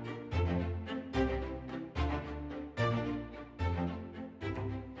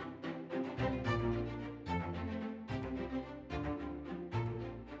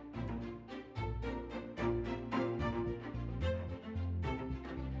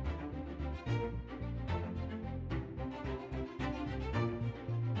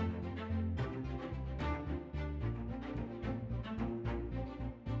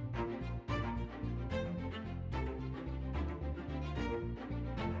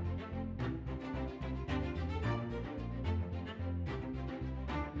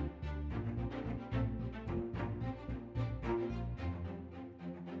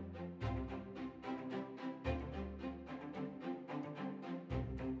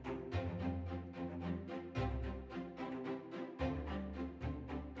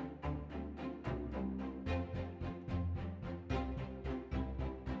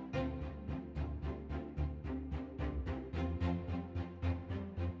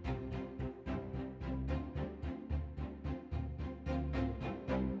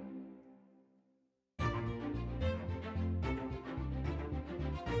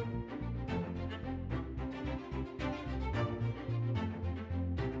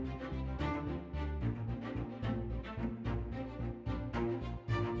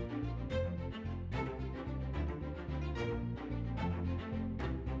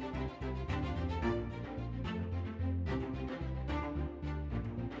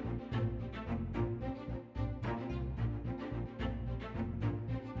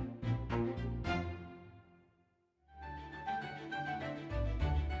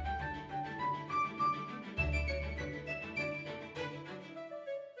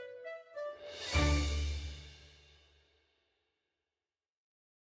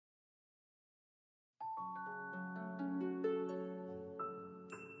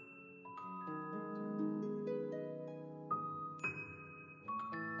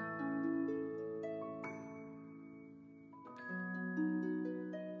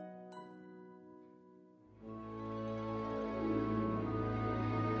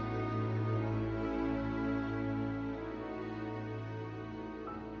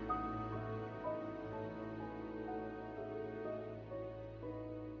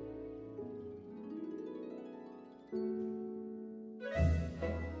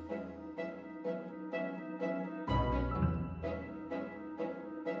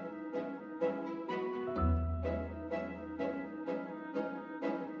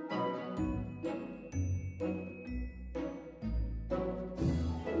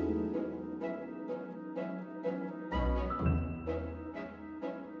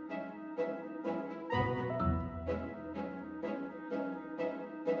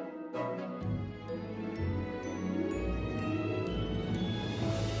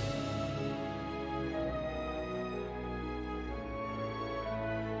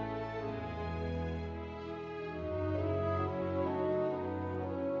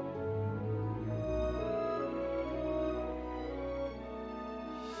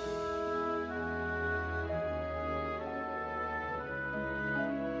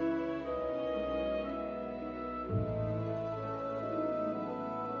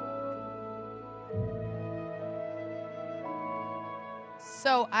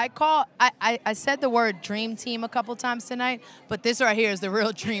 So I said the word dream team a couple times tonight, but this right here is the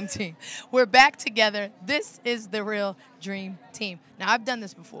real dream team. We're back together. This is the real dream team. Now, I've done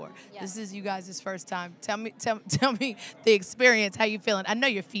this before. Yes. This is you guys' first time. Tell me the experience, how you feeling. I know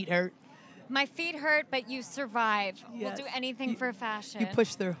your feet hurt. My feet hurt, but you survive. Yes. We'll do anything for fashion. You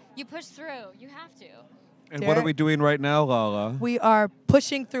push through. You push through. You have to. And what are we doing right now, Lala? We are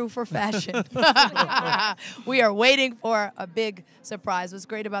pushing through for fashion. We are waiting for a big surprise. What's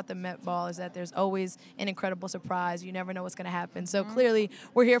great about the Met Ball is that there's always an incredible surprise. You never know what's going to happen. So clearly,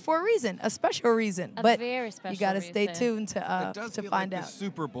 we're here for a reason, a special reason. A but very special you got to stay tuned to it does feel find like out. The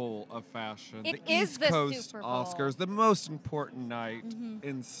Super Bowl of fashion. It the is East the Coast Super Bowl. Oscars, the most important night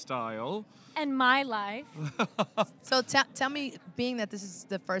in style. And my life. So tell me, being that this is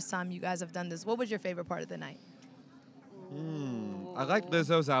the first time you guys have done this, what was your favorite part of the night? I like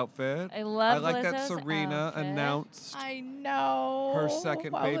Lizzo's outfit. I love like that Lizzo's Serena outfit. announced I know. her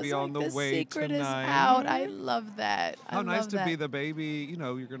second baby on the way secret tonight. Is out. I love that. How nice to be the baby. You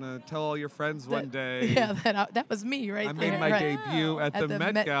know, you're going to tell all your friends one day. Yeah, that was me right I there. made my debut at the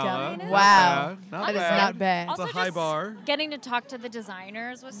Met Gala. Wow. Not That is bad. not bad. It's a Also high just bar. Getting to talk to the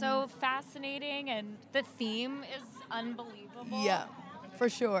designers was so fascinating, and the theme is unbelievable. Yeah, for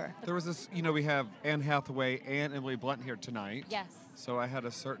sure. There was this, we have Anne Hathaway and Emily Blunt here tonight. Yes. So I had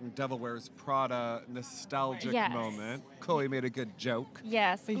a certain Devil Wears Prada nostalgic Yes. moment. Chloe made a good joke.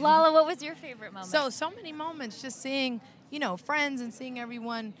 Yes. Lala, what was your favorite moment? So many moments, just seeing, friends and seeing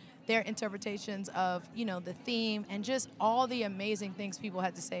everyone, their interpretations of, the theme and just all the amazing things people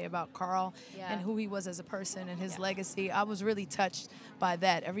had to say about Karl and who he was as a person and his legacy. I was really touched by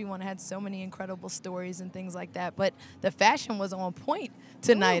that. Everyone had so many incredible stories and things like that. But the fashion was on point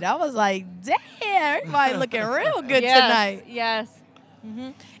tonight. I was like, damn, everybody looking real good tonight. Yes.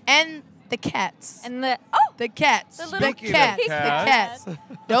 And the cats. And the cats. The little cats.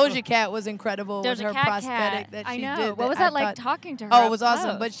 Doja Cat was incredible with Doja her Cat prosthetic that I she know. did. What was that like talking to her? Oh, up it was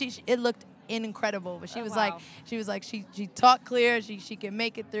awesome. close? But it looked incredible. But she was wow. like she talked clear. She could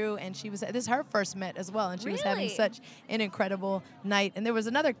make it through, and this is her first Met as well, and she was having such an incredible night. And there was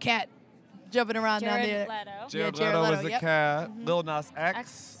another cat jumping around down there. Jared Leto was a cat. Lil Nas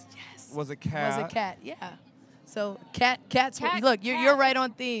X was a cat. Was a cat. Yeah. So cats. Look, you're right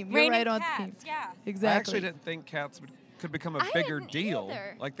on theme. You're right on theme. Yeah. Exactly. I actually didn't think cats could become a bigger deal.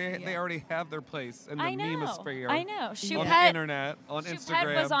 Either. Like they already have their place in the memosphere. I know. On Choupette, the internet, on Instagram.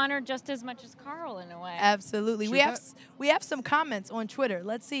 Choupette was honored just as much as Karl in a way. Absolutely. We have some comments on Twitter.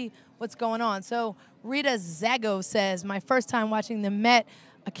 Let's see what's going on. So Rita Zago says, "My first time watching the Met.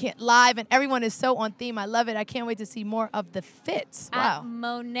 I can't live, and everyone is so on theme. I love it. I can't wait to see more of the fits." Wow.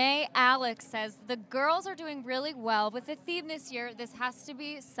 Monet Alex says, the girls are doing really well with the theme this year. This has to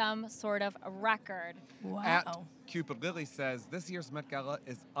be some sort of a record. Wow. At Cupid Lily says, this year's Met Gala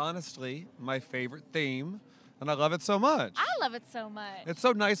is honestly my favorite theme, and I love it so much. I love it so much. It's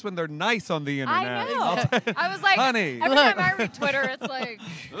so nice when they're nice on the internet. I know. I was like, honey. every time I read Twitter, it's like,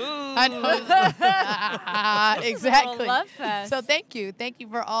 I know. Exactly. Love fest. So thank you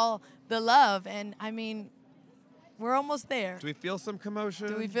for all the love, and I mean, we're almost there. Do we feel some commotion?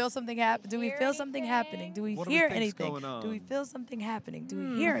 Do we feel something happen? Do we feel something happening? Do we hear anything? Going on? Do we feel something happening? Do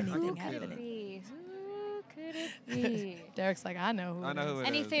we hear anything happening? Who could it be? Derek's like, I know who. I know who it is.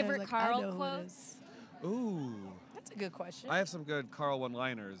 Any favorite Derek's Karl quotes? Ooh. That's a good question. I have some good Karl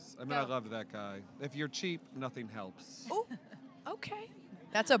one-liners. I mean, I Go. love that guy. If you're cheap, nothing helps. Ooh, okay.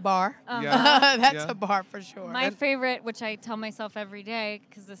 That's a bar. Yeah. That's Yeah. a bar for sure. My favorite, which I tell myself every day,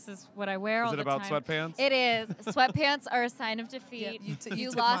 because this is what I wear all Is the it about time. sweatpants? It is. Sweatpants are a sign of defeat. Yeah, you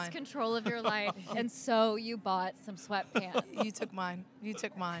took lost mine. control of your life, and so you bought some sweatpants. You took mine. You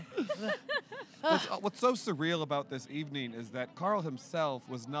took mine. What's so surreal about this evening is that Karl himself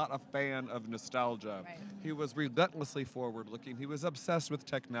was not a fan of nostalgia. Right. He was relentlessly forward-looking. He was obsessed with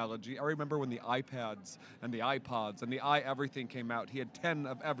technology. I remember when the iPads and the iPods and the iEverything came out. He had 10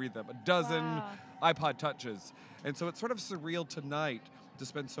 of everything, a dozen iPod Touches. And so it's sort of surreal tonight to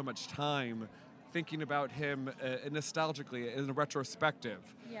spend so much time thinking about him nostalgically in a retrospective.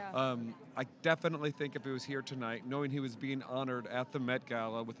 Yeah. I definitely think if he was here tonight, knowing he was being honored at the Met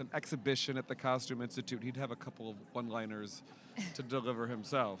Gala with an exhibition at the Costume Institute, he'd have a couple of one-liners to deliver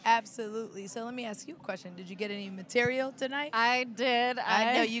himself. Absolutely. So let me ask you a question. Did you get any material tonight? I did.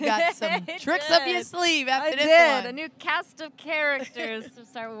 I know you got some tricks up your sleeve after this did. one. A new cast of characters to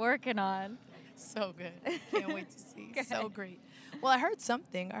start working on. So good. Can't wait to see. So great. Well, I heard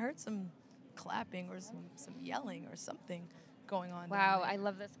something. I heard some clapping or some yelling or something going on. Wow, down there. I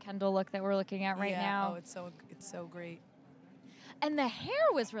love this Kendall look that we're looking at right now. Oh, it's so great. And the hair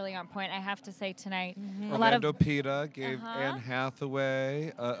was really on point, I have to say, tonight. A lot Orlando of Pita gave Anne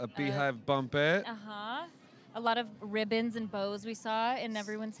Hathaway a beehive bump it. a lot of ribbons and bows we saw in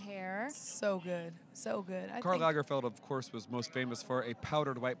everyone's hair. So good, so good. Karl Lagerfeld, of course, was most famous for a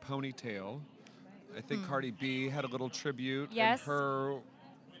powdered white ponytail. I think Cardi B had a little tribute in her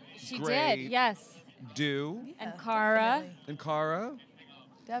She gray did, yes. do. And Cara. And Cara.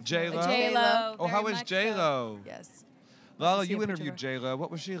 Definitely. J-Lo. J-Lo, Oh, how very was much J-Lo? so. Yes. Lala, see a you picture interviewed of J-Lo.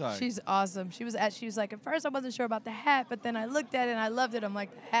 What was she like? She's awesome. She was like, at first I wasn't sure about the hat, but then I looked at it and I loved it. I'm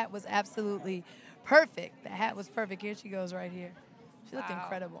like, the hat was absolutely perfect. The hat was perfect. Here she goes right here. She looked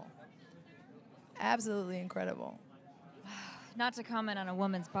incredible. Absolutely incredible. Not to comment on a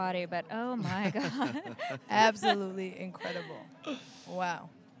woman's body, but oh my God. Absolutely incredible. Wow.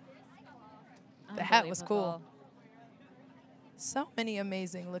 The hat was cool. So many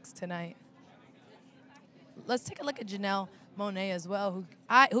amazing looks tonight. Let's take a look at Janelle Monáe as well,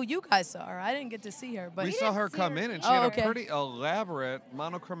 who you guys saw her. I didn't get to see her, but we saw her come in, and she had a pretty elaborate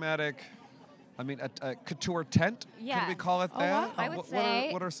monochromatic, a couture tent. Yeah. Could we call it that? Wow. I would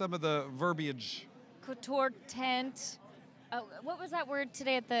say. What are some of the verbiage? Couture tent. What was that word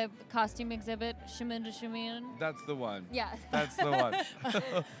today at the costume exhibit? Shamin to Shamin? That's the one. Yeah. That's the one.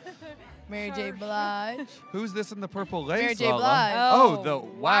 Mary J. Blige. Who's this in the purple lace? Mary J. Lala? Blige. Oh, the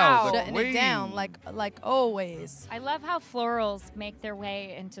wow. The Shutting it down like always. I love how florals make their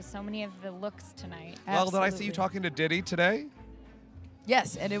way into so many of the looks tonight. Well, did I see you talking to Diddy today?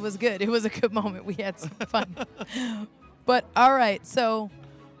 Yes, and it was good. It was a good moment. We had some fun. But all right, so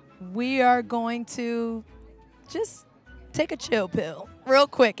we are going to just take a chill pill real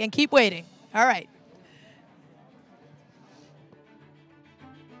quick and keep waiting. All right.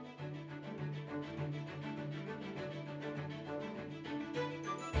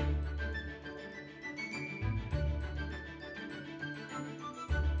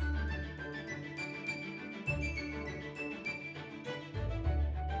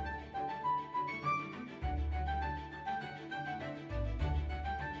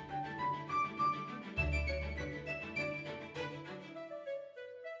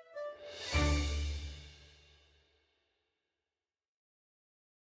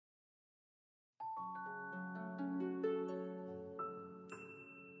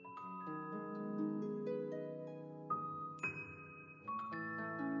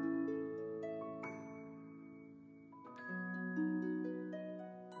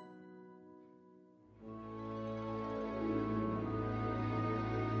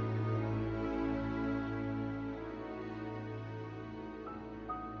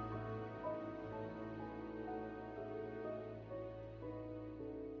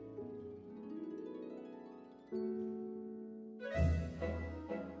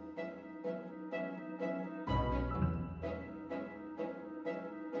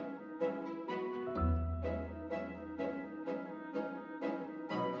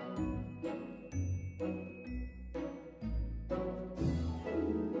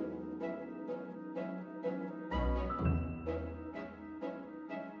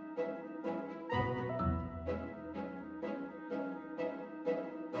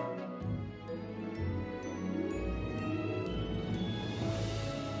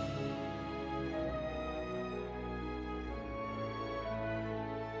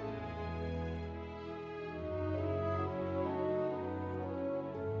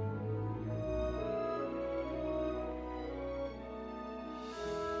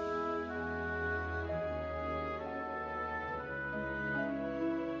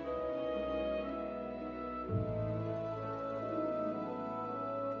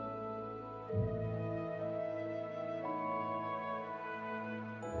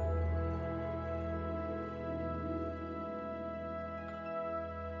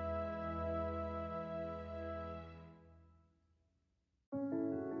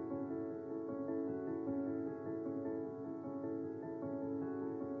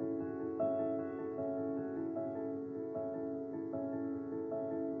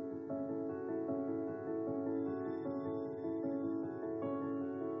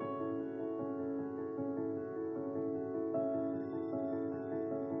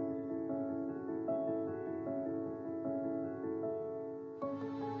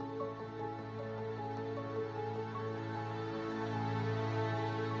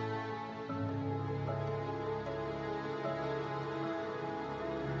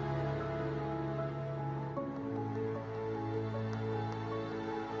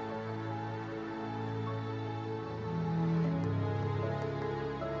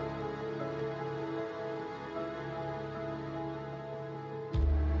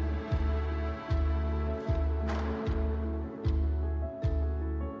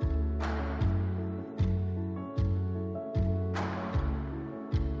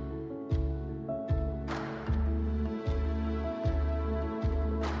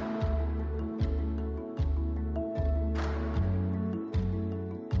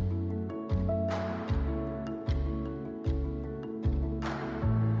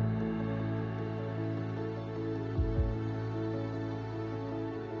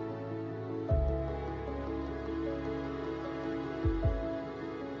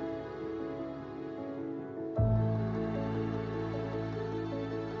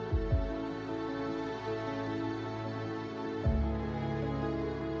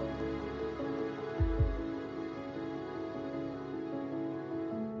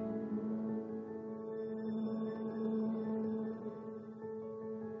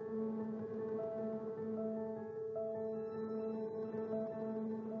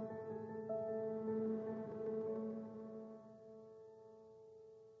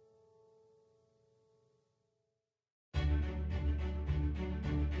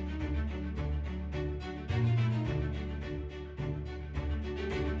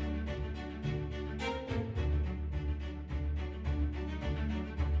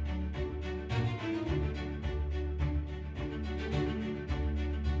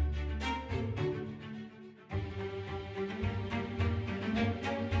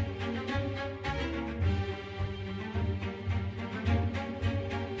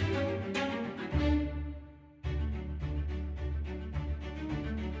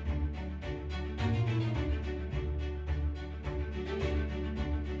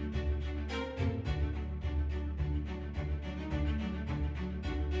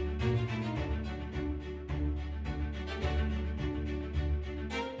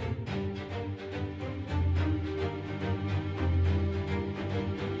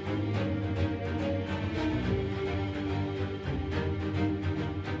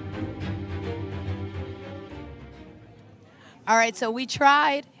 All right, so we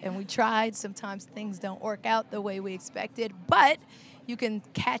tried and we tried. Sometimes things don't work out the way we expected, but you can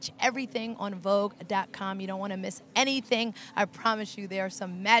catch everything on Vogue.com. You don't want to miss anything. I promise you there are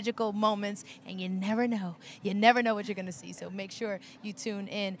some magical moments, and you never know. You never know what you're going to see, so make sure you tune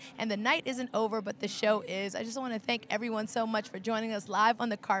in. And the night isn't over, but the show is. I just want to thank everyone so much for joining us live on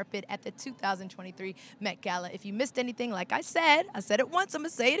the carpet at the 2023 Met Gala. If you missed anything, like I said it once, I'm going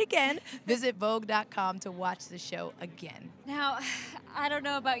to say it again, visit Vogue.com to watch the show again. Now, I don't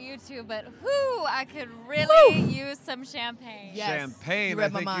know about you two, but I could really use some champagne. Yes. Champagne, I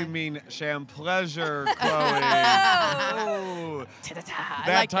think you mean champleasure, Chloe. Oh.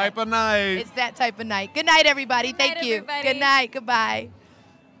 That type of night. It's that type of night. Good night, everybody. Thank you. Everybody. Good night. Goodbye.